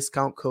use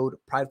discount code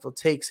Prideful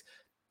Takes.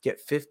 Get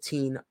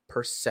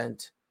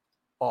 15%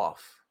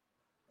 off.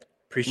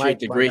 Appreciate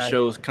the great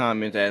shows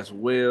comment as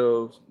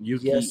well,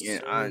 Yuki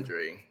and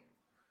Andre.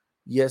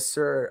 Yes,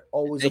 sir.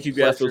 Always Thank you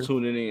guys for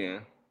tuning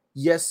in.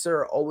 Yes,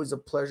 sir. Always a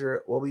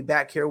pleasure. We'll be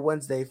back here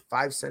Wednesday,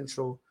 5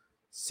 Central,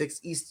 6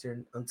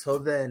 Eastern. Until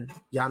then,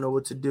 y'all know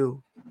what to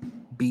do.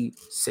 Be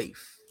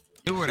safe.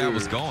 Knew where that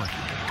was going.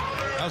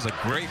 That was a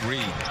great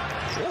read.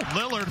 Oh,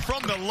 Lillard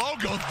from the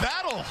logo.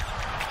 That'll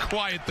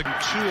quiet the 2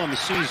 on the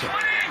season.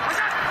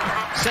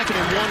 2nd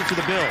and 1 for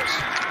the Bills.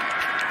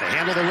 They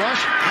handle the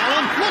rush.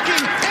 Allen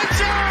looking. End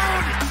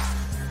zone.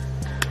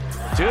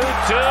 2-2.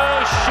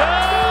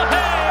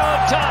 Shohei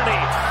Ohtani.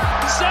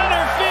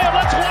 Center field.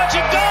 Let's watch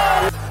it go.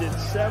 Did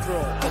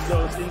several of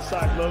those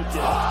inside low kicks.